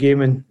a big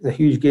game and a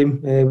huge game.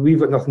 We've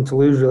got nothing to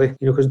lose, really,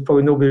 because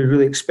probably nobody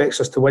really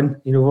expects us to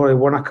win. We've already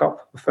won a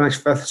cup. We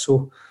finished 5th,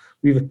 so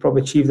we've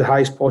probably achieved the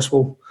highest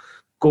possible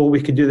goal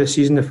we could do this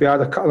season. If we add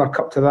another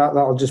cup to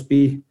that'll just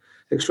be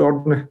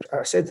extraordinary.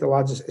 I said to the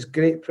lads, it's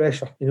great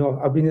pressure.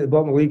 I've been at the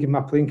bottom of the league in my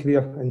playing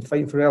career and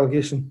fighting for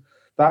relegation.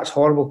 That's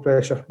horrible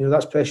pressure.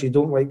 That's pressure you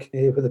don't like.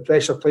 With the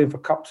pressure playing for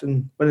cups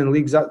and winning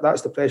leagues,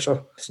 that's the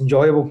pressure. It's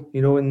enjoyable,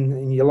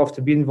 and you love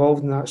to be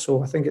involved in that.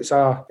 So I think it's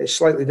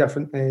slightly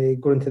different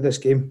going into this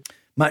game.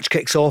 Match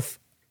kicks off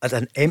at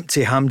an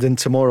empty Hampden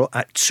tomorrow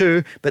at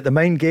 2, but the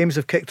main games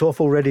have kicked off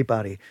already,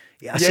 Barry.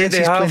 They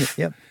have.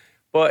 Yeah.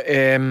 But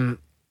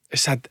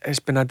it's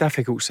been a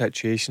difficult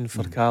situation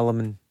for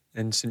Callum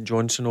and St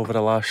Johnstone over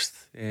the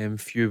last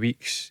few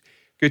weeks.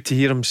 Good to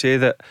hear him say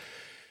that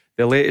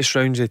the latest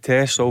rounds of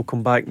tests all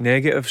come back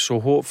negative, so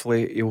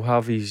hopefully he'll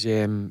have his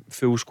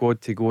full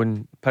squad to go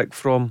and pick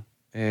from.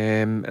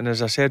 And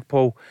as I said,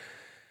 Paul,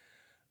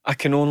 I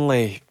can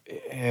only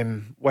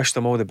wish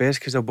them all the best,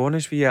 because I'll be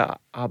honest with you,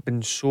 I've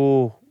been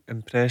so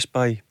impressed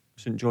by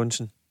St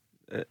Johnstone.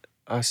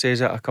 I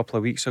says it a couple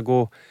of weeks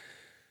ago.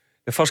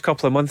 The first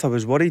couple of months I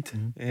was worried.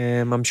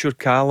 I'm sure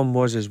Callum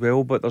was as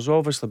well, but there's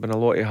obviously been a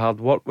lot of hard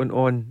work went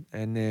on,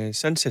 and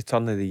since the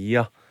turn of the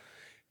year,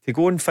 to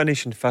go and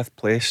finish in 5th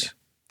place,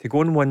 to go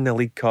and win the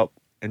League Cup,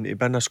 and to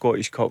be in a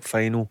Scottish Cup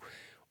final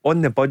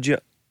on the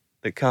budget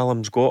that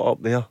Callum's got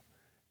up there.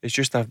 He's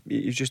just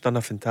done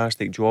a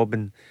fantastic job,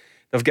 and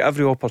they've got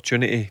every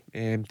opportunity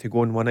to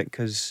go and win it,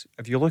 because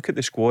if you look at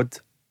the squad,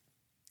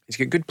 he's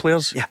got good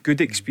players,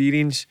 good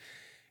experience,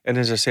 and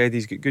as I said,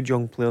 he's got good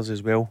young players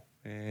as well,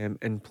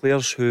 and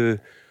players who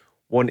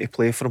want to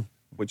play for him,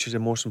 which is the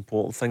most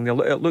important thing.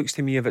 It looks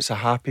to me, if it's a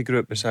happy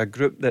group, it's a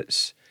group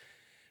that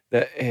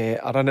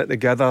are in it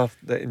together,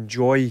 that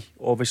enjoy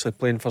obviously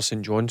playing for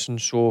St Johnstone.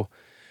 So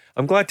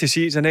I'm glad to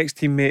see he's an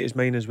ex-teammate of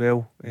mine as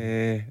well,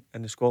 in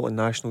the Scotland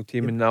national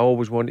team, and I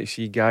always want to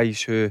see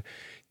guys who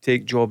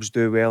take jobs,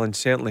 do well, and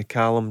certainly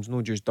Callum's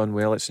not just done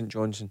well at St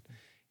Johnstone,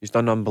 he's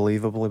done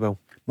unbelievably well.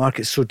 Mark,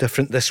 it's so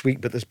different this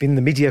week, but there's been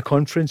the media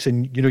conference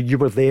and you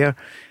were there.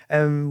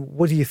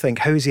 What do you think?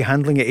 How is he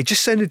handling it? It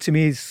just sounded to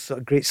me sort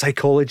of great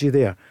psychology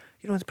there.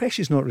 The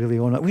pressure's not really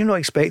on it. We're not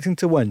expecting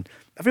to win.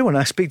 Everyone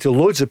I speak to,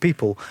 loads of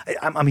people,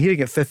 I'm hearing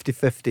it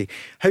 50-50.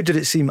 How did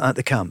it seem at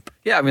the camp?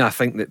 Yeah, I mean, I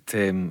think that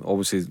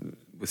obviously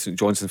with St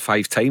Johnstone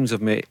 5 times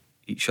have met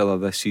each other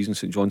this season.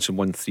 St Johnstone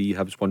won 3,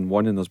 Hibs won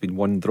 1, and there's been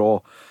 1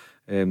 draw.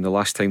 The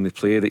last time they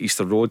played at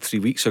Easter Road 3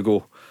 weeks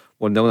ago,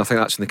 1-0. I think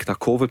that's when the kind of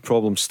COVID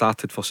problem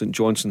started for St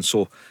Johnstone.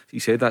 So he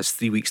said that's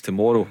 3 weeks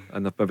tomorrow,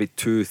 and there maybe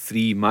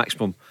 2-3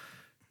 maximum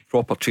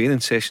proper training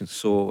sessions.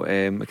 So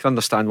I can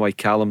understand why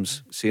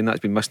Callum's saying that. He's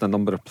been missing a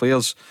number of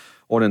players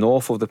on and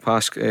off over the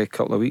past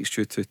couple of weeks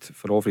due to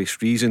for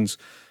obvious reasons.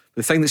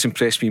 The thing that's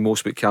impressed me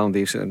most about Callum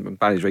Davidson, and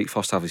Barry's right,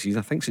 first half of the season,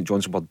 I think St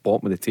Johnstone were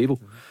bottom of the table.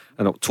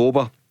 In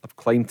October, they've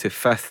climbed to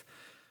 5th.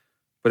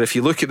 But if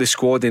you look at the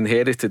squad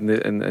inherited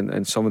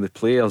and some of the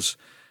players,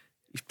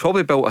 he's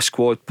probably built a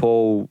squad,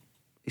 Paul.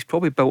 He's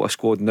probably built a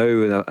squad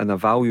now in a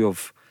value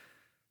of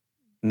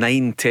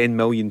 £9-10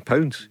 million.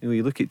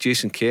 You look at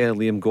Jason Kerr,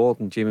 Liam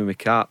Gordon, Jamie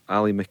McCart,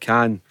 Ali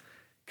McCann,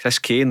 Chris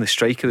Kane, the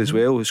striker as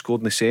well, who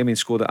scored in the semi and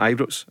scored at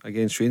Ibrox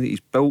against Rangers. He's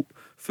built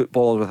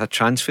footballers with a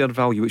transfer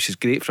value, which is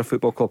great for a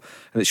football club,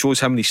 and it shows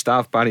him and his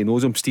staff. Barry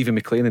knows him, Stephen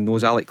McLean, and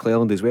knows Alec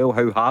Cleland as well,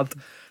 how hard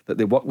that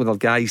they work with their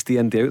guys day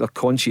in day out. They're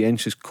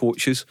conscientious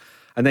coaches.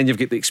 And then you've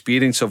got the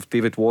experience of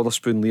David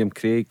Watherspoon, Liam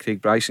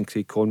Craig Bryson,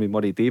 Craig Conway,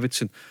 Murray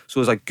Davidson. So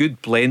there's a good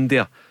blend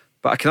there.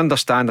 But I can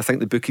understand, I think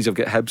the bookies have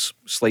got Hibs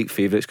slight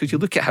favourites, because you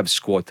look at Hibs'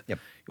 squad,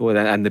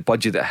 and the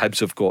budget that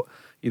Hibs have got,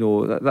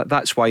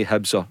 that's why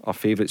Hibs are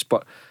favourites.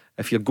 But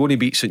if you're going to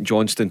beat St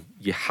Johnstone,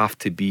 you have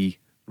to be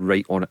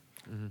right on it.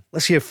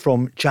 Let's hear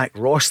from Jack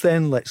Ross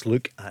then. Let's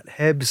look at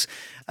Hibs.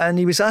 And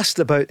he was asked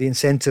about the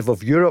incentive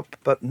of Europe,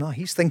 but no,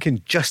 he's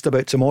thinking just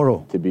about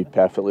tomorrow. To be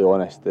perfectly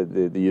honest,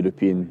 the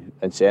European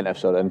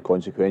incentives are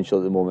inconsequential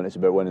at the moment. It's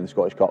about winning the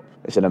Scottish Cup.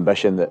 It's an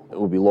ambition that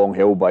will be long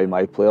held by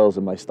my players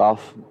and my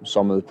staff.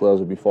 Some of the players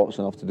have been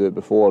fortunate enough to do it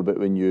before, but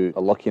when you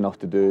are lucky enough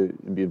to do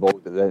and be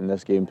involved in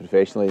this game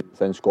professionally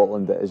within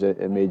Scotland, it is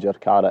a major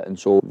carrot. And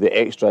so the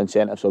extra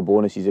incentives or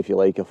bonuses, if you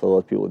like, are for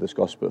other people to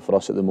discuss, but for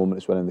us at the moment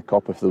it's winning the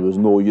Cup. If there was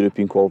no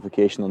European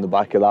qualification on the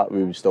back of that,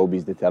 we would still be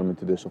determined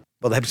to do so.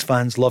 Well, the Hibs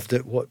fans loved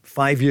it,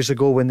 5 years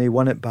ago when they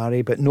won it,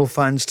 Barry, but no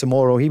fans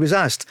tomorrow. He was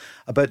asked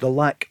about the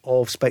lack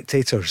of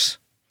spectators.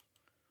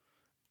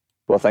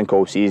 Well, I think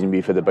all season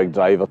we've had a big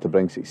driver to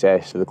bring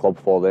success to the club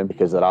for them,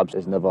 because their abs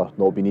has never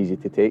not been easy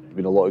to take. There's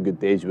been a lot of good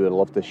days we would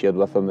love to share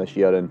with them this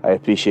year, and I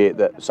appreciate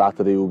that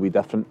Saturday will be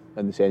different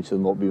in the sense of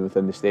them not being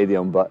within the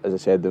stadium, but as I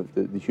said,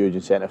 the huge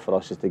incentive for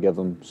us is to give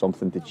them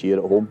something to cheer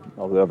at home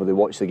or wherever they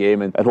watch the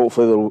game, and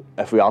hopefully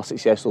if we are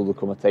successful there'll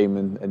come a time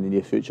in the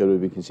near future where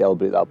we can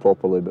celebrate that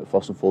properly, but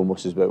first and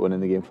foremost is about winning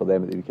the game for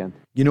them at the weekend.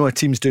 A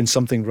team's doing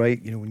something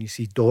right, when you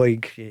see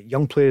Doig,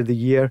 Young Player of the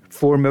Year,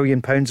 £4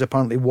 million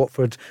apparently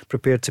Watford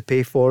prepared to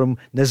pay for him.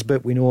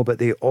 Nisbet, we know about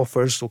the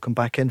offers, so come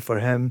back in for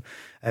him.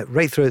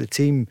 Right throughout the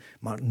team,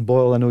 Martin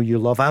Boyle, I know you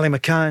love. Ali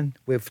McCann,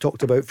 we've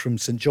talked about from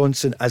St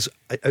Johnstone as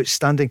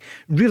outstanding.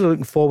 Really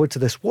looking forward to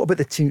this. What about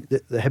the team,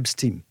 the Hibs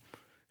team?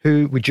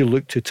 Who would you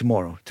look to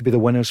tomorrow to be the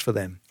winners for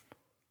them?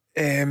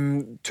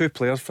 2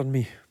 players for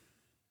me,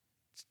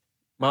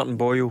 Martin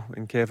Boyle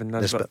and Kevin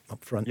Nisbet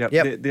up front.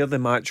 They're the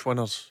match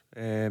winners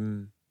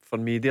for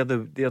me. They're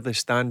the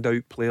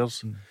standout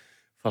players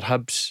for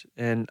Hibs,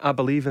 and I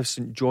believe if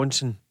St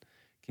Johnstone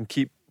can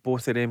keep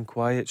both of them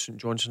quiet, St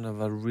Johnstone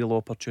have a real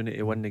opportunity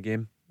to win the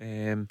game.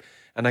 And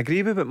I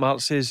agree with what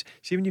Mark says.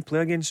 See, when you play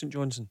against St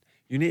Johnstone,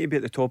 you need to be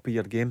at the top of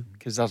your game,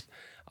 because they're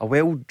a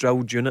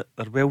well-drilled unit,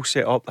 they're well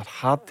set up, they're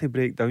hard to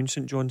break down,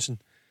 St Johnstone,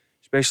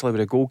 especially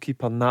with a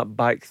goalkeeper and that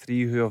back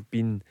three who have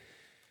been,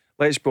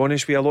 let's be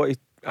honest with you,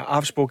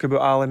 I've spoke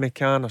about Ali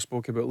McCann, I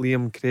spoke about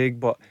Liam Craig,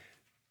 but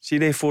see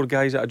the 4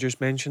 guys that I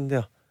just mentioned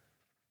there,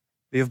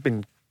 they've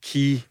been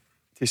key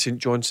to St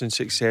Johnstone's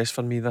success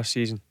for me this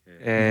season.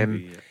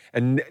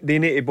 And they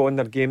need to be on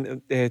their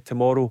game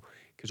tomorrow,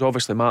 because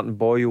obviously Martin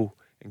Boyle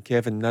and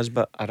Kevin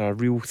Nisbet are a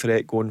real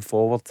threat going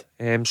forward.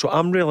 So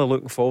I'm really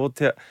looking forward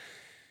to it.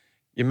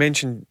 You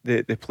mentioned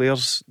the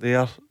players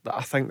there, that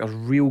I think there's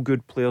real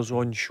good players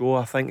on show.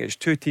 I think it's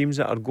 2 teams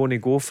that are going to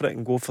go for it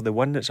and go for the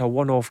win. It's a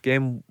one-off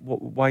game,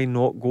 why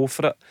not go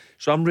for it?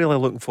 So I'm really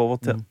looking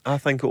forward to it. I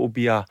think it will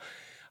be a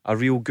a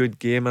real good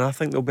game, and I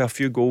think there'll be a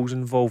few goals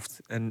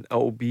involved, and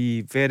it'll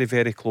be very,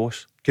 very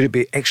close. Could it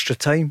be extra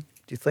time,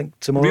 do you think,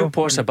 tomorrow? Real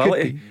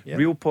possibility. Yeah.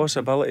 Real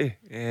possibility.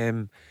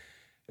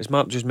 As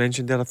Mark just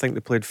mentioned there, I think they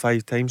played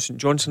 5 times. St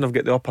Johnstone have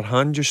got the upper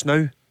hand just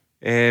now.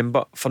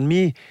 But for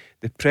me,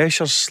 the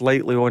pressure's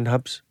slightly on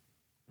Hibs.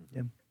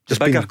 Yeah. The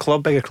bigger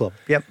club.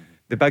 Yep.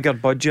 The bigger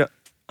budget.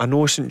 I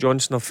know St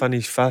Johnstone have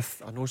finished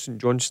 5th. I know St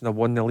Johnstone have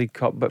won the League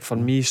Cup. But for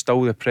me,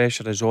 still the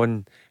pressure is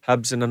on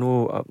Hibs. And I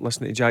know,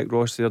 listening to Jack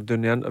Ross there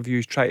doing the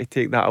interviews, try to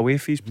take that away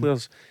from his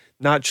players.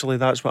 Naturally,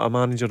 that's what a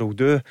manager will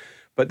do.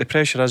 But the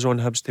pressure is on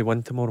Hibs to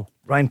win tomorrow.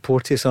 Ryan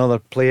Porteous, another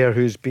player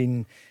who's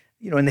been,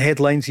 in the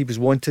headlines. He was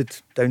wanted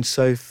down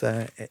south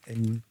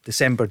in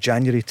December,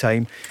 January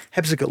time.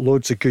 Hibs have got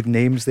loads of good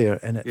names there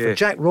in it. For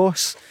Jack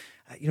Ross,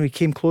 he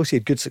came close. He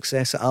had good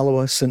success at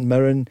Alloa, St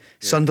Mirren,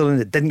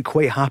 Sunderland. It didn't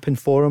quite happen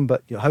for him,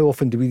 but how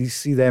often do we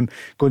see them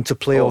going to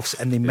playoffs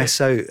and they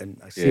miss out? And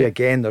I see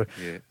again they're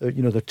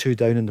 2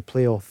 down in the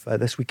playoff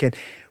this weekend.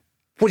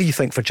 What do you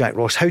think for Jack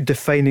Ross? How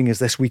defining is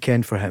this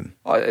weekend for him?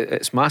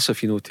 It's massive,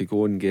 to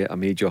go and get a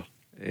major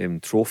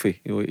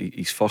trophy.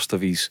 He's first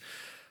of his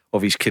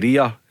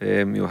career.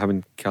 Him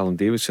and Callum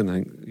Davidson,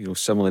 I think,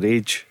 similar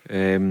age.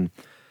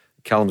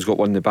 Callum's got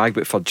one in the bag,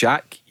 but for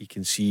Jack, you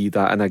can see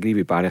that, and I agree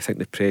with Barry. I think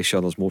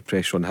there's more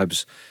pressure on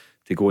Hibs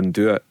to go and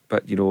do it.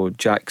 But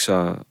Jack's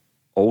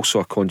also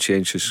a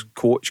conscientious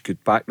coach,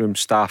 good backroom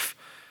staff.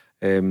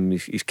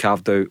 He's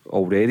carved out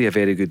already a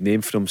very good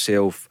name for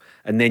himself,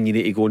 and then you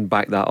need to go and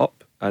back that up.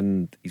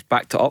 And he's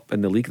backed it up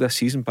in the league this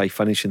season by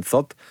finishing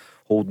 3rd,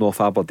 holding off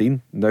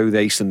Aberdeen. Now the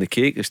ice on the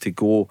cake is to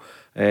go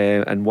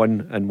and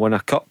win a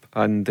cup,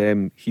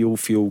 and he'll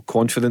feel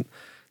confident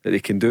that they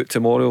can do it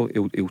tomorrow.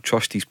 He'll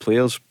trust his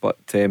players, but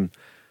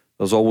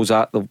there's always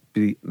there'll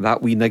be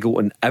that wee niggle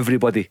on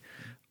everybody,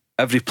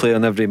 every player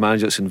and every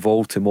manager that's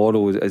involved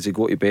tomorrow as they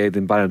go to bed.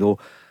 And Barry, they'll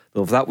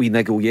have that wee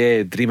niggle,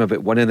 dream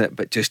about winning it,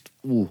 but just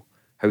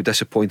how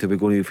disappointed we're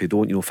going to be if we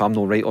don't. If I'm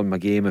not right on my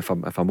game, if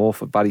I'm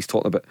off. Barry's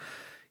talking about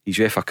his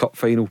UEFA Cup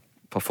final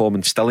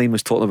performance. Stillyian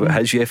was talking about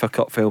his UEFA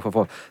Cup final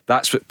performance.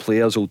 That's what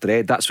players will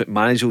dread. That's what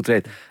managers will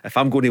dread. If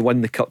I'm going to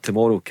win the cup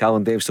tomorrow,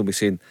 Callum Davidson will be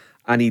saying,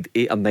 I need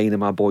 8 or 9 of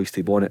my boys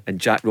to win it, and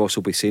Jack Ross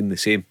will be saying the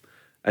same.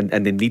 And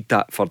they need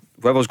that for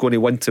whoever's going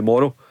to win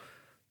tomorrow.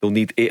 They'll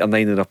need 8 or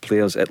 9 of their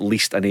players at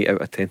least an 8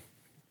 out of 10.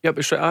 Yep,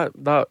 it's right.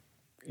 That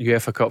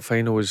UEFA Cup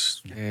final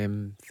was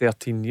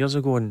 13 years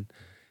ago, and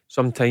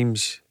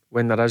sometimes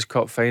when there is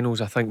cup finals,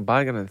 I think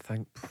back and I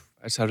think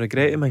it's a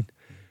regret of mine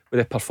with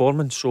the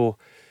performance. So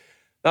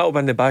that'll be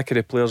in the back of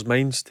the players'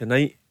 minds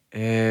tonight.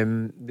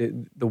 They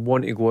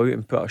want to go out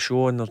and put a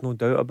show on, there's no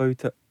doubt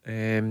about it.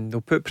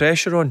 They'll put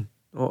pressure on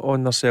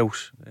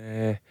themselves.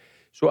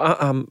 So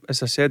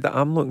as I said, that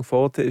I'm looking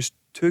forward to it. It's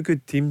 2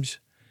 good teams,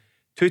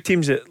 2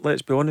 teams that,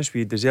 let's be honest,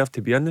 we deserve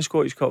to be in the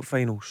Scottish Cup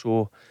final.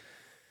 So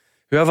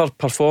whoever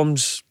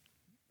performs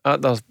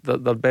at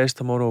their best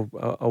tomorrow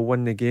will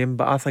win the game.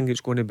 But I think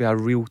it's going to be a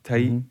real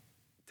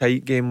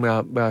tight game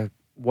with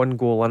 1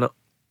 goal in it.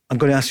 I'm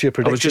going to ask you a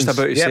prediction. I was just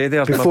about to say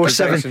there before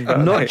 7.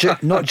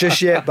 Not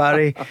just yet,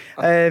 Barry.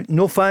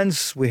 No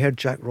fans. We heard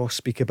Jack Ross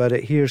speak about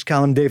it. Here's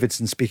Callum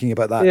Davidson speaking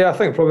about that. Yeah, I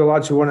think probably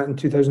lads who won it in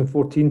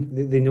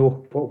 2014, they know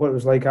what it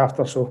was like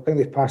after. So I think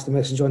they've passed the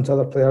message on to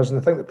other players, and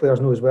I think the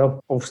players know as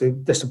well. Obviously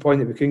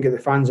disappointed we couldn't get the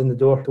fans in the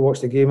door to watch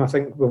the game. I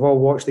think we've all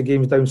watched the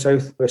games down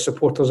south with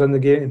supporters in the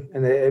game,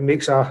 and it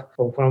makes when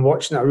I'm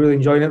watching it, I'm really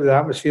enjoying it with the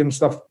atmosphere and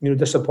stuff.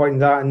 Disappointing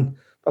that, and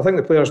I think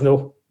the players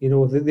know.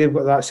 They've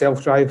got that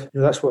self-drive.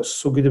 That's what's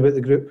so good about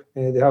the group.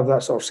 They have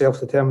that sort of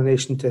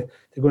self-determination to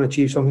go and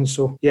achieve something.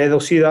 So,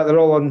 they'll see that. They're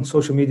all on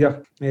social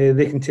media.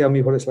 They can tell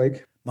me what it's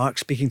like. Mark,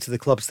 speaking to the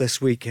clubs this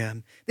week,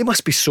 they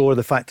must be sore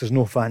the fact there's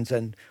no fans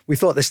in. We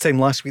thought this time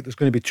last week there was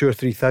going to be 2,000 or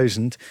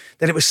 3,000.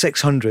 Then it was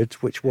 600,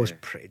 which was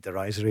pretty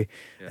derisory.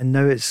 And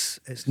now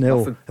it's nil.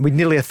 Nothing. And we'd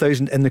nearly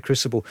 1,000 in the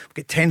Crucible. We've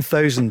got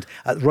 10,000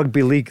 at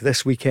Rugby League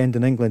this weekend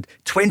in England.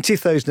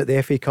 20,000 at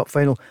the FA Cup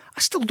final. I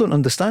still don't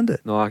understand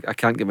it. No, I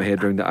can't get my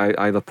head around it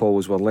either,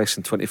 Paul. We're less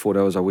than 24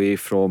 hours away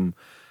from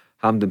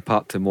Hampden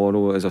Park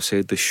tomorrow. As I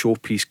said, the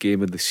showpiece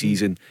game of the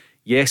season.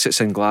 Yes, it's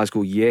in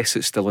Glasgow. Yes,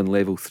 it's still in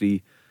level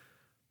 3.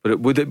 But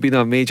would it have been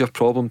a major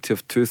problem to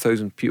have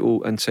 2,000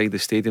 people inside the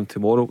stadium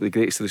tomorrow? With the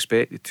greatest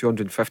respect, the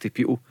 250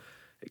 people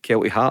at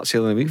Kelty Hearts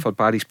earlier in the week for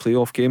Barry's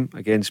playoff game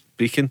against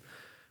Brecon,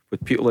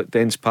 with people at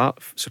Dens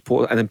Park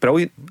support, and then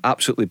brilliant,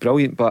 absolutely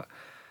brilliant. But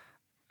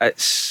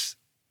it's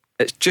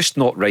just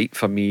not right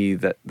for me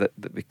that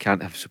we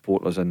can't have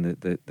supporters in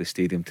the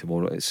stadium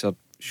tomorrow. It's a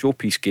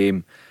showpiece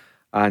game,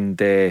 and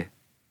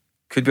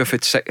could we have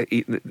had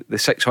the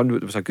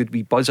 600? There was a good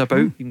wee buzz about.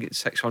 You can get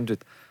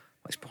 600.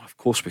 Of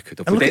course we could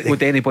have.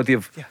 Would anybody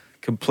have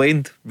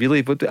complained?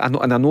 Really? I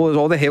know there's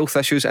all the health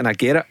issues, and I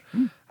get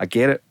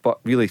it. But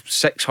really,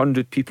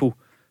 600 people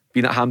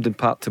being at Hampden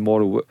Park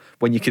tomorrow,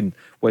 when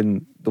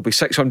there'll be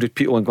 600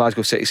 people in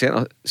Glasgow City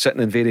Centre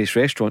sitting in various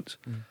restaurants.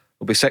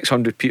 There'll be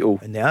 600 people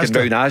in round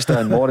Asda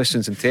and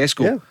Morrison's and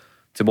Tesco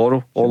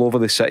tomorrow, all over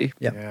the city.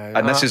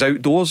 And this is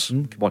outdoors.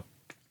 Come on,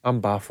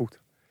 I'm baffled.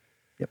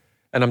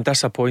 And I'm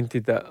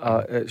disappointed that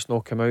it's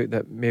not come out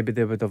that maybe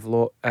they would have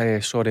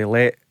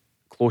let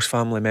close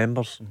family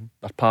members,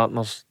 their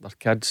partners, their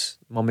kids,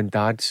 mum and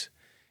dads,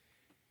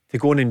 to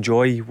go and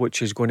enjoy,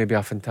 which is going to be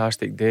a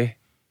fantastic day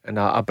and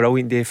a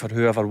brilliant day for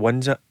whoever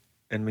wins it.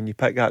 And when you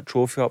pick that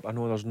trophy up, I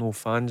know there's no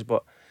fans,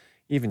 but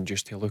even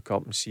just to look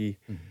up and see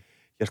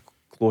your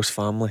close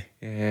family,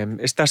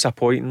 it's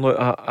disappointing. Look,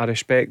 I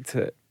respect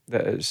that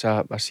it's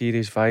a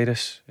serious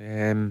virus,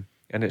 and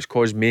it's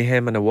caused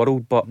mayhem in the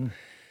world, but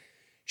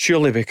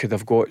surely we could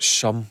have got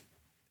some.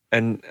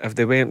 And if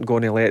they weren't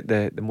going to let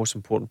the most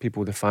important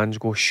people, the fans,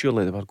 go,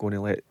 surely they were going to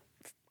let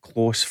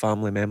close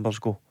family members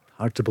go.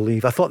 Hard to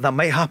believe. I thought that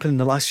might happen in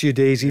the last few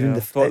days. Even I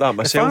thought that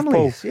myself,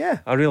 Paul. Yeah,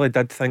 I really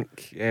did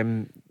think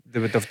they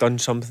would have done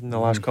something the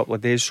last couple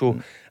of days.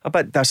 So a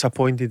bit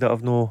disappointed that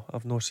I've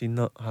not seen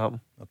that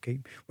happen. Okay,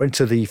 we're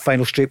into the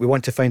final straight. We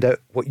want to find out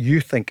what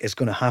you think is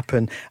going to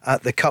happen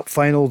at the Cup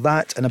final.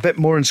 That and a bit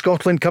more in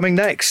Scotland coming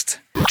next.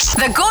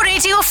 The Go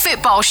Radio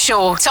Football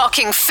Show,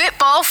 talking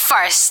football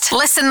first.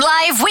 Listen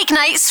live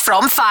weeknights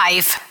from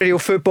 5. Radio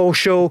Football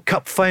Show,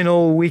 Cup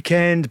final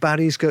weekend.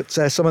 Barry's got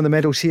some of the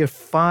medals here.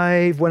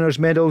 5 winners'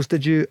 medals.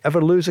 Did you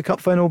ever lose a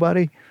Cup final,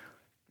 Barry?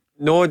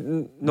 No,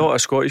 not a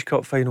Scottish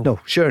Cup final. No,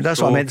 sure,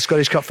 that's what I meant, the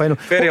Scottish Cup final.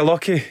 Very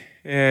lucky.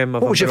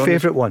 What was your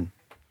favourite one?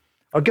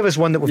 Or give us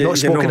one that we've not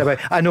spoken about.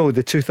 I know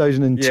the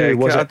 2002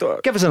 was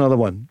it. Give us another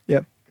one.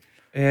 Yep.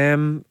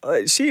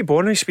 See, to be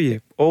honest with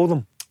you, all of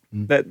them.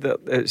 That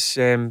it's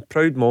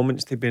proud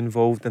moments to be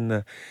involved in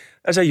the.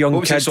 As a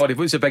young kid, what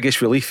was the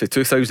biggest relief? The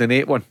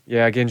 2008 one.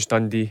 Yeah, against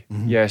Dundee.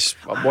 Yes,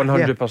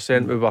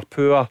 100%. We were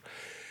poor.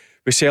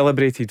 We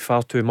celebrated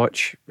far too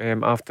much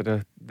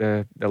after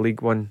the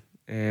League One.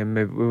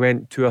 We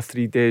went 2 or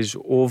 3 days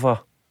over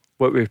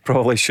what we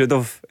probably should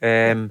have.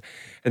 And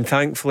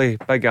thankfully,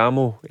 Big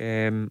Amo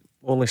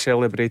only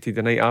celebrated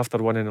the night after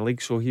winning the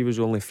league, so he was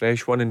only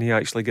fresh one, and he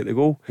actually got the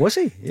goal. Was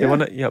he? Yeah. He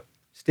won it. Yep.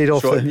 Stayed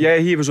off. Yeah,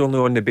 he was only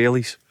on the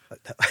Baileys.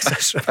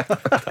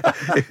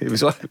 It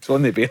was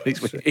on the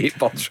Baileys with 8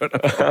 birds.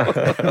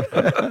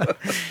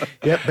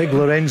 Yep, big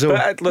Lorenzo.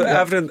 But look,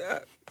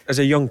 as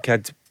a young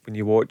kid, when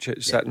you watch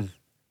it sitting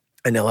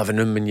in the living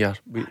room when you're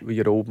with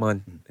your old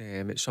man,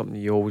 it's something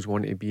you always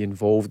want to be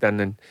involved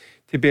in, and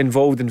to be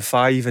involved in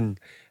 5 and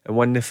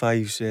win the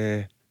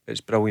 5s,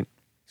 it's brilliant.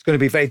 It's going to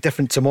be very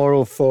different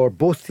tomorrow for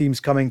both teams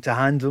coming to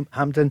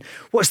Hampden.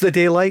 What's the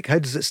day like? How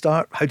does it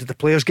start? How do the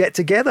players get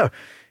together?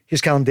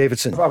 Here's Callum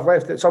Davidson. I've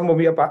left it. Some will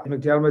meet up at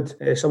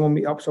McDermott, some will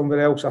meet up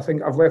somewhere else. I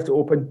think I've left it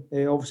open.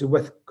 Obviously,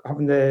 with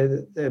having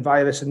the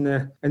virus in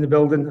the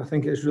building, I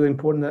think it's really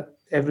important that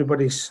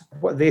everybody's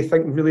what they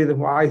think really than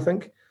what I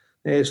think.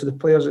 So the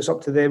players, it's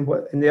up to them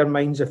what in their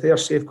minds. If they're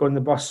safe going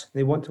the bus,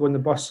 they want to win the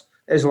bus.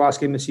 It is the last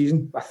game of the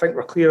season. I think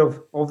we're clear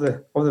of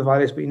the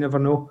virus, but you never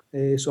know.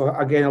 So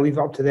again, I'll leave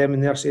it up to them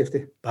and their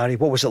safety. Barry,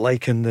 what was it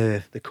like in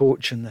the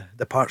coach and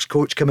the Parks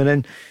coach coming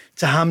in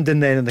to Hampden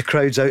then, and the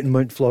crowds out in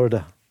Mount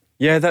Florida?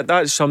 Yeah,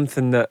 that's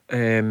something that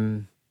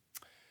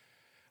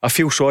I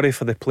feel sorry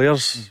for the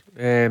players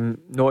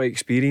not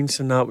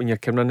experiencing that when you're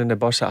coming in the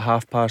bus at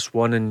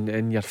 1:30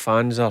 and your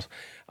fans are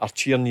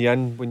cheering you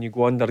in when you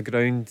go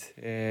underground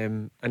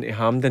into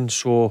Hampden.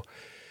 So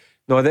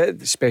no,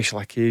 the special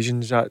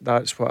occasions,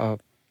 that's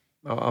what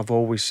I've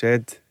always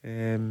said.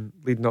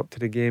 Leading up to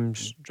the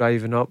games,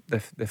 driving up,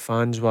 the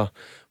fans were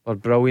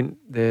brilliant.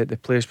 The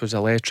place was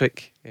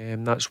electric.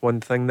 That's one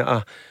thing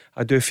that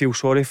I do feel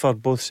sorry for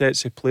both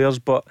sets of players,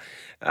 but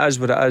it is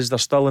what it is. They're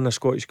still in a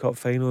Scottish Cup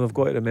final. They've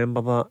got to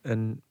remember that.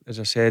 And as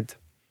I said,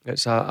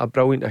 it's a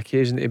brilliant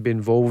occasion to be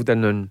involved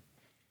in, and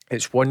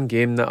it's one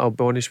game that, I'll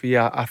be honest with you,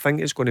 I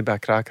think it's going to be a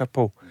cracker,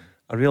 Paul.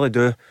 I really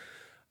do.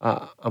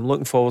 I'm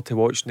looking forward to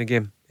watching the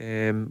game.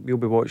 We'll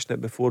be watching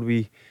it before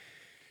we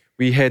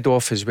head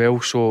off as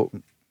well, so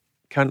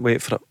can't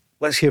wait for it.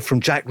 Let's hear from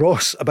Jack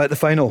Ross about the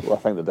final. Well, I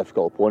think they're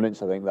difficult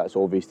opponents. I think that's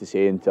obvious to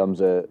say in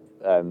terms of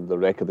the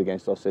record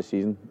against us this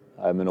season,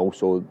 and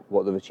also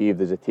what they've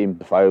achieved as a team.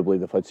 Defiably,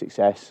 they've had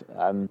success,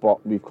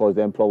 but we've caused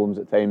them problems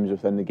at times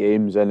within the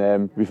games,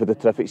 and we've had a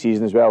terrific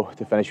season as well.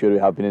 To finish where we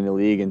have been in the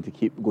league and to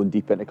keep going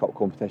deep into cup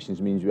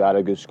competitions means we are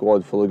a good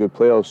squad full of good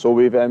players. So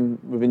we've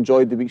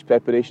enjoyed the week's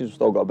preparations. We've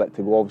still got a bit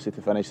to go, obviously,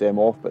 to finish them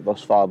off, but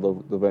thus far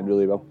they've went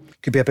really well.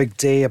 Could be a big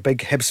day. A big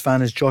Hibs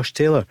fan is Josh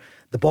Taylor,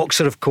 the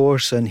boxer, of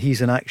course, and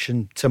he's in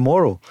action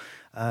tomorrow.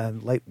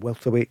 Light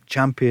welterweight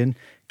champion.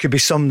 Could be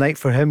some night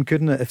for him,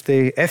 couldn't it,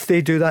 if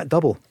they do that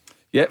double?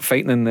 Yeah,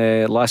 fighting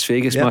in Las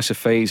Vegas, massive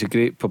fight. It's a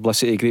great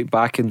publicity, great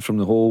backing from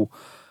the whole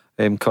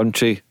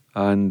country,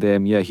 and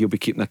he'll be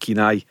keeping a keen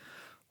eye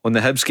on the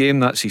Hibs game.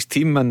 That's his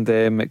team, and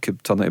it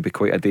could turn out to be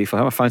quite a day for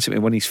him. I fancy him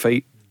to win his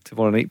fight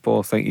tomorrow night, Paul.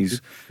 I think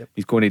he's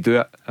going to do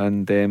it,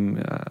 and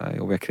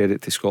it'll be a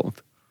credit to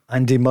Scotland.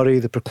 Andy Murray,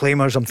 the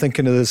Proclaimers. I'm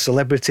thinking of the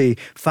celebrity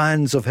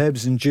fans of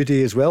Hibs and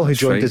Judy as well, who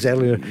joined us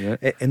earlier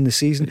in the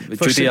season.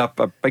 Judy, a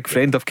big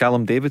friend of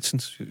Callum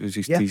Davidson's, who's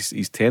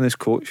his tennis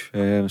coach,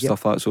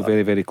 stuff like that. So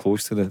very, very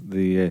close to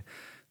the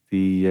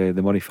the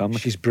Murray family.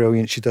 She's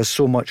brilliant. She does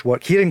so much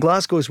work here in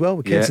Glasgow as well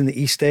with kids in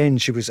the East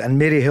End. She was in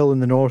Maryhill in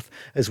the north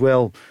as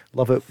well.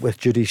 Love it with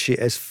Judy. She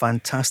is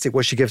fantastic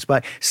what she gives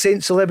back.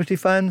 Saint celebrity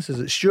fans, is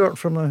it Stuart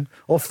from the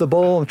Off the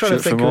Ball? I'm trying to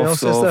think who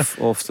else is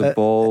there. Off the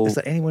Ball. Is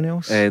there anyone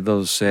else?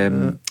 There's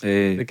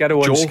the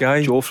girl on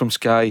Sky. Joe from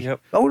Sky.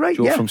 Yep. Oh right,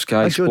 Joe from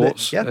Sky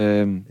Sports.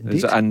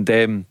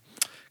 And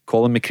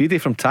Colin McCready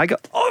from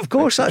Taggart. Oh, of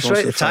course, that's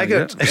right. The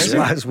Taggart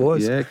as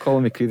was. Yeah,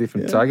 Colin McCready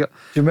from Taggart.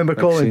 Do you remember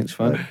Colin?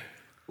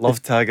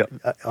 Love Taggart.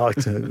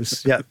 It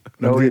was,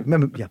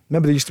 remember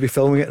they used to be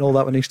filming it and all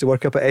that when they used to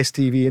work up at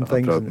STV and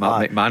things.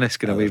 Matt McManus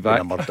going away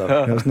back.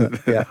 Murder, wasn't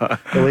it? Yeah,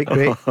 the late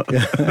great.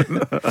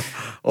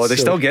 Yeah. They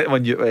still get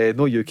one.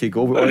 No UK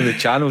Go, but one of the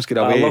channels get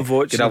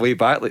away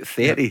back like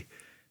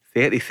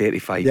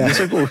 35 years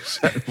ago.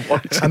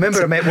 I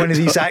remember I met one of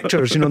these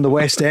actors, on the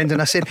West End,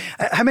 and I said,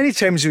 "How many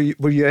times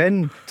were you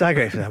in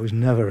Taggart?" He said, "I was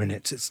never in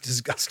it. It's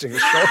disgusting.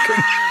 It's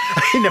shocking."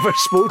 He never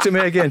spoke to me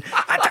again.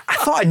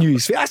 I thought I knew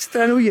his face. I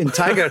said, "I know you in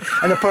Taggart,"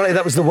 and apparently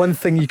that was the one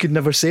thing you could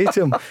never say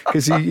to him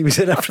because he was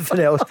in everything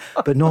else,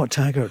 but not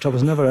Taggart. I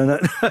was never in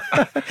it.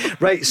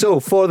 Right. So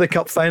for the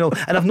cup final,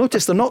 and I've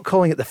noticed they're not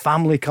calling it the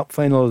Family Cup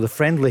final or the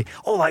Friendly,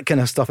 all that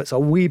kind of stuff. It's a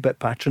wee bit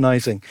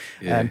patronising.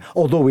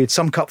 Although we had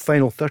some cup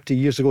final 30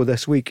 years ago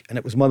this week, and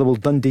it was Motherwell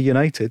Dundee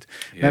United.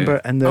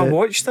 Remember? And I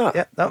watched that.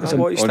 Yeah, that was I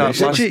watched that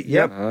last week.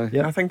 Yep.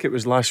 I think it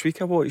was last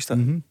week I watched it.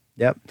 Mm-hmm.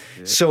 Yep.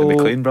 So the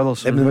McLean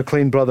brothers. The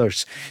McLean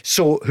brothers.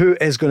 So who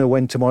is going to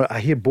win tomorrow? I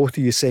hear both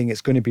of you saying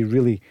it's going to be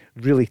really,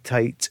 really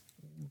tight.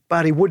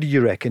 Barry, what do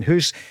you reckon?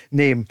 Whose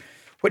name?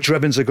 Which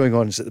ribbons are going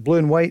on? Is it the blue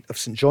and white of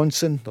St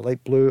Johnstone, the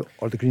light blue,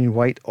 or the green and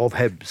white of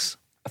Hibs?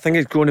 I think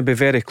it's going to be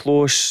very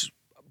close,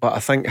 but I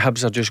think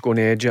Hibs are just going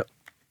to edge it.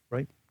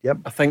 Right. Yep.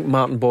 I think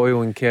Martin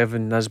Boyle and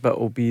Kevin Nisbet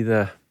will be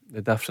the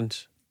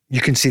difference. You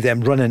can see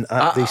them running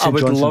at the St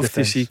Johnstone I would love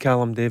defence. to see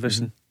Callum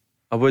Davison.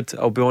 Mm-hmm. I would.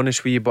 I'll be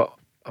honest with you, but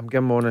I'm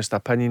giving my honest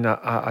opinion.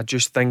 I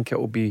just think it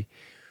will be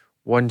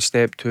one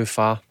step too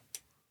far.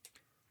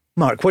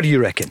 Mark, what do you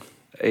reckon?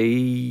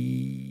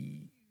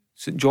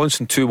 St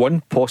Johnstone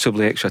 2-1,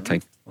 possibly extra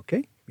time.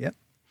 Okay, yeah.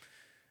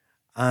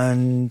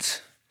 And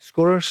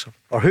scorers?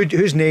 Or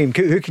whose name?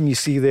 Who can you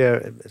see there?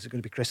 Is it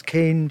going to be Chris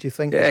Kane, do you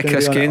think? Yeah,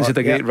 Chris Kane's had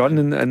a great run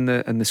in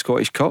the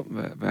Scottish Cup.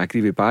 I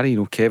agree with Barry.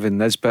 Kevin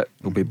Nisbet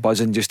will be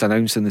buzzing, just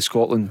announcing the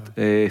Scotland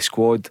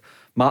squad.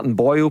 Martin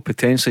Boyle,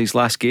 potentially his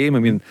last game. I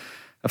mean,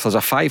 if there's a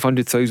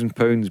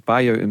 £500,000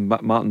 buyout in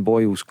Martin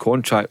Boyle's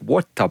contract,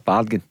 what a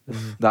bargain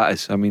that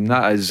is. I mean,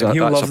 that is he'll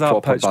that's love a that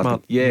proper pitch,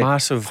 bargain. Yeah.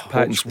 Massive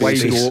pitch,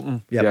 wide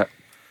open. Yeah.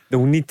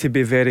 They'll need to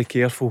be very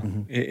careful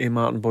in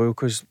Martin Boyle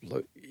because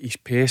his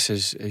pace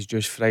is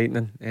just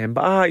frightening.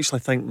 But I actually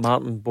think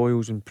Martin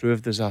Boyle's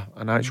improved as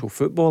an actual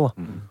footballer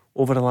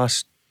over the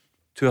last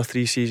 2 or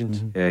 3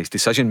 seasons. Yeah, his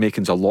decision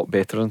making's a lot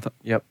better, isn't it?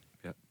 Yep.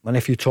 My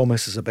nephew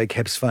Thomas is a big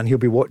Hibs fan. He'll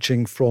be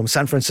watching from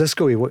San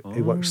Francisco. He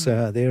works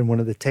there in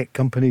one of the tech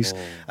companies,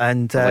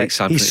 and I like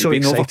he's so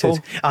excited.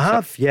 Over, I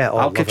have, yeah.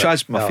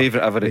 Alcatraz, my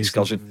favourite ever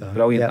excursion.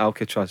 Brilliant,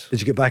 Alcatraz. Did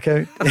you get back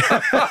out?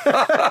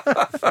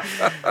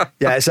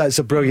 Yeah, it's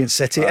a brilliant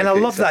city, and I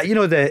love that.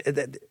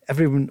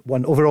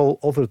 Everyone overall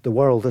over the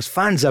world, there's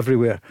fans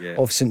everywhere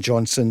of St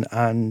Johnstone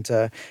and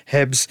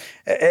Hibs.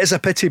 It is a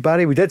pity,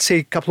 Barry. We did say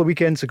a couple of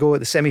weekends ago at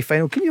the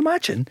semi-final. Can you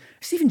imagine?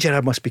 Stephen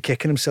Gerrard must be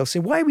kicking himself,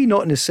 saying, "Why are we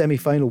not in the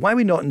semi-final? Why are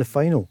we not in the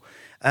final?"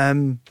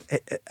 And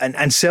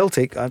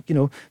Celtic,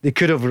 they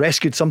could have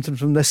rescued something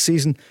from this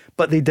season,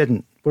 but they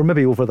didn't. We're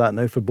maybe over that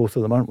now for both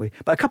of them, aren't we?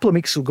 But a couple of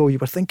weeks ago, you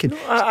were thinking.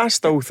 I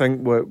still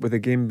think with the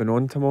game being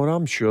on tomorrow,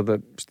 I'm sure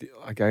that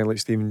a guy like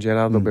Stephen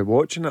Gerrard will be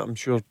watching it. I'm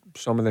sure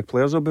some of the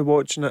players will be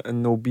watching it,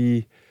 and there'll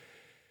be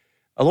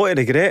a lot of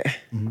regret.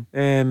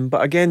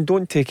 But again,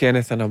 don't take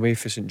anything away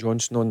for St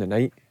Johnstone on the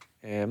night.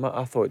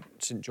 I thought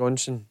St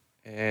Johnstone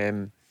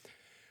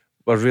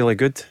were really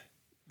good.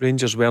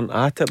 Rangers weren't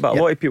at it, but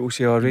a lot of people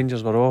say,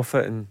 Rangers were off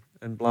it and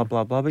blah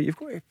blah blah. But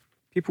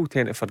people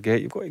tend to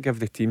forget. You've got to give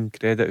the team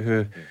credit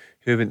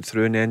who went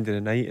through in the end of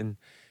the night, and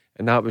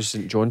that was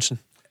St Johnstone.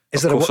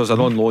 Of course, there's an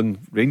on-loan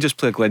Rangers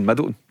player, Glenn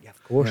Middleton. Yeah,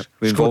 of course.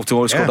 We involved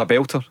tomorrow, scored a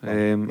belter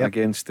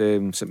against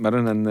St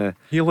Mirren in the.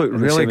 He looked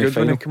really good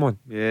when he came on.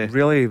 Yeah,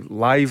 really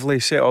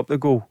lively. Set up the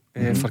goal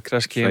for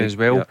Chris Kane as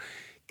well. Yeah.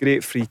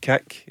 Great free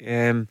kick.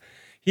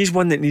 He's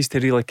one that needs to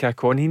really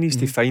kick on. He needs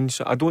to find.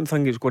 So I don't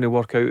think it's going to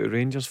work out at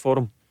Rangers for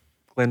him,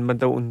 Glenn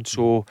Middleton.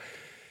 So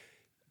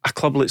a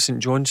club like St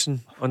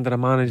Johnstone under a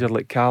manager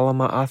like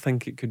Callum, I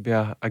think it could be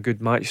a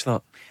good match.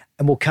 That.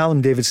 And will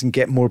Callum Davidson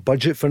get more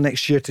budget for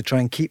next year to try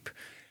and keep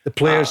the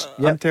players?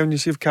 I'm telling you,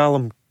 see if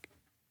Callum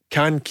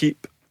can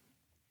keep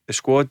the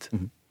squad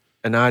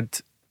and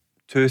add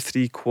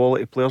 2-3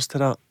 quality players to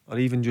that, or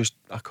even just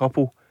a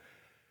couple,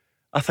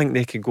 I think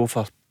they could go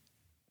for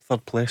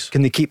third place.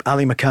 Can they keep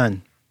Ali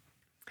McCann?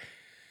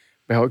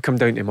 Well, it'll come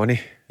down to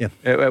money. Yeah,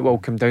 it will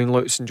come down.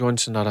 Look, St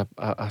Johnstone are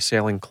a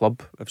selling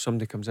club if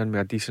somebody comes in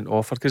with a decent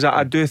offer, because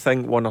I do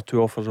think 1 or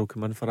 2 offers will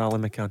come in for Ali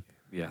McCann.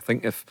 Yeah, I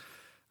think if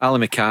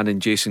Ali McCann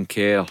and Jason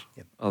Kerr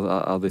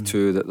are the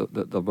two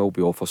that there will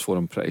be offers for,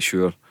 I'm pretty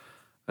sure.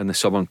 in the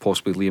summer, and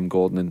possibly Liam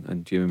Gordon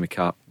and Jamie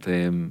McCart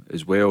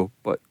as well.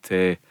 But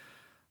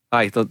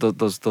aye,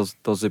 there's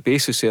the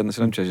basis there, and it's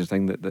an interesting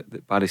thing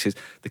that Barry says.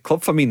 The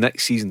club for me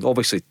next season,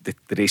 obviously the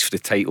race for the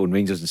title and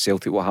Rangers and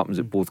Celtic, what happens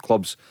at both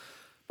clubs.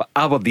 But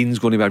Aberdeen's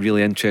going to be a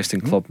really interesting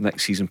club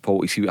next season,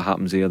 Paul, to see what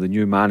happens there. The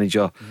new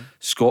manager,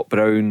 Scott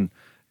Brown,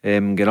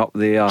 getting up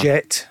there.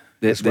 Jet.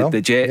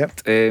 The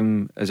Jet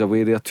is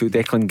away there too.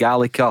 Declan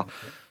Gallagher.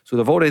 So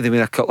they've already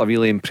made a couple of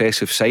really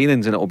impressive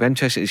signings, and it'll be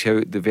interesting to see how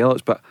it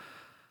develops. But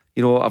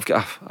you know, I've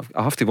got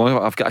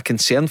a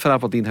concern for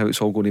Aberdeen how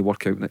it's all going to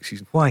work out next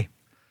season. Why?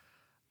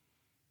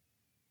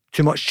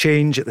 Too much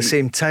change at the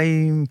same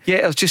time.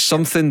 Yeah, there's just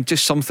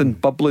something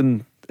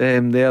bubbling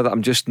there that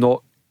I'm just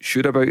not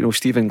sure about. You know,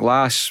 Stephen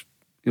Glass,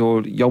 you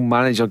know, young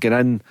manager, get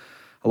in,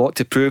 a lot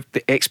to prove.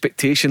 The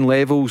expectation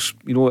levels,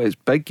 you know, it's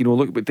big. You know,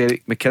 look what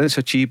Derek McInnes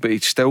achieved, but he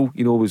still,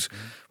 you know, was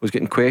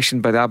getting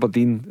questioned by the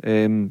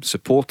Aberdeen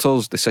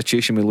supporters. The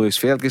situation with Lewis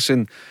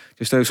Ferguson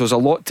just now, so there's a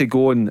lot to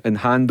go and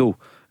handle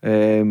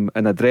and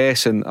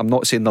address. And I'm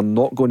not saying they're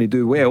not going to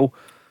do well,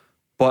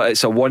 but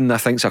it's I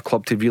think it's a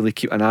club to really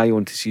keep an eye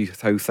on to see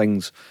how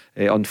things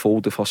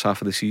unfold the first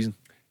half of the season.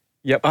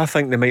 Yep, I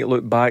think they might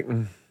look back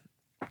and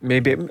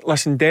maybe,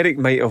 listen, Derek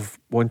might have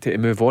wanted to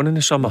move on in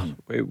the summer.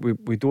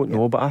 We don't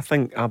know, but I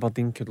think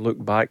Aberdeen could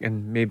look back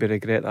and maybe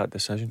regret that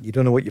decision. You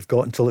don't know what you've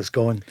got until it's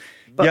gone.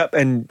 But yep,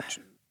 and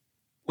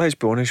let's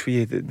be honest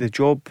with you, the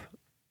job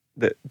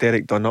that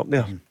Derek done up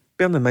there,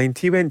 bearing in mind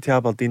he went to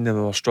Aberdeen and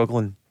we were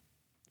struggling,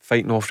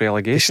 fighting off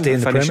relegation, stay in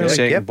the finishing Premier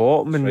League, second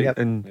bottom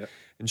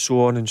and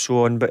so on and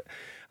so on. But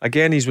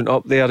again, he's went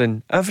up there,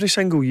 and every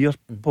single year,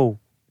 Paul,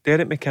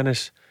 Derek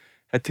McInnes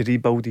had to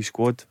rebuild his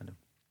squad.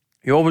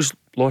 He always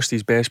lost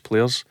his best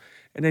players,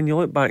 and then you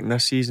look back in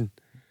this season,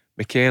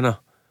 McKenna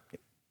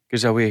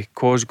goes away,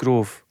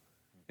 Cosgrove,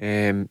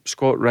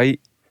 Scott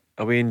Wright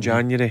away in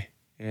January.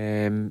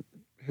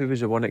 Who was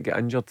the one that got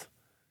injured?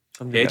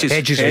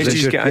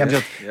 Hedges got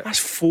injured. That's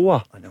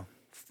four. I know.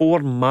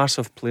 4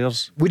 massive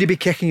players. Would he be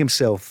kicking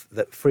himself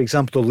that, for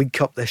example, the League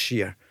Cup this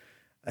year,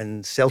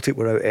 and Celtic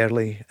were out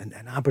early, and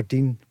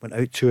Aberdeen went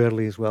out too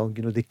early as well?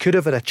 You know, they could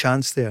have had a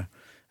chance there.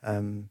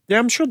 Yeah,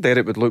 I'm sure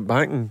Derek would look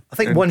back and I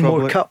think one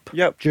more cup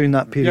during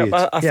that period.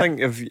 I think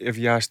if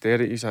you ask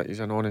Derek, he's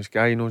an honest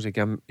guy, he knows the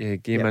game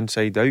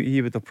inside out.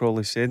 He would have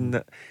probably said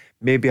that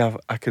maybe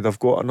I could have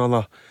got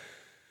another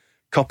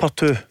cup or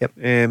two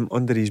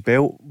under his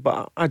belt.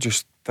 But I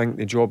just think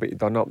the job that he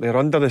done up there,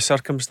 under the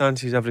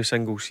circumstances every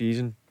single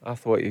season, I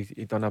thought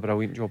he done a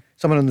brilliant job.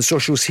 Someone on the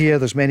socials here,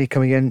 there's many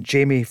coming in.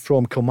 Jamie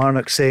from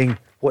Kilmarnock saying,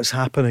 what's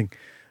happening?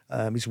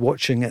 He's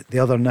watching it the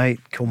other night,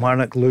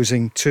 Kilmarnock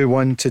losing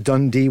 2-1 to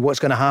Dundee. What's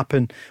going to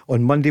happen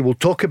on Monday? We'll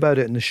talk about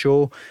it in the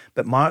show.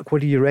 But Mark,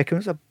 what do you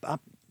reckon?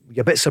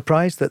 You're a bit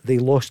surprised that they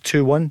lost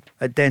 2-1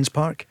 at Dens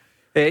Park?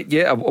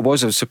 Yeah, I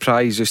was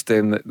surprised just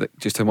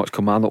just how much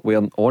Kilmarnock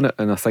weren't on it.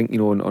 And I think, you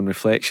know, on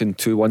reflection,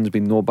 2-1's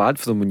been no bad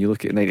for them when you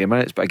look at 90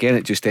 minutes. But again,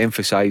 it just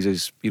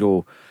emphasises, you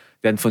know,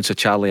 the influence of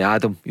Charlie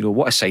Adam. You know,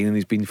 what a signing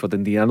he's been for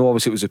Dundee. I know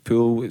obviously it was a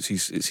pool, it's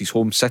his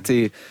home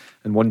city,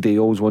 and one day he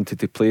always wanted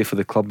to play for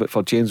the club, but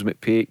for James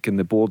McPake and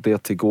the board there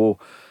to go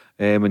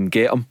and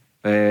get him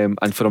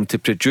and for him to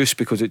produce,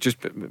 because it just,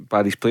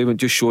 by his play, it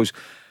just shows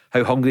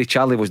how hungry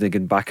Charlie wasn't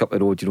getting back up the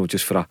road, you know,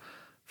 just for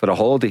a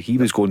holiday. He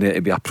was going there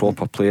to be a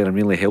proper player and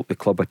really help the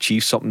club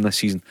achieve something this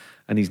season,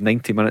 and he's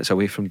 90 minutes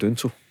away from doing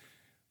so.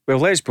 Well,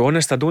 let's be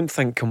honest, I don't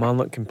think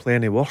Kilmarnock can play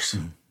any worse.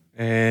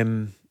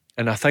 And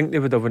I think they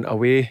would have went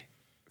away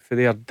for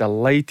their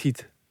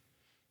delighted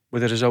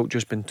with the result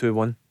just been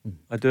 2-1.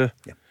 I do.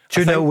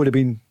 2-0 would have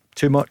been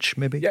too much,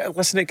 maybe. Yeah,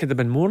 listen, it could have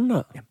been more than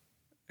that.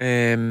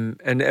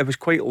 And it was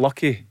quite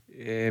lucky.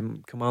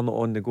 Kilmarnock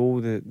on the goal,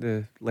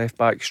 the left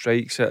back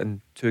strikes it,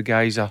 and 2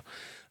 guys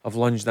have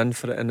lunged in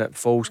for it, and it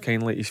falls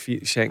kind of like his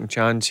feet. Second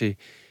chance, he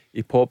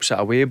pops it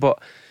away.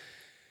 But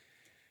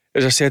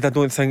as I said, I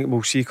don't think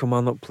we'll see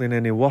Kilmarnock playing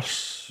any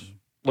worse.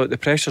 Look, the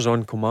pressure's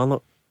on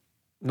Kilmarnock,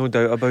 no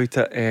doubt about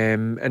it.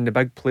 And the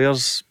big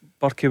players,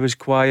 Burkie was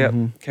quiet,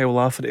 Kyle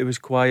Lafferty was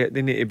quiet.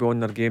 They need to be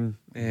on their game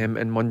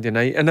on Monday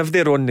night, and if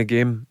they're on the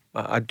game,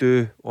 I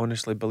do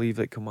honestly believe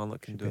that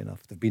Kilmarnock can do it.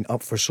 They've been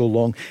up for so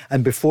long.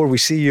 And before we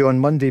see you on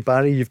Monday,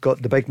 Barry, you've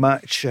got the big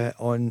match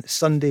on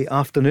Sunday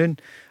afternoon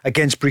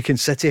against Brecon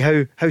City.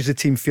 How's the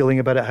team feeling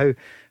about it? How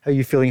are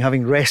you feeling,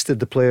 having rested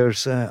the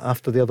players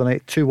after the other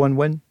night? 2-1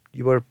 win.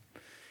 We're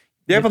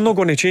not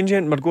going to change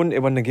it. We're going to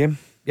win the game.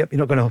 Yep, you're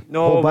not going to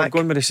No, hold we're back.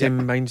 going with the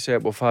same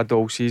mindset we've had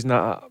all season.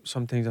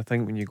 Sometimes I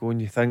think when you go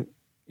and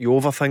you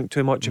overthink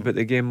too much about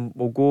the game.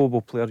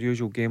 We'll play our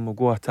usual game, we'll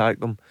go attack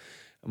them,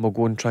 and we'll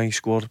go and try and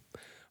score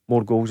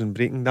more goals than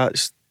Brecon.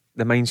 That's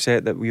the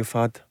mindset that we've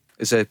had.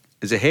 Is a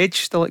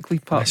hedge still at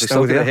Cleat Park?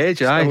 Still there. The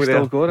hedge, aye,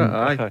 still got it,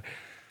 aye.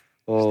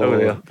 Still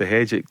there. The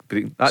hedge at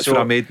Brecon. That's where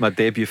I made my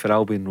debut for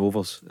Albion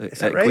Rovers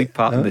at right? Cleat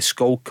Park in the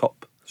Skull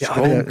Cup.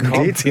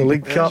 Indeed, the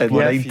League Cup. In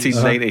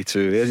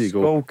 1992, there you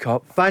go. Skull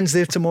Cup. Fans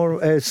there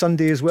tomorrow,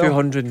 Sunday as well.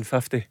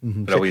 250.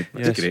 Brilliant.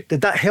 That's great.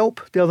 Did that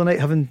help the other night,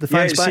 having the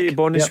fans back? Yeah, to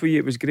be honest with you,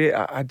 it was great.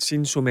 I'd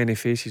seen so many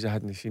faces I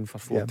hadn't seen for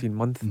 14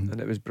 months, and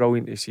it was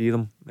brilliant to see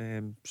them.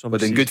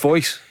 But in good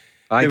voice.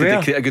 Did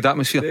they create a good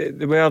atmosphere?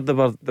 They were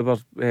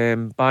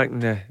backing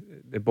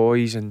the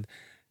boys, and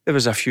there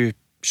was a few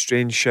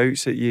strange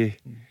shouts that you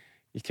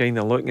kind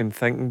of looking and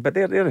thinking, but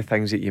they're the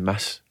things that you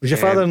miss. Was your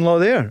father-in-law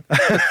there?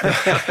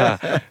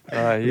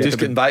 Just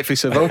getting back from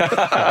Seville.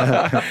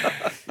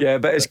 Yeah,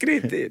 but it's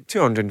great.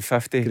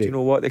 250. Do you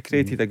know what? They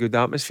created a good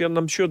atmosphere, and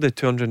I'm sure the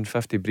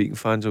 250 Brecon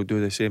fans will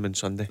do the same on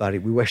Sunday. Barry,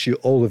 we wish you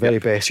all the very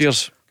best.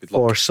 Cheers.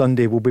 For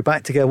Sunday. We'll be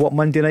back together.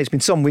 Monday night? It's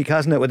been some week,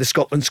 hasn't it, with the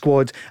Scotland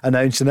squad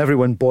announced and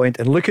everyone buoyant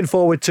and looking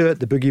forward to it.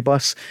 The boogie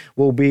bus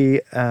will be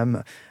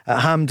at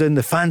Hampden.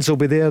 The fans will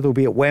be there. They'll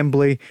be at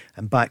Wembley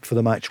and back for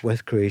the match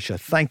with Croatia.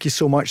 Thank you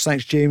so much.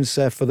 Thanks, James,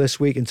 for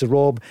this week, and to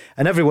Rob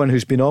and everyone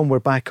who's been on. We're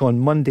back on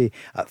Monday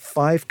at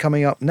 5.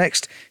 Coming up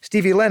next,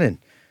 Stevie Lennon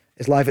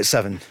is live at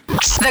 7.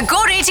 The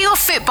Go Radio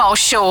Football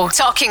Show,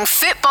 talking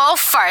football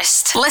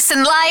first.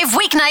 Listen live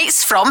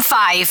weeknights from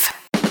 5.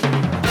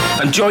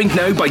 I'm joined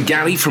now by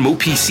Gary from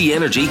OPC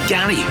Energy.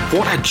 Gary,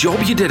 what a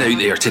job you did out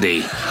there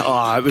today.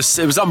 Oh, it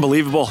was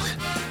unbelievable.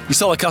 You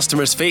saw the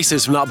customers'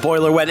 faces when that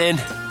boiler went in.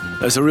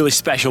 It was a really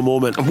special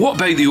moment. And what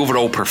about the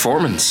overall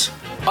performance?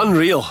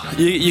 Unreal.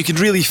 You could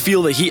really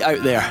feel the heat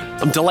out there.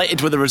 I'm delighted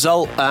with the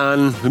result,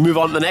 and we move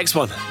on to the next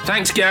one.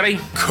 Thanks, Gary.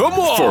 Come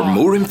on! For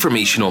more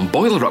information on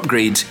boiler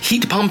upgrades,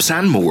 heat pumps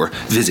and more,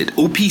 visit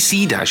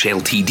opc-ltd.uk.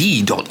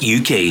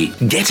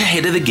 Get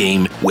ahead of the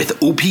game with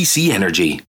OPC Energy.